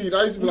Rashid.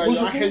 I used to be like, Who's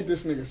yo, I your hate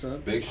this nigga,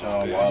 son. Big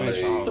Sean,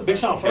 Wale. So Big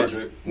Sean first?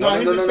 Kendrick. No,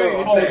 No.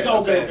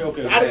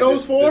 Okay. Out of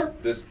those 4,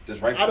 This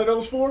ranking. out of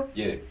those 4,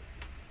 Yeah.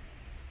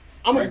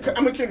 I'm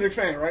a Kendrick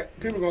fan, right?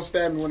 People gonna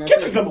stab me when I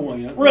Kendrick's say number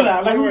 1, yeah. Real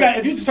life. Like, we got,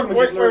 if you just talking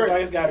about just lyrics,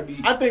 like, it's got to be.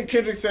 I think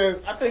Kendrick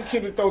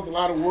throws a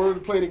lot of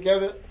wordplay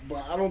together,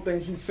 but I don't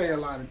think he say a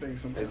lot of things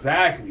sometimes.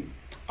 Exactly.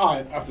 All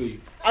right, I feel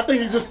you. I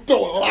think he just throw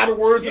a lot of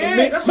words in the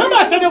mix. Remember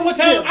I said that one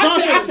time?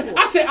 Yeah,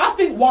 I said I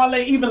think Wale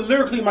even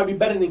lyrically might be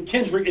better than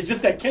Kendrick. It's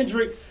just that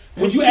Kendrick,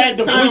 when you His add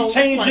the shit voice sounds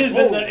changes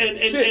like,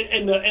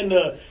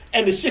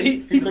 and the shit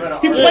he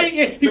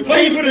The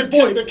plays with his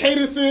voice. the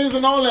cadences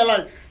and all that,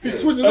 like he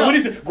switches Like up. when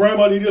he said,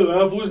 "Grandma need to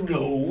laugh with his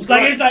nose,"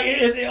 like it's like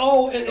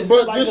it's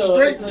But like just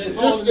straight,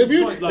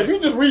 if like, you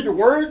just read the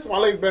words,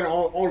 Wale's better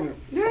on of them.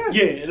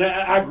 yeah, and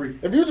I agree.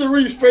 If you just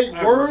read straight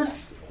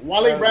words,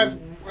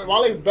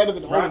 Wale's better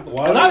than all of them.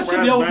 A lot of shit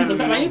the old people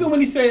say, like even when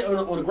he said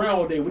on the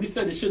Groundhog Day, when he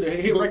said the shit that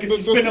hit records,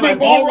 he's spinning like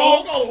ball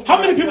roll.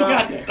 How many people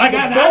got that?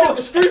 Like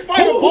the Street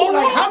Fighter ball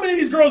roll. how many of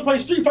these girls play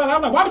Street Fighter?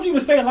 I'm like, why would you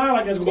even say a line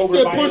like this? He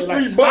said push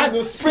 3 buttons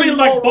and spin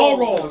like ball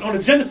roll. roll on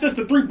the Genesis.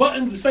 The 3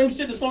 buttons, the same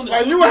shit that's on the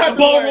Like, you would have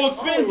the to ball be roll like,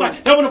 spins. oh.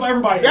 Like that one for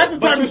everybody. That's the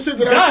But type you of shit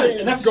that I got say. it,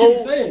 and that's what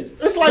she says.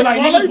 It's like niggas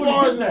Wale wouldn't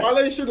bars. get that.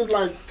 Wale shit is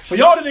like. For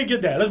y'all that didn't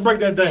get that, let's break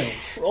that down.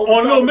 Over On a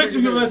top little of mix, niggas'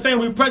 you know what I'm head. saying?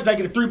 We pressed like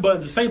the 3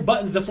 buttons, the same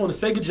buttons that's on the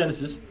Sega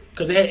Genesis,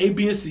 because it had A,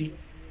 B, and C.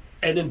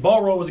 And then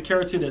Ballroll was a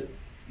character that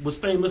was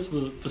famous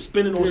for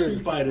spinning on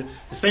Street Fighter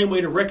the same way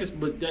the records,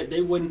 but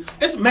they wouldn't.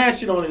 It's mad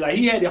shit on it. Like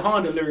he had the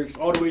Honda lyrics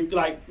all the way.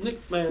 Like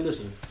Nick, man,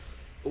 listen,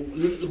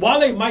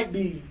 Wale might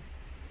be.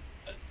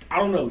 I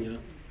don't know, you know.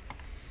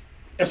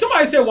 If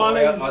somebody said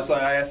Wale, So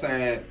I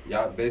saying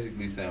y'all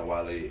basically saying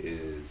Wale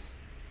is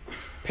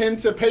Pen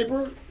to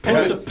paper.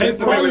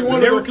 probably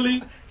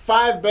lyrically.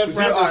 5 best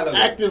rappers look.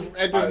 active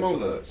at this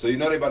moment. So you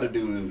know they about to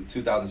do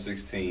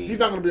 2016. He's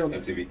not gonna be on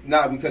there. MTV.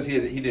 Nah, because he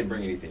didn't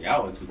bring anything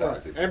out in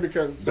 2016. And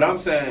because. But I'm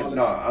saying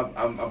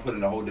I'm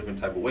putting a whole different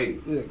type of way.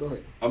 Yeah, go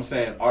ahead. I'm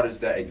saying artists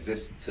that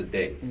exist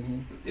today. Mm-hmm.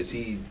 Is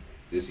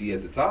he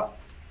at the top?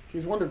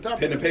 He's one of the top.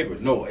 Pen and paper.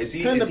 No, is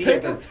he Pen to at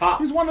paper. the top?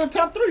 He's one of the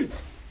top 3.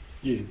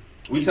 Yeah.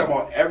 We talking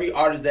about every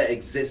artist that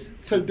exists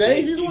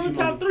Today, he's one of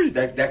the top 3.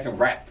 that can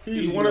rap.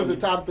 He's Easy one of money. the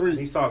top 3.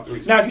 He's top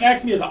 3. Now, if you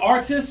ask me as an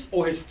artist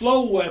or his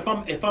flow, or if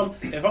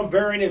I'm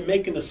varying and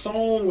making a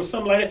song or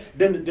something like that,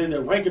 then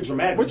the ranking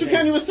dramatically. But you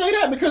can't even say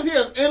that because he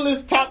has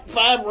endless top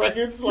 5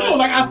 records. No,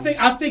 like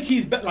I think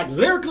he's like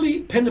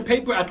lyrically, pen to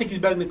paper. I think he's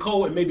better than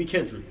Cole and maybe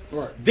Kendrick.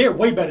 Right. They're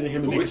way better than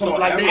him. And We make saw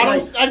like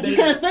every- You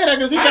can't say that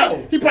because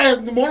he probably has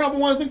more number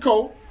 1s than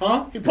Cole.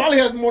 Huh? He probably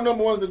has more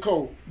number 1s than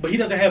Cole. But he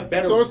doesn't have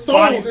better So it's songs.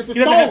 bodies. It's a he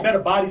doesn't have song. better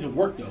bodies of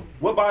work though.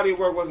 What body of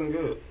work wasn't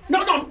good?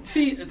 No.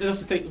 See, that's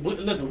the thing.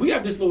 Listen, we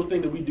have this little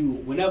thing that we do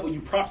whenever you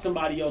prop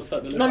somebody else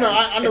up. No, I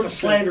know it's what a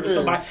slander to you're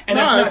saying. somebody, and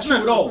Nah, that's it's not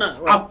true not, at all. it's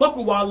not, right. I fuck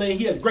with Wale.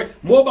 He has great.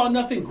 More About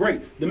Nothing,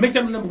 great. The mix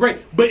of them, great.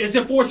 But is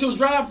it Forest Hills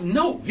Drive?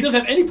 No, he doesn't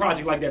have any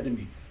project like that to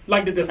me.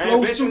 Like the flow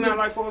Ambition studio. not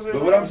like Force Hill.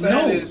 But what I'm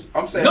saying No. is,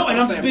 I'm saying No, and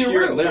I'm just being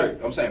pure real. lyric.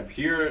 I'm saying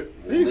pure.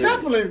 He's lyric.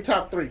 definitely the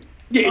top 3.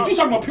 Yeah, if you're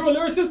talking about pure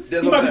lyricists,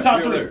 That's he what might be I'm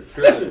top saying, 3. pure lyric,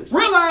 pure Listen, lyric.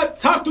 real live,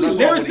 top 3 That's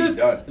what he's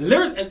done.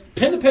 lyricists,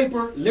 pen to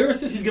paper,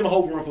 lyricists, he's giving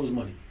Hov a run for his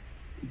money.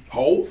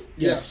 Hove?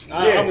 Yes.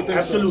 I would think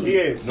Absolutely. He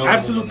is. No,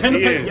 Absolute pen to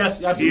He paper. is. Yes,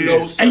 He absolutely.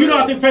 is. And you know,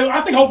 I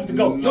think Hope is the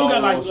GOAT. You No, don't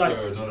got like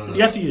sir. No.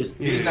 Yes, he is.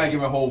 He's not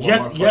giving Hove.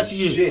 Yes,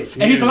 he is. Shit.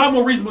 And he's a lot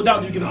more reasonable doubt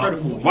than you give him credit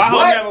for.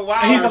 Why?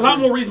 And he's a lot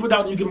more reasonable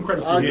doubt than you give him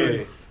credit for.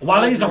 Yeah.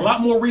 Wale's a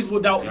lot more reasonable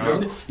doubt.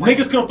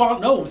 Niggas couldn't follow.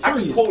 No, I'm I can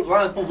serious. quote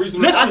lines from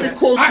reasonable. Listen, I can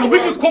quote you we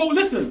on- can quote.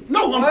 Listen,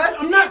 no,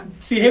 What? I'm not.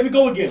 See, here we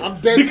go again. I'm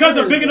dead because I'm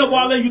serious, bigging up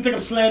man. Wale, you think I'm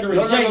slandering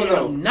No. Jay, and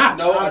I'm not.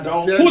 No, I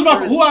don't. dead Who's my?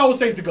 serious. Who I always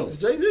say is the GOAT?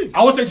 Jay-Z.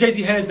 I would say Jay-Z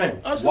hands down. Wale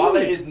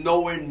Absolutely. is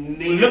nowhere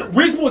near.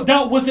 Reasonable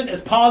Doubt wasn't as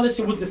polished.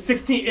 It was the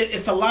 16.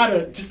 It's a lot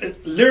of just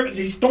lyric.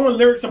 He's throwing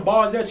lyrics and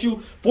bars at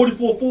you.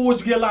 44 fools.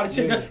 You get a lot of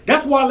shit. Yeah.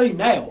 That's Wale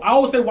now. I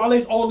always say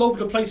Wale's all over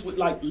the place with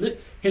like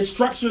his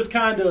structure's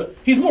kind of.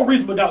 He's more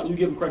Reasonable Doubt than you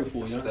give him credit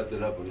for. Yeah? Stepped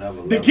it up another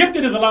level. The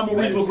Gifted is a lot more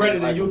reasonable Medicine,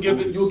 credit than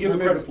you'll give him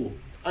credit for.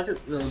 I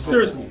could,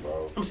 Seriously,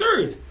 bro. I'm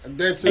serious. I'm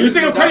dead And serious. you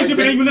think I'm crazy, but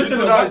then you listen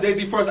to that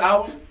Jay-Z first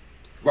album,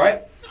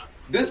 right?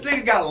 This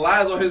nigga got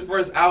lines on his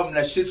first album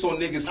that shits on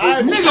niggas.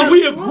 I- Nigga,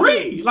 we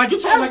agree. Like you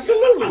talking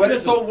Absolutely. like But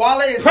so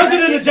Wale is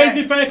president not of in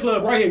Jay-Z fan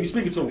club right here. You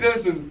speaking to him?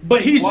 Listen,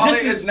 But he's Wale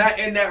just is not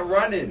in that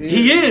running.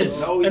 He is,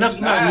 No, and that's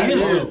he's not. He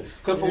is. not. Though.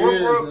 Because He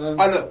is,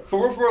 man.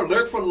 for real,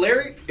 lyric for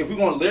lyric, if we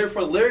want lyric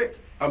for lyric,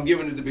 I'm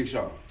giving it to Big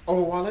Sean.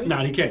 Over Wale?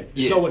 Nah, he can't.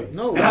 There's Yeah. no way.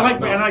 No. And I like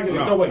No.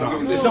 There's no way.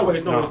 There's no way.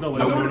 There's no way.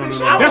 No.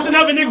 That's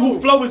another nigga who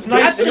flow is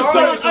nice.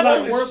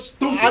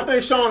 I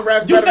think Sean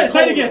raps You better say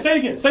than it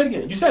again. Say it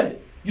again.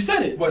 You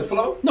said it. What,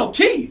 flow? No,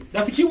 key.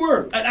 That's the key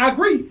word. And I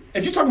agree.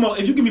 If you talking about,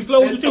 if you give me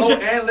flow, His flow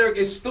and lyric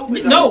is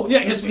stupid. no, yeah,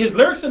 his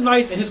lyrics are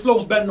nice and his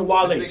flow's better than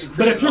Wale.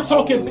 But if you're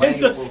talking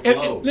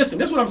listen,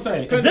 this is what I'm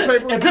saying.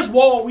 If this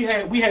wall we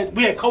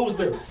had Cole's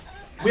lyrics,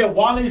 we had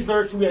Wale's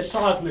lyrics, we had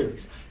Sean's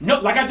lyrics. No,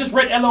 like I just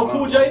read LL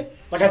Cool J.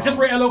 Like I just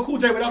read LL Cool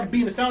J without it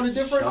being sounding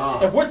different.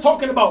 Sean. If we're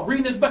talking about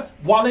reading this back,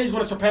 Wale's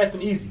gonna surpass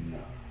them easy.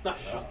 Nah,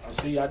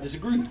 see, I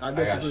disagree. I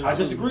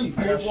disagree.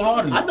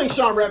 Full-heartedly. I think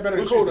Sean rap better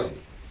than Cole though.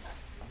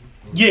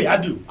 Yeah, I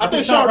do. I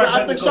think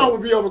Sean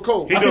would be over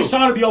Cole. I think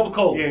Sean would be over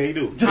Cole. Yeah, he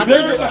do. Just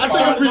lyrics, I think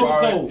Sean he'd be over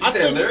Cole. You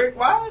said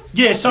lyric-wise?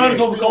 Yeah, Sean is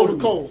over Cole.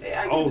 Cole.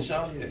 Yeah, I get the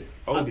Sean,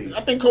 yeah.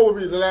 I think Cole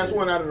would be the last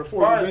one out of the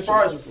four you mentioned. As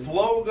far as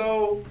flow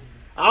go,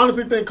 I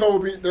honestly think Cole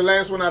would be the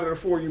last one out of the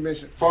four you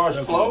mentioned. as far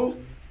as flow,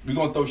 we're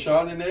going to throw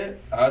Sean in there.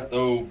 I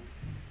throw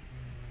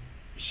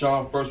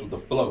Sean first with the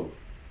flow.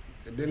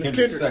 And then it's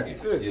Kendrick Kendrick.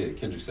 second. Yeah,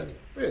 Kendrick second.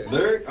 Yeah.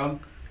 Lyric,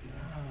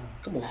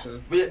 Come on,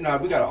 son. but yeah,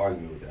 we got an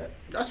argument with that.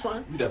 That's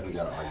fine. We definitely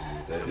got an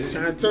argument with that. I'm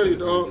trying to tell you,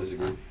 dog.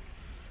 Disagree.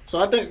 So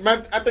I think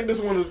this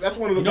one that's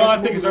one of the You know, best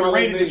I think it's movies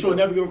underrated. Wale This show made.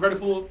 never give him credit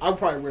for. I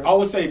probably will. I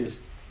always say this.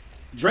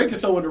 Drake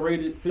is so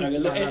underrated.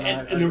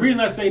 And the reason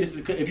I say this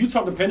is 'cause if you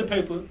talking pen to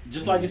paper,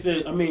 just like you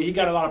said, I mean, he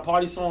got a lot of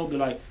party songs, but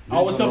like I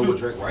always tell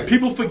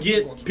people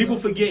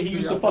forget he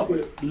used to fuck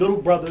with Little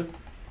Brother.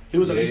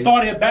 He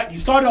started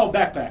off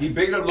Backpack. He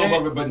bigged up Lil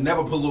Brother, but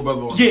never put Lil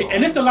Brother on. Yeah,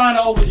 and it's the line I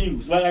always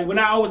use. Like when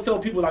I always tell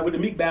people, like with the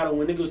Meek battle,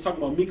 when niggas was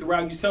talking about Meek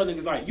around, you tell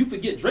niggas like, you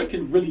forget Drake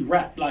can really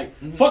rap. Like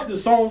fuck the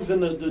songs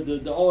and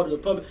the order, the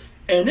public.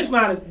 And this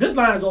line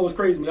is always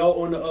crazy me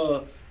on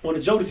the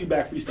Jodeci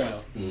back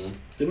freestyle.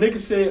 The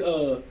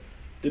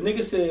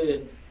nigga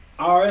said,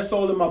 IRS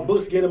all in my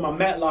books, getting my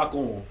Matlock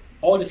on.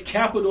 All this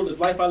capital, this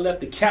life I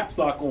left the caps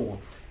lock on.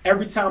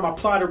 Every time I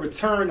plot a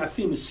return, I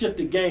seem to shift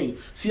the game.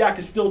 See, I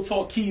can still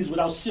talk keys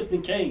without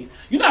shifting cane.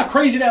 You know how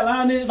crazy that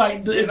line is?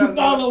 Like, if you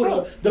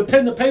follow the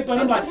pen to paper,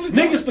 and I'm like,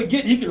 niggas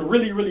forget he can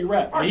really, really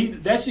rap.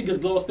 That shit gets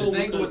glossed over.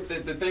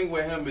 The thing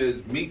with him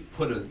is Meek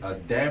put a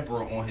damper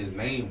on his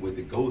name with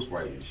the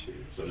ghostwriting shit.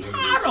 So niggas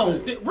I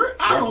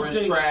don't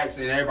think tracks,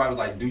 and everybody was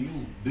like, do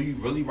you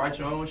really write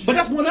your own shit? But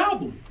that's one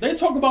album. They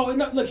talk about,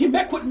 look, he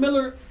met Quentin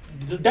Miller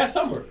that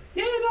summer.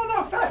 Yeah,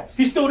 no, facts.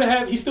 He still to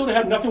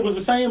have Nothing Was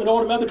the Same and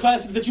all the other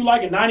classics that you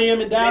like, and 9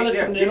 AM in Dallas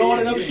and all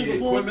that other shit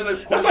before.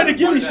 That's like the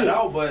Gilly shit.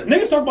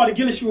 Niggas talk about the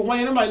Gilly shit with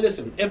Wayne. I'm like,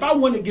 listen, if I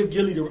want to give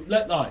Gilly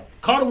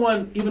Carter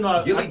 1, even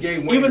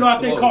though I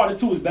think Carter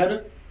 2 is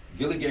better.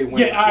 Gilly gave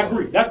Wayne. Yeah, I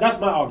agree. That's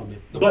my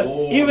argument. But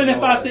even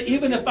if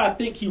I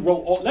think he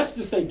wrote all, let's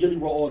just say Gilly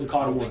wrote all the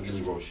Carter 1. I don't think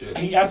Gilly wrote shit.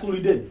 He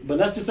absolutely didn't. But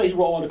let's just say he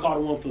wrote all the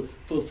Carter 1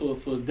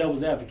 for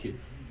Devil's Advocate.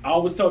 I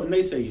always tell the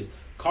naysayers,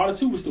 Carter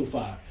 2 was still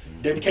fire.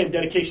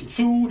 Dedication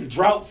 2, the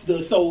droughts,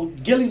 so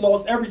Gilly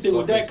lost everything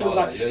with that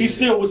because he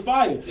still was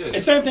fire. Yeah.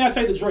 And same thing I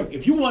say to Drake.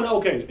 If you want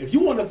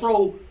to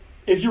throw,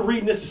 if you're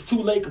reading this is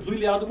too late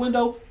completely out the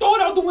window, throw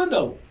it out the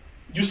window.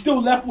 You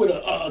still left with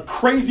a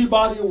crazy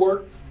body of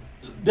work.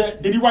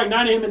 Did he write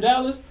 9 AM in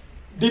Dallas?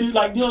 Did he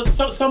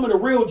some of the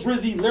real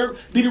drizzy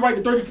lyrics? Did he write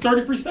the 30 for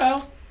 30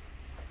 freestyle?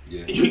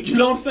 Yeah. You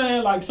know what I'm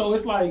saying? Like, so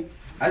it's like,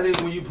 I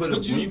think when you put a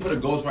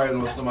ghostwriter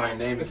on somebody's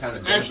name, it kind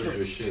of dampers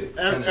your shit.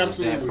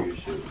 Absolutely.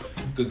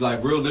 Because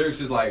like real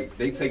lyrics is like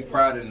they take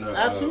pride in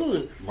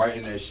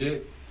writing their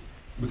shit.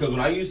 Because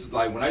when I used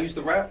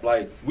to rap,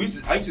 like I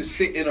used to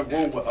sit in a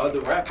room with other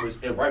rappers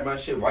and write my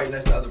shit right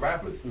next to other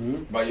rappers.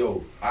 Like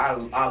yo, I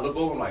look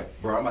over, I'm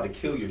like, bro, I'm about to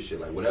kill your shit.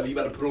 Like whatever you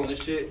about to put on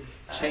this shit,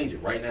 change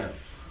it right now.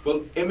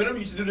 But Eminem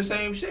used to do the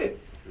same shit.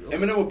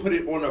 Eminem would put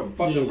it on a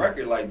fucking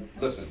record. Like,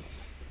 listen.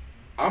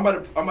 I'm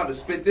about to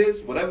spit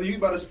this. Whatever you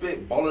about to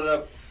spit, ball it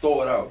up,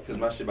 throw it out, because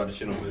my shit about to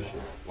shit over this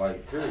shit.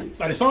 Like, period.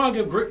 Like the song I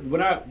give grip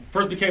when I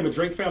first became a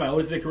Drake fan, I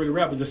always think really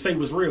rap was "The Say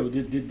Was Real."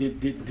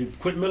 Did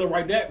Quentin Miller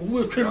write that? Who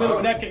was Quentin Miller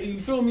in that? You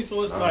feel me?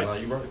 So it's like,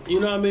 you're right.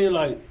 You know what I mean?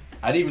 Like,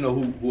 I didn't even know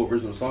who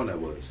original song that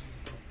was.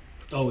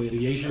 Oh yeah, the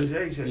Ye shit.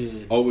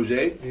 Yeah. Oh, was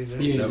Ye?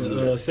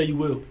 Yeah. Say You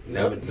Will.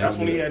 That's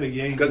when he had the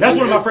Ye. That's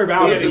one of my favorite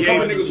albums. Yeah, a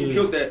couple niggas who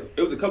killed that.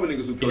 It was a couple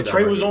niggas who killed that.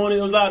 Trey was on it.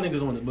 It was a lot of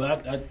niggas on it.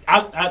 But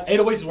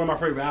 808s is one of my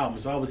favorite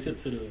albums. So I was hip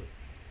to the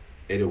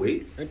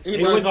 808s.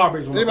 808s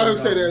Heartbreaks. Anybody who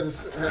say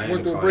that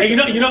went through a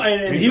breakup.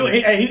 And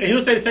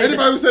he'll say the same.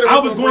 Anybody who said I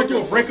was going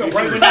through a breakup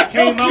right when that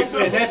came out,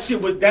 and that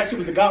shit was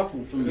the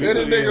gospel for me.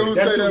 Any nigga who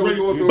said that was going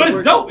through a breakup. But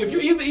it's dope. If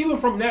you even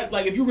from that,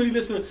 like if you really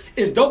listen,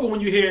 it's dope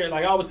when you hear.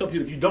 Like I always tell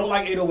people, if you don't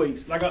like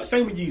 808s, like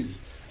same with Yeezus.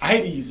 I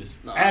hate the Yeezus.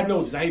 Ab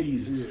knows this. I hate the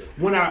Yeezus.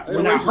 Yeah.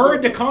 When I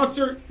heard the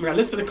concert, when I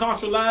listened to the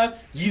concert live,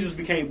 Yeezus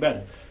became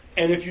better.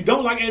 And if you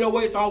don't like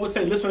 808s, I always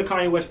say listen to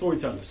Kanye West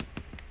Storytellers.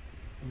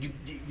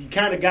 You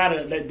kind of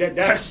gotta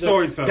that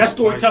storyteller. That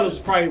storyteller is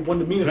probably one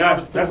of the meanest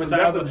albums.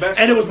 That's the best,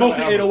 and it was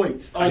mostly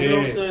 808s. You know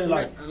what I'm saying?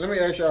 Like, let me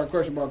ask y'all a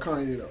question about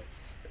Kanye though.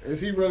 Is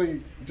he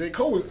really J.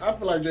 Cole? I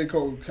feel like J.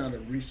 Cole kind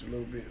of reached a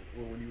little bit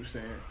with what he was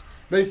saying.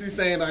 Basically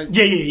saying like,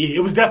 Yeah.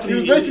 It was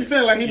definitely. he was basically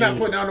saying like he's not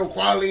putting out no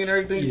quality and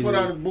everything. He put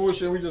out his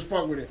bullshit. We just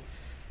fuck with it.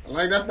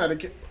 Like that's not the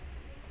case.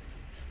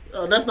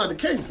 That's not the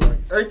case. Like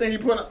everything he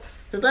put out.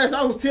 His last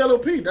album was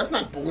TLOP. That's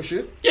not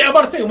bullshit. Yeah, I'm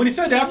about to say, when he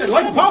said that, I said,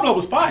 Life of Pablo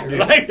was fire.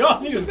 Yeah. Like,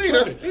 y'all niggas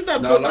See, he's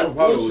not No, putting Life out of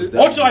Pablo bullshit.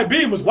 was Ultralight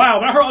Beam was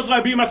wild. When I heard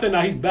Ultralight Beam, I said, nah,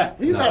 he's back.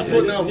 He's not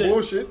putting out yeah.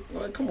 bullshit.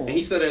 Like, come on. And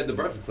he said that at the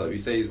Breakfast Club. He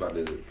said he's about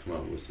to come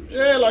out with some shit.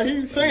 Yeah, like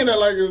he's saying that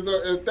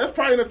like that's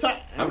probably the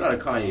top. I'm not a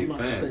Kanye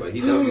fan, but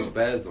he definitely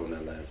spazzed on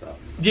that last album.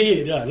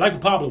 Yeah. Life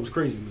of Pablo was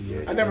crazy to me.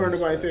 Yeah. I never heard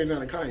nobody say they're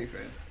not a Kanye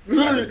fan.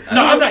 Literally,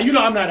 No, I'm not. You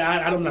know, I'm not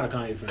a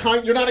Kanye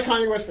fan. You're not a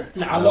Kanye West fan.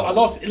 Nah, I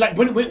lost. Like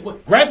when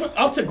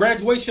up to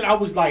graduation, I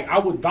was like, I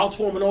would vouch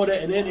for him and all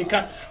that, and then it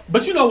kind.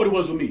 But you know what it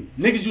was with me?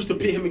 Niggas used to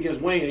pit him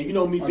against Wayne, and you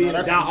know me being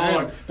a down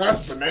hard,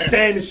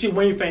 saying the shit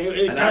Wayne fan.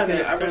 It kind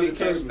of. I really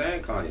can't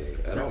stand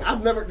Kanye at all.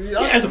 I've never.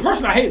 As a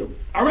person, I hate him.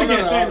 I really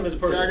can't stand him as a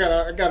person. See,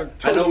 I gotta.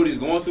 I know what he's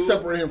going through.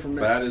 Separate him from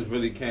that. But I just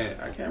really can't.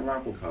 I can't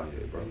rock with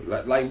Kanye,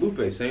 bro. Like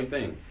Lupe, same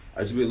thing.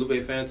 I used to be a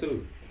Lupe fan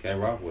too. Can't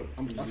rock with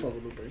him. I fuck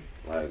with Lupe.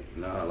 Like,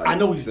 nah, like I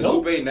know he's the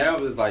dope. Lupe now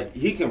is like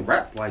he can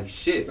rap like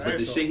shit, but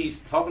the shit he's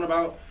talking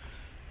about,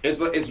 it's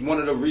one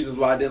of the reasons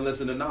why I didn't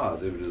listen to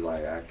Nas. It was just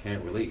like I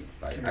can't relate.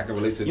 Like I can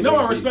relate to. You know,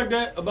 I respect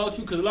that about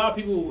you because a lot of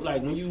people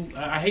like when you.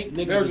 I hate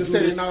niggas. They'll just say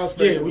this. Nas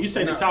fan. Yeah, when you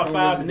say the top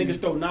five, and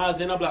niggas throw Nas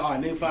in, I'm like, all right,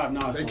 name 5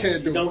 Nas songs. They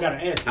can't do You don't it. got to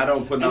answer. I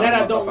don't put Nas and in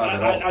that my top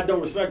 5 at all. I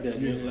don't respect that.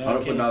 Yeah. Like, I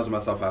don't put Nas in my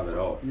top 5 at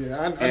all.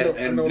 Yeah,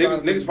 And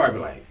niggas probably be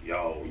like,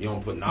 yo, you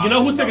don't put Nas. You know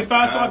in who your took his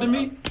top 5 spot to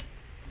me?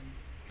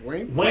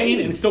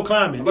 Wayne, and still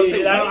climbing. I'm about to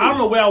say I Wayne. don't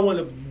know where I want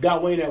to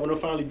got Wayne at when I'm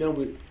finally done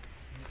with.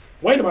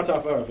 Wayne in my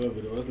top 5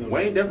 forever though. That's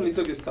Wayne definitely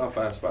took his top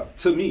 5 spot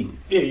to me.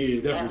 Yeah, I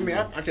definitely. mean,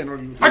 I can't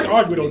argue. I can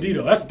argue with OD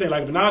though. That's the thing.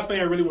 Like if a Nas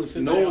fan really want to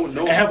sit down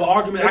and have an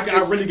argument,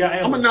 I really got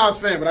ammo. I'm a Nas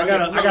fan, but I got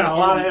a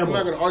lot of ammo. I'm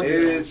not gonna argue.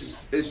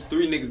 It's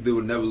 3 niggas that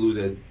would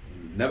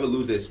never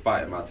lose their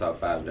spot in my top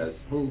 5.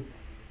 That's Who?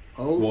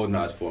 Hov? well,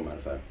 no, it's 4 matter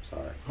of fact.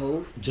 Sorry.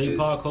 Hov? J.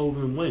 Pac, Hov,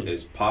 and Wayne.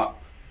 It's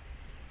Pop.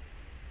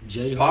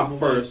 J. Pop Hov,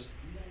 first.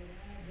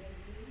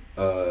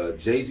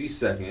 Jay-Z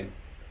second.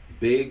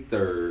 Big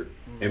third.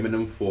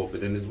 Eminem fourth,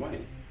 and then it's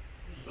Wayne.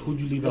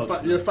 Who'd you leave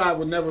out? Your 5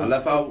 would never. I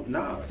left out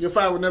Nas. Your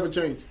 5 would never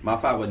change. My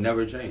 5 would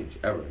never change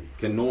ever.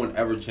 Can no one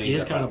ever change?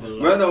 It's that kind five? of a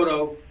lot. Well, no,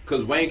 though,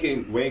 because Wayne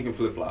can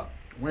flip flop.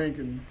 Wayne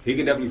can. He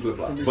can definitely flip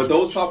flop. Can be But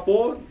those top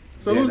 4.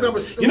 So who's number?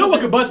 You know what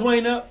could bunch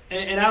Wayne up?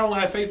 And I don't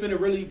have faith in it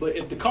really, but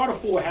if the Carter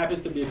 4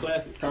 happens to be a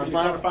classic, Carter the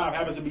Carter 5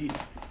 happens to be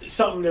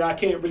something that I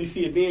can't really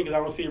see it being because I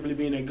don't see it really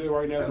being that good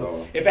right now.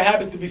 But if it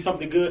happens to be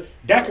something good,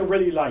 that could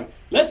really like,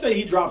 let's say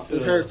he drops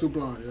his hair too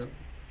blonde, yeah.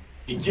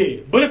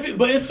 Yeah, but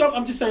if some,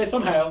 I'm just saying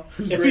somehow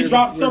if he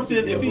drops something,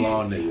 if he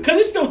because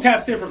he still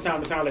taps in from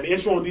time to time, like the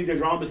intro on DJ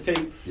Drama's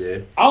tape. Yeah,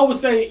 I always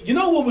say, you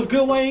know what was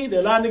good Wayne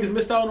that a lot of niggas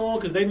missed out on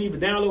because they didn't even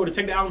download or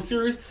take the album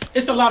serious.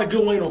 It's a lot of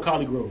good Wayne on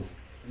Collie Grove.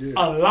 Yeah.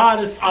 A lot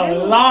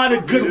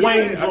of good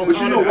Waynes on. But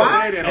you know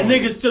why? And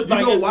niggas took like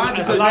you know why?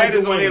 Because that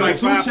is only like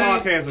 5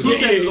 podcasts ago.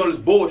 2 Chainz on this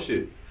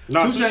bullshit.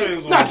 Nah, 2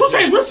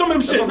 Chainz ripped some of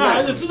them shit.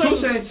 2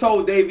 Chainz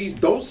told Davies,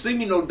 don't sing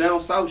me no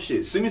down south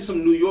shit. Sing me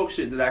some New York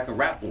shit that I can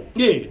rap on.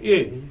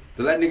 Yeah.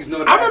 To let niggas know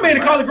that I remember in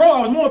the Collie Grove,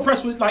 I was more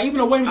impressed with, like, even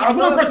though Wayne was, I was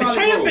more impressed with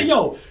Chainz. Said,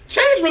 yo,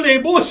 Chainz really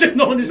ain't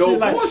bullshitting on this shit.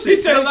 Like, bullshit. He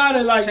said a lot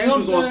of, like,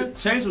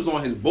 Chainz was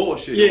on his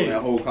bullshit on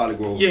that whole Collie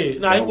Grove. Yeah,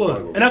 nah, he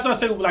was. And that's what I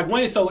said, like,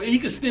 Wayne, so he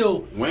could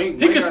still,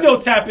 still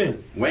tap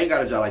in. Wayne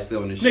got a job like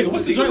still on this shit. Nigga,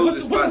 what's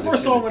the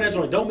first song on that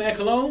joint? Don't Man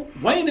Cologne?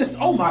 Wayne is,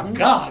 oh my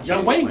God.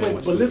 Young Wayne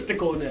went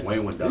ballistic on that.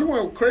 Wayne went down. He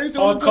went crazy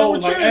on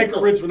cold like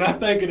Anchorage when I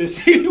think of this.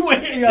 He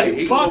went,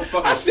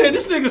 I said,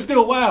 this nigga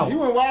still wild. He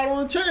went wild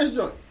on the Chainz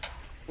joint.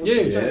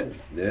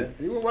 Yeah.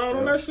 He went wild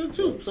on that shit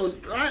too. So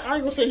I ain't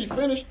gonna say he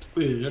finished.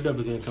 Yeah, that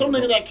definitely can't. Some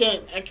niggas I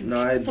can't.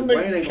 Nah, some Wayne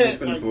niggas ain't gonna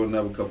finish for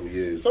another couple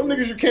years. Some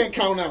niggas you can't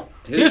count out.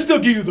 He'll still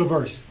give you the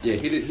verse. Yeah,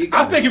 he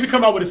I think if he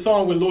come out with a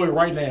song with Lloyd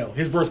right now,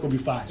 his verse gonna be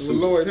fire. With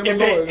Lloyd, him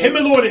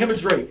and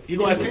Drake, he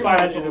gonna have some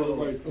fire.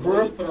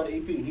 Lloyd put out an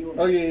EP.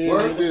 Oh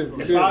yeah, he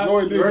did.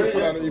 Lloyd did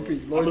put out an EP.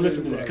 I'm gonna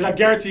listen to that because I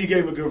guarantee he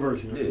gave a good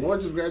verse. Yeah.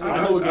 Lloyd just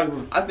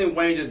graduated. I think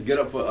Wayne just get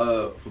up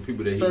for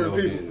people that he certain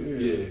know.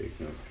 People.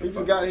 He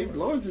just got.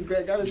 Lloyd just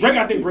got. Drake,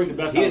 I think, brings the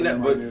best out of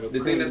him. But the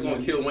thing that's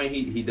gonna kill Wayne,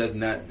 he does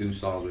not do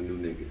songs with new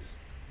niggas.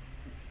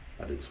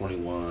 Like the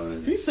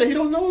 21. He said he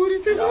don't know who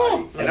these people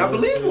are, and I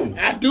believe him.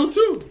 I do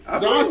too.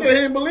 John said he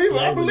didn't believe him.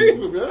 I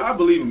believe him. Yeah. I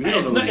believe him.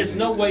 It's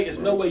no way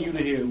you to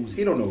hear Uzi.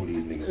 He don't know who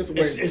these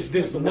niggas.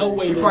 It's no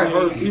way. He probably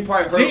heard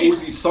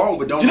Uzi's song,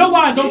 but don't. You know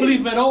why I don't believe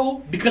him at all?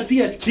 Because he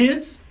has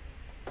kids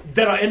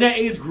that are in that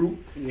age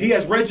group. He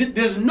has Reggie.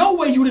 There's no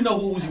way you didn't know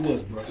who Uzi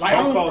was, bro. Like,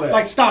 I don't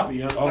like stop it,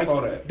 yo.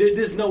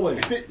 There's no way.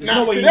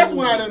 That's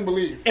when I didn't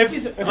believe. If he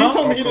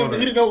told me he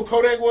didn't know who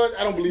Kodak was,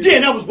 I don't believe. Yeah,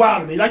 that was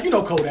wild to me. Like, you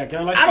know Kodak.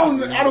 Like, I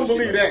don't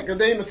believe that because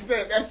they in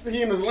the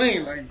he in his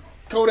lane. Like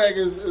Kodak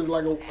is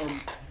like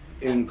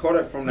And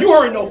Kodak from that. You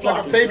already know Like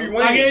Flock. a Baby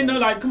Like, Wayne. ain't no,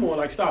 like, come on,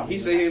 like, stop. He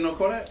said he ain't no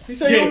Kodak? He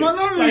said he don't know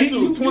none of these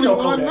dudes.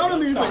 21, none of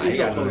these Stop. niggas. He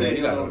got He no said he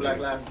He got don't know no Black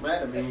nigga. Lives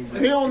Matter.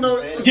 He don't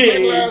know Yeah, Black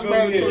Lives yeah,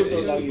 Matter yeah, to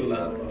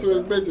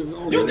his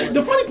bitches.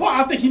 The funny part,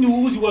 I think he knew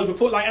who Uzi was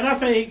before. Like, and I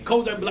say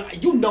Kodak,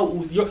 like, you know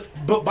Uzi,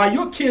 but by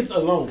your kids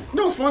alone, You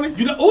know what's funny?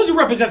 you know Uzi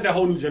represents that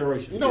whole new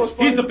generation. You know what's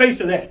funny? He's the face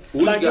of that.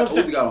 Uzi Like, you know what I'm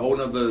Uzi saying? got a whole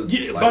nother.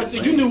 Yeah, like, but so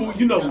you know who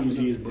Uzi is,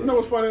 You bro. know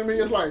what's funny to me?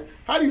 It's like,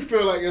 how do you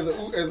feel like as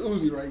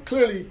Uzi, right?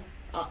 Clearly,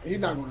 he's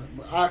not gonna.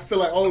 But I feel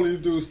like all of these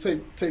dudes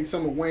take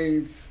some of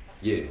Wayne's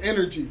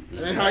energy.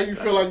 And how you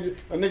feel like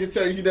a nigga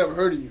tell you he never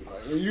heard of you.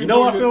 Like, You know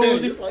what I feel doing your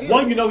Uzi? thing, it's like,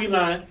 One, you know he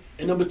lying,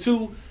 and number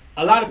two,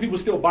 a lot of people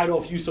still bite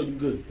off you, so you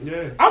good.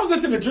 Yeah. I was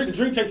listening to the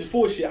Dream Chasers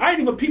 4 shit. I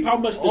didn't even peep how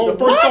much the Oh,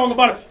 first what? song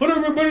about it.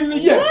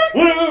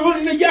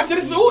 I said,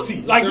 this is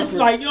Uzi. Like, this is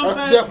like, you know what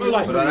I'm That's saying?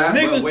 Like, But on that,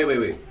 niggas,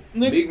 wait.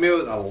 Meek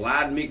Mill's, a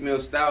lot of Meek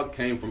Mill's style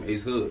came from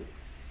Ace Hood.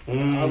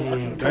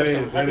 That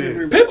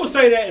is. people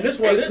say that, and this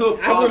was. Ace Hood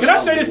Can I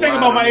say this thing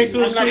about my Ace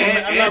Hood I'm not shit?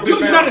 gonna- I'm not You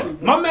gonna-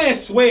 gotta- My man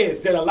swears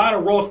that a lot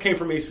of Ross came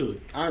from Ace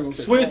Hood. I ain't gonna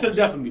say Swears to the Ross.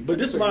 death of me. But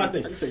this is what I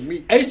think. I can say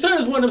Meek. Ace Hood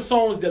is one of them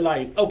songs that,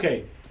 like,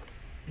 okay,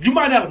 you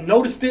might have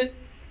noticed it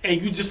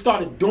and you just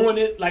started doing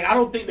it. Like, I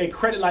don't think they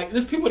credit, like,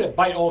 there's people that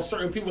bite off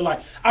certain people. Like,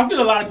 I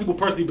feel a lot of people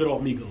personally bit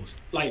off Migos.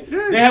 Like,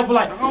 they have,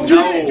 like, you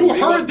Migos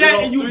heard that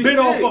bit and you off bit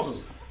off 3-6. of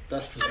them.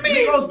 That's true.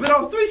 Migos bit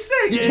off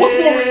 3-6. What's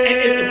more,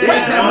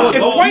 Yeah.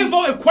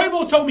 if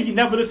Quavo told me he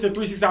never listened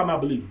to 3-6 album, I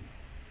believe him.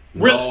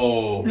 Really?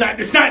 No. Nah,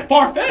 it's not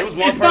far-fetched.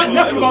 It's not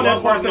nothing about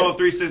that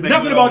far-fetched.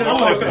 Nothing about that I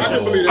far-fetched.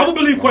 can believe that. I would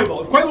believe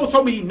Quavo. If Quavo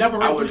told me he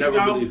never I heard would 3-6 never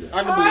album, believe that.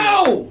 I can believe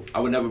how? I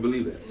would never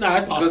believe that. Nah,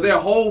 that's Because possible. their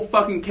whole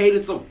fucking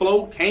cadence of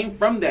flow came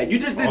from that. You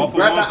just didn't Off of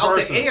grab one that out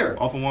person. the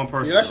air. Off of one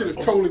person. Yeah, that shit is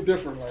totally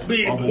different. Like, But-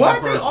 Off of What?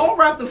 one They person. all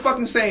rap the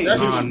fucking same. that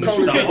shit Nah, is you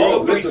totally can't- different.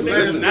 All three Listen,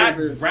 singers listen, not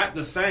listen. rap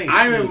the same.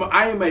 I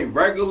am a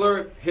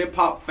regular hip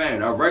hop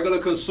fan, a regular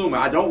consumer.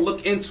 I don't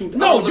look into. I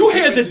No, don't you look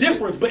hear the into shit.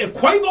 difference. But if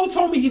Quavo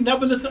told me he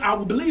never listened, I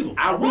would believe him.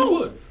 I really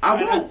would. I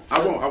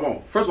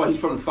won't. First of all, he's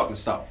from the fucking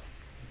South.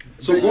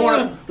 So Big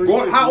going, deal.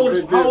 3-6 how old is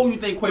a big deal. you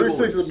think Quavo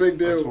 3-6 is a is? big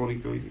deal.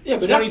 23. Yeah,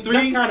 but that's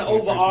 23? kind of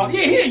overall.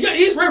 Yeah,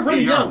 he's really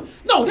He young. young.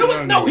 No, He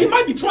young, no, he nigga.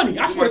 might be 20.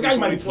 I swear to God, he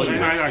might be 20.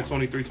 Nah, like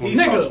 23, 20.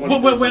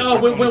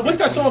 Nigga, when what's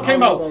that song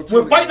came out?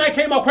 When Fight Night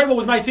came out, Quavo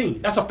was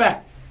 19. That's a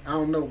fact. I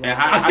don't know. Bro. And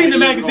how I seen many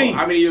the years ago- magazine.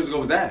 How many years ago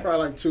was that?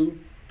 Probably like 2,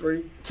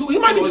 3. He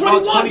might be So it's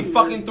about 21. 20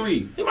 fucking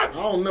 3. He might. I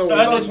don't know.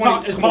 It's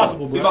bro. it's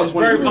possible, He bro. about It's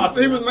very 20.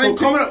 possible. He was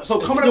 19. So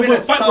coming up in when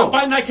the South.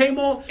 Fight Night came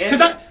on, because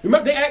And- I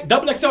remember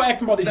Double XL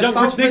asked him about this The young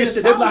South rich played nigga the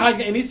shit. They was like, South. how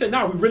you- and he said,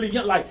 "Nah, we really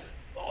young." Like,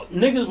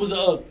 niggas was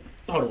hold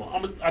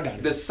on, I got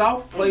it. The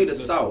South played the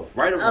South,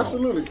 right or wrong?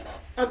 Absolutely.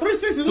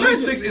 3-6 is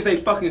 3-6 legend. is a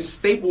fucking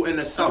staple in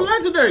the It's South.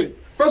 legendary.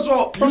 First of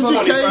all,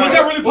 UGK. Was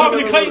that really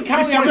popular in Clayton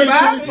County? He's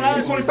 25? He's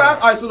 25?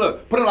 25? All right, so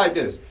look, put it like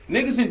this.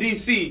 Niggas in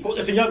D.C.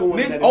 It's a younger one.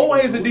 Niggas, old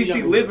heads in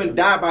D.C. live and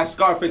die by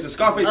Scarface, and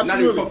Scarface is not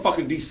even Absolutely. from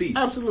fucking D.C.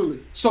 Absolutely.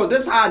 So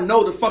this how I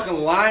know the fucking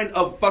line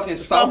of fucking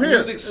South here.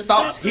 music It's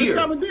stops stop- it's here.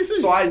 stop in DC.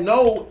 So I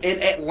know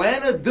in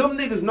Atlanta, them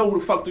niggas know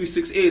who the fuck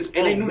 3-6 is,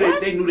 and they knew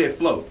what? they knew their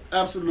flow.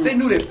 Absolutely. They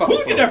knew their fucking Who you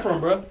flow. get that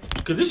from, bro?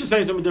 Because this is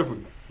saying something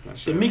different.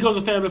 The Migos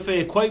a family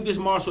affair. Quavius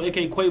Marshall,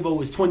 aka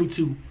Quavo, is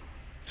 22.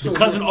 The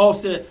cousin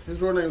Offset.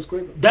 His real name is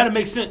Quavo. That'll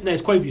make sense. No,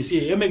 it's Quavius.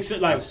 Yeah, it makes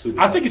sense. Like, That's super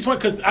I think it's 20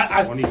 because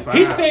 25.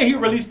 he said he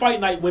released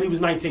Fight Night when he was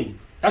 19.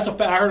 That's a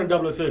fact. I heard in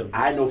Double XL.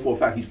 I know for a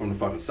fact he's from the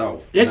fucking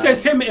South. It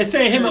says him. It's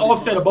saying him and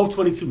Offset are both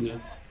 22. Yeah,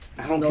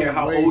 I don't no care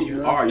how way, old you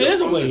yeah. are. It You're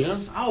is a from way, the huh?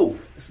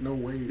 South. There's no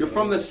way. You're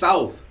from the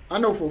South. I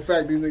know for a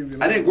fact these niggas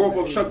be I didn't grow up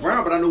with Chuck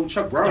Brown, but I know who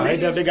Chuck Brown they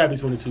is. gotta be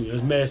 22.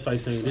 There's mad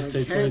sites saying this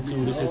say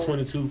 22. This say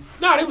 22.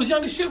 Nah, they was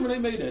young as shit when they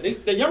made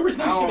that. The young rich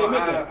niggas shit they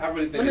made that. I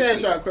really think Let me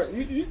ask y'all a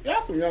question.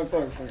 Y'all some young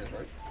Thug fans,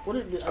 right? What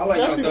did I like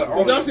y'all Young see? Thug.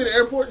 Did y'all see the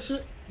airport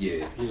shit?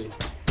 Yeah.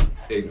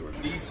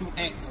 Ignorant. These two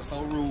ants are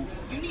so rude.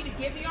 You need to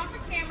get me off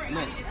the camera and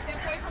Look, you need to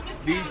step away from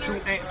this These two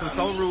counter. ants are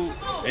so rude.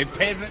 They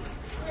peasants.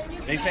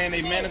 They saying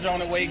they manager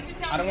on the way.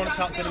 I don't want to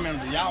talk to the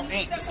manager. Y'all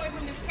ants. Step away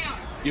from this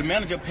counter. Your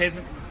manager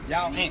peasant.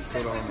 Y'all ants.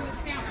 Step away from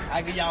this counter.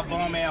 I give y'all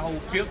bum ass hold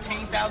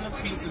 15,000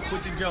 apiece to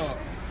quit your job.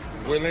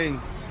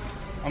 Willing.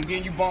 I'm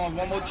giving you bums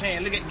one more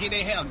chance. Look at get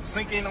their hair.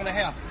 Sink in on the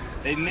hair.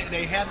 They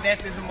hair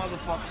nasty as a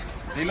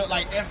motherfucker. They look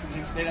like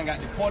Africans. They done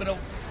got deported over.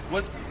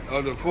 What's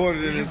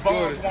Deported do and you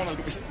bums escorted.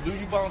 want to? Do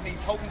you bums need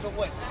tokens or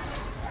what?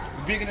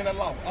 Bigger than the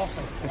law.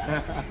 Also,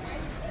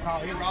 call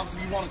every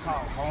officer you want to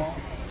call.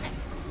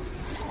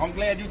 I'm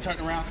glad you turned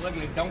around.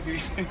 Ugly donkey.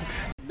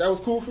 That was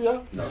cool for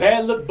y'all.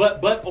 Bad look,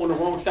 but on the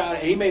wrong side.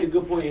 And he made a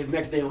good point his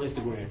next day on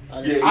Instagram.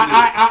 Yeah,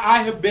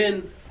 I have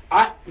been.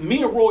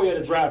 Me and Roy at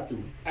a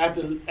drive-through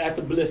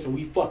after Bliss, and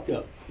we fucked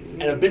up.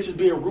 And a bitch is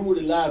being rude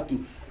and live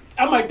through.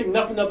 I might think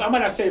nothing of. I might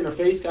not say it in her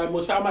face. I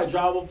might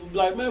drive up and be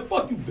like, "Man,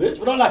 fuck you, bitch."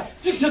 But I'm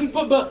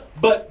like,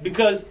 but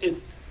because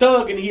it's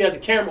Thug and he has a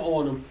camera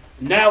on him.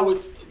 Now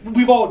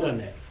we've all done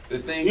that. The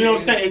thing You know what I'm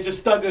is- saying? It's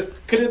just Thugger.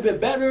 Could it have been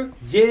better?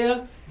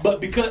 Yeah, but I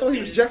because thought he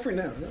was Jeffrey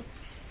now. Yeah?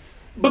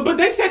 But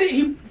they said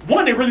he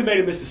they really made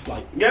him miss his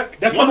flight. Yep.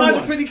 That's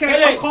 150K.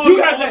 I'm calling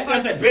you all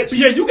types of bitches.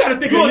 Yeah, you got to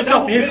think of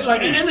yourself. Bitch,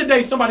 Like, at the end of the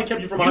day, somebody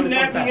kept you from 100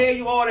 something pounds.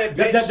 You all that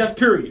bitch. That's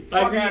period.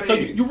 Like, so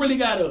here. you really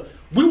got to.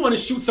 We want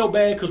to shoot so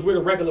bad because we're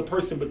the regular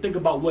person, but think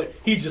about what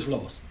he just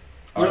lost.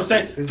 You know what I'm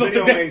saying? His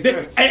video made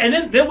sense.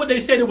 And then what they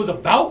said it was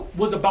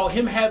about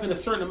him having a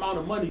certain amount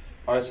of money.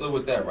 All right, so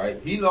with that, right?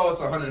 He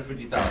lost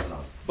 $150,000,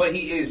 but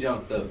he is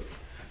Young Thug,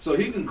 so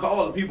he can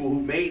call the people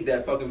who made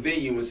that fucking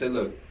venue and say,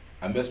 "Look,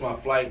 I missed my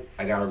flight.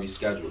 I gotta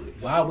reschedule it."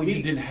 Why would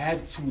you didn't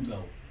have to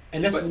though?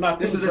 And this is my thing.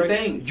 This is the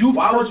thing.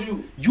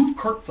 You've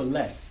Kirk for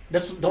less.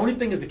 That's the only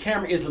thing is the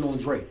camera isn't on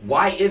Drake.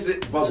 Why is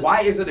it? But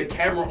why isn't a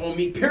camera on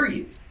me?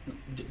 Period.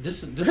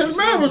 This his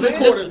man was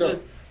recorded though.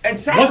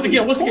 Exactly. Once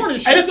again,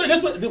 and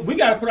that's what we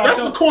gotta put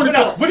ourselves. That's the corny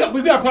part.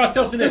 We gotta put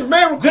ourselves in this. This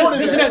man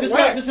recorded this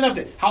and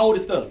that. How old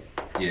is Thug?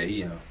 Yeah, he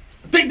young.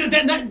 Think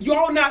that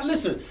y'all not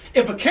listen.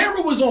 If a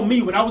camera was on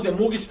me when I was at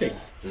Morgan State,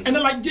 and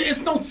they're like,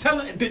 it's no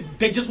telling,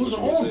 they just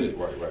wasn't on me.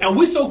 Right. And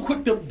we so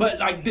quick to, but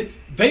like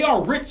they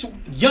are rich,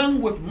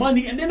 young with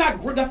money, and they're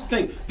not. That's the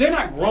thing. They're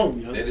not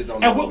grown, young. They just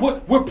don't and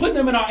know. we're putting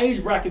them in our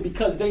age bracket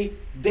because they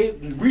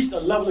reached a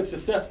level of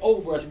success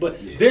over us, but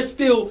they're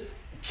still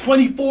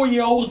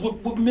 24-year-olds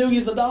with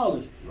millions of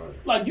dollars.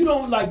 Right. Like you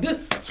don't like this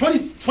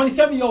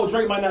 27-year-old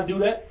Drake might not do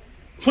that.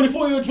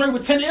 24-year-old Drake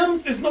with 10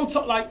 M's, it's no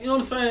like you know what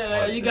I'm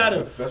saying. You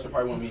gotta. That should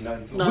probably won't mean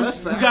nothing to him. No, that's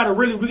fact. We gotta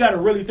really think that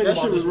about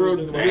shit was real.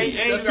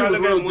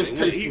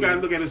 You gotta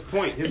look at his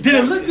point. Did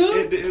it look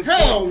good?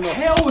 Hell no.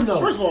 Hell no.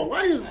 First of all,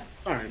 why is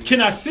all right? Can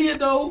I see it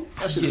though?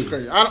 That shit is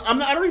crazy. I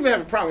don't even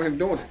have a problem with him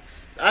doing it.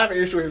 I have an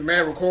issue with his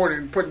man recording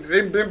and putting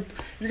them.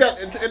 You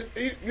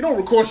don't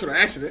record shit on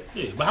accident.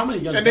 Yeah, but how many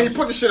young? And then he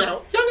put the shit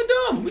out. Young and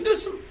dumb. We did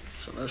some.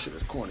 So that shit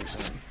is corny,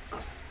 son.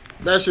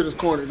 That shit is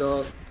corny,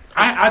 dog.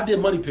 I did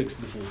money pics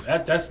before.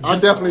 That's just, I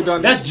definitely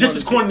done. That's just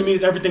as corny to me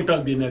as everything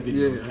Thug did in that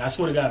video. Yeah. Man. I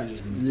swear to God, it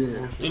is. To me.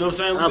 Yeah. You know what I'm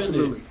saying?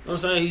 Absolutely. You know what I'm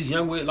saying? He's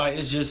young with like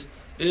it is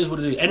what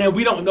it is. And then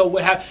we don't know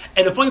what happened.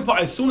 And the funny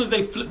part, as soon as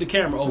they flipped the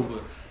camera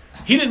over,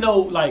 he didn't know.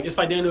 Like it's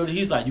like Daniel.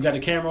 He's like, you got the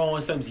camera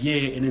on. Something's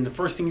and then the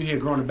first thing you hear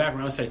growing in the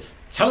background say,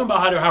 tell them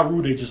about how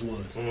rude they just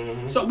was.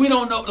 Mm-hmm. So we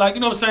don't know. Like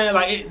you know what I'm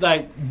saying?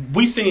 Like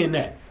we seeing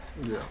that.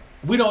 Yeah.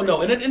 We don't know.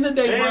 And at the end of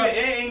the day, bro,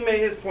 he made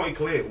his point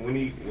clear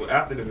when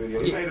after the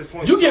video. He made his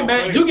point. You get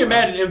mad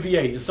at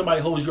MVA if somebody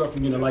holds you up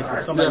from getting a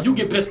license. You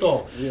get pissed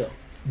off. Yeah.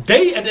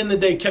 They at the end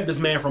of the day kept this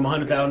man from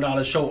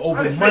 $100,000 show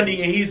over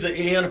money, and he's like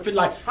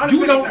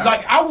you don't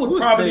like. I would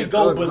probably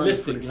go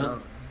ballistic.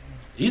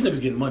 These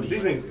niggas getting money.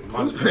 These niggas getting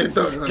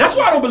money. That's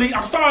why I don't believe.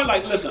 I'm starting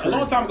like listen. A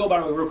long time ago, by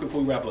the way, real quick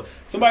before we wrap up,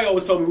 somebody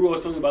always told me we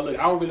always talking about look.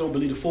 I don't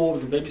believe the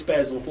Forbes and baby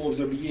spaz on Forbes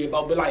every year,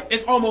 but like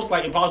it's almost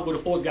like impossible. The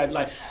Forbes guy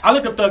like I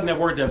looked up Thug net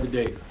worth every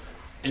day.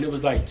 And it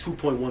was like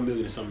 2.1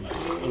 million or something like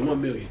that, or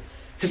 1 million.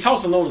 His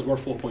house alone is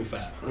worth 4.5.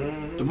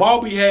 Mm-hmm. The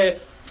marble he had,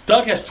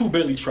 Thug has 2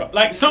 Bentley trucks.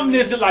 Like something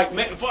isn't like,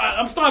 man,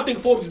 I'm starting to think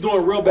Forbes is doing a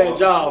real bad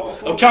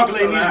job of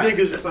calculating these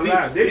niggas. It's a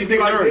lie. Did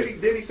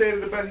he say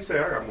it the best? He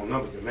said, I got more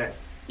numbers than that.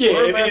 Yeah,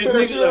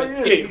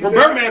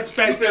 Roberto Man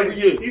spends every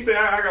year. He said,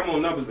 I got more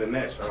numbers than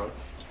that, Sean.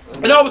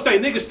 And I always say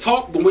niggas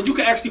talk, but when you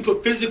can actually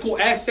put physical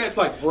assets,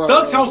 like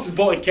Thug's house is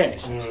bought in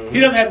cash. Mm-hmm. He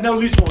doesn't have no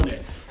lease on that.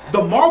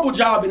 The marble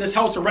job in this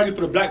house already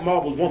for the black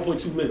marble is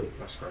 1.2 mil.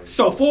 That's crazy.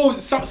 So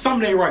Forbes,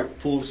 something ain't right,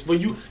 Forbes. When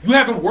you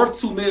have him worth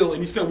 2 mil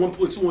and you spend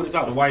 1.2 on his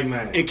house, the white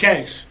man in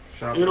cash.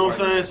 You know what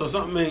I'm saying? So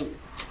something ain't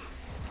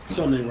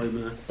right,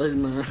 man. Hey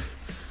man,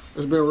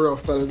 it's been real,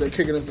 fellas. They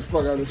kicking us the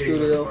fuck out of the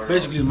studio.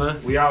 Basically,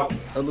 man. We out.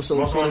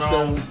 Episode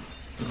 27.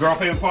 The Girl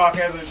Favorite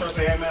Podcast in the church.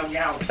 Hey man, we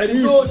out.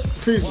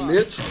 Peace,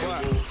 Mitch.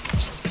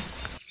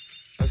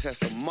 Let's have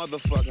some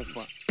motherfucking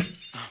fun.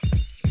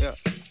 Yeah.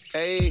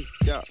 Hey,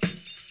 yeah.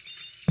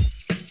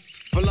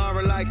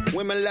 Valera like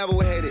women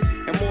level-headed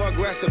and more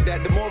aggressive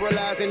that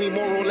demoralize any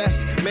more or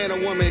less man or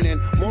woman, and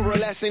more or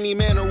less any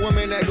man or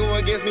woman that go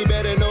against me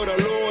better know the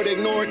Lord.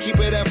 Ignore it, keep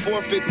it at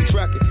 450,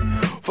 truck it.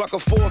 Fuck a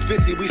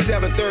 450, we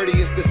 730.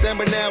 It's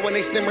December now. When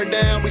they simmer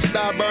down, we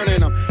start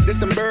burning them.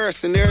 This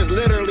embarrassing, there's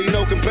literally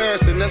no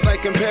comparison. That's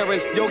like comparing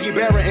Yogi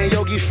Berra and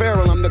Yogi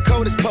Ferrell. I'm the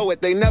coldest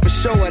poet, they never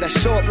show it. I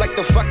show up like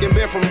the fucking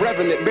bear from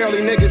Revenant. Barely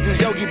niggas is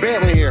Yogi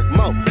Berra here.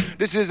 Mo,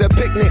 this is a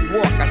picnic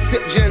walk. I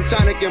sip gin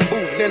tonic and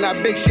booth, then I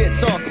big shit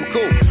talk. I'm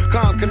cool,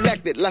 calm,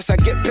 collected, lest I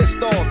get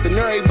pissed off. Then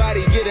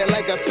everybody get it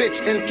like a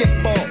pitch in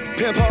kickball.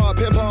 Pimp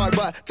hard,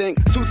 but think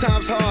 2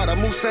 times hard. I'm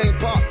Usain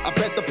Park. I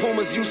bet the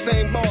Pumas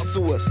Usain Ball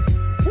to us.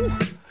 Woo.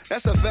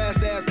 That's a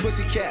fast-ass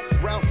pussycat.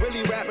 Ralph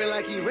really rapping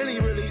like he really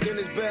in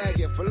his bag.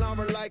 Yeah, for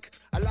longer like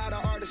a lot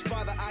of artists,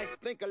 father, I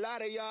think a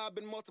lot of y'all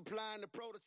been multiplying the prototype.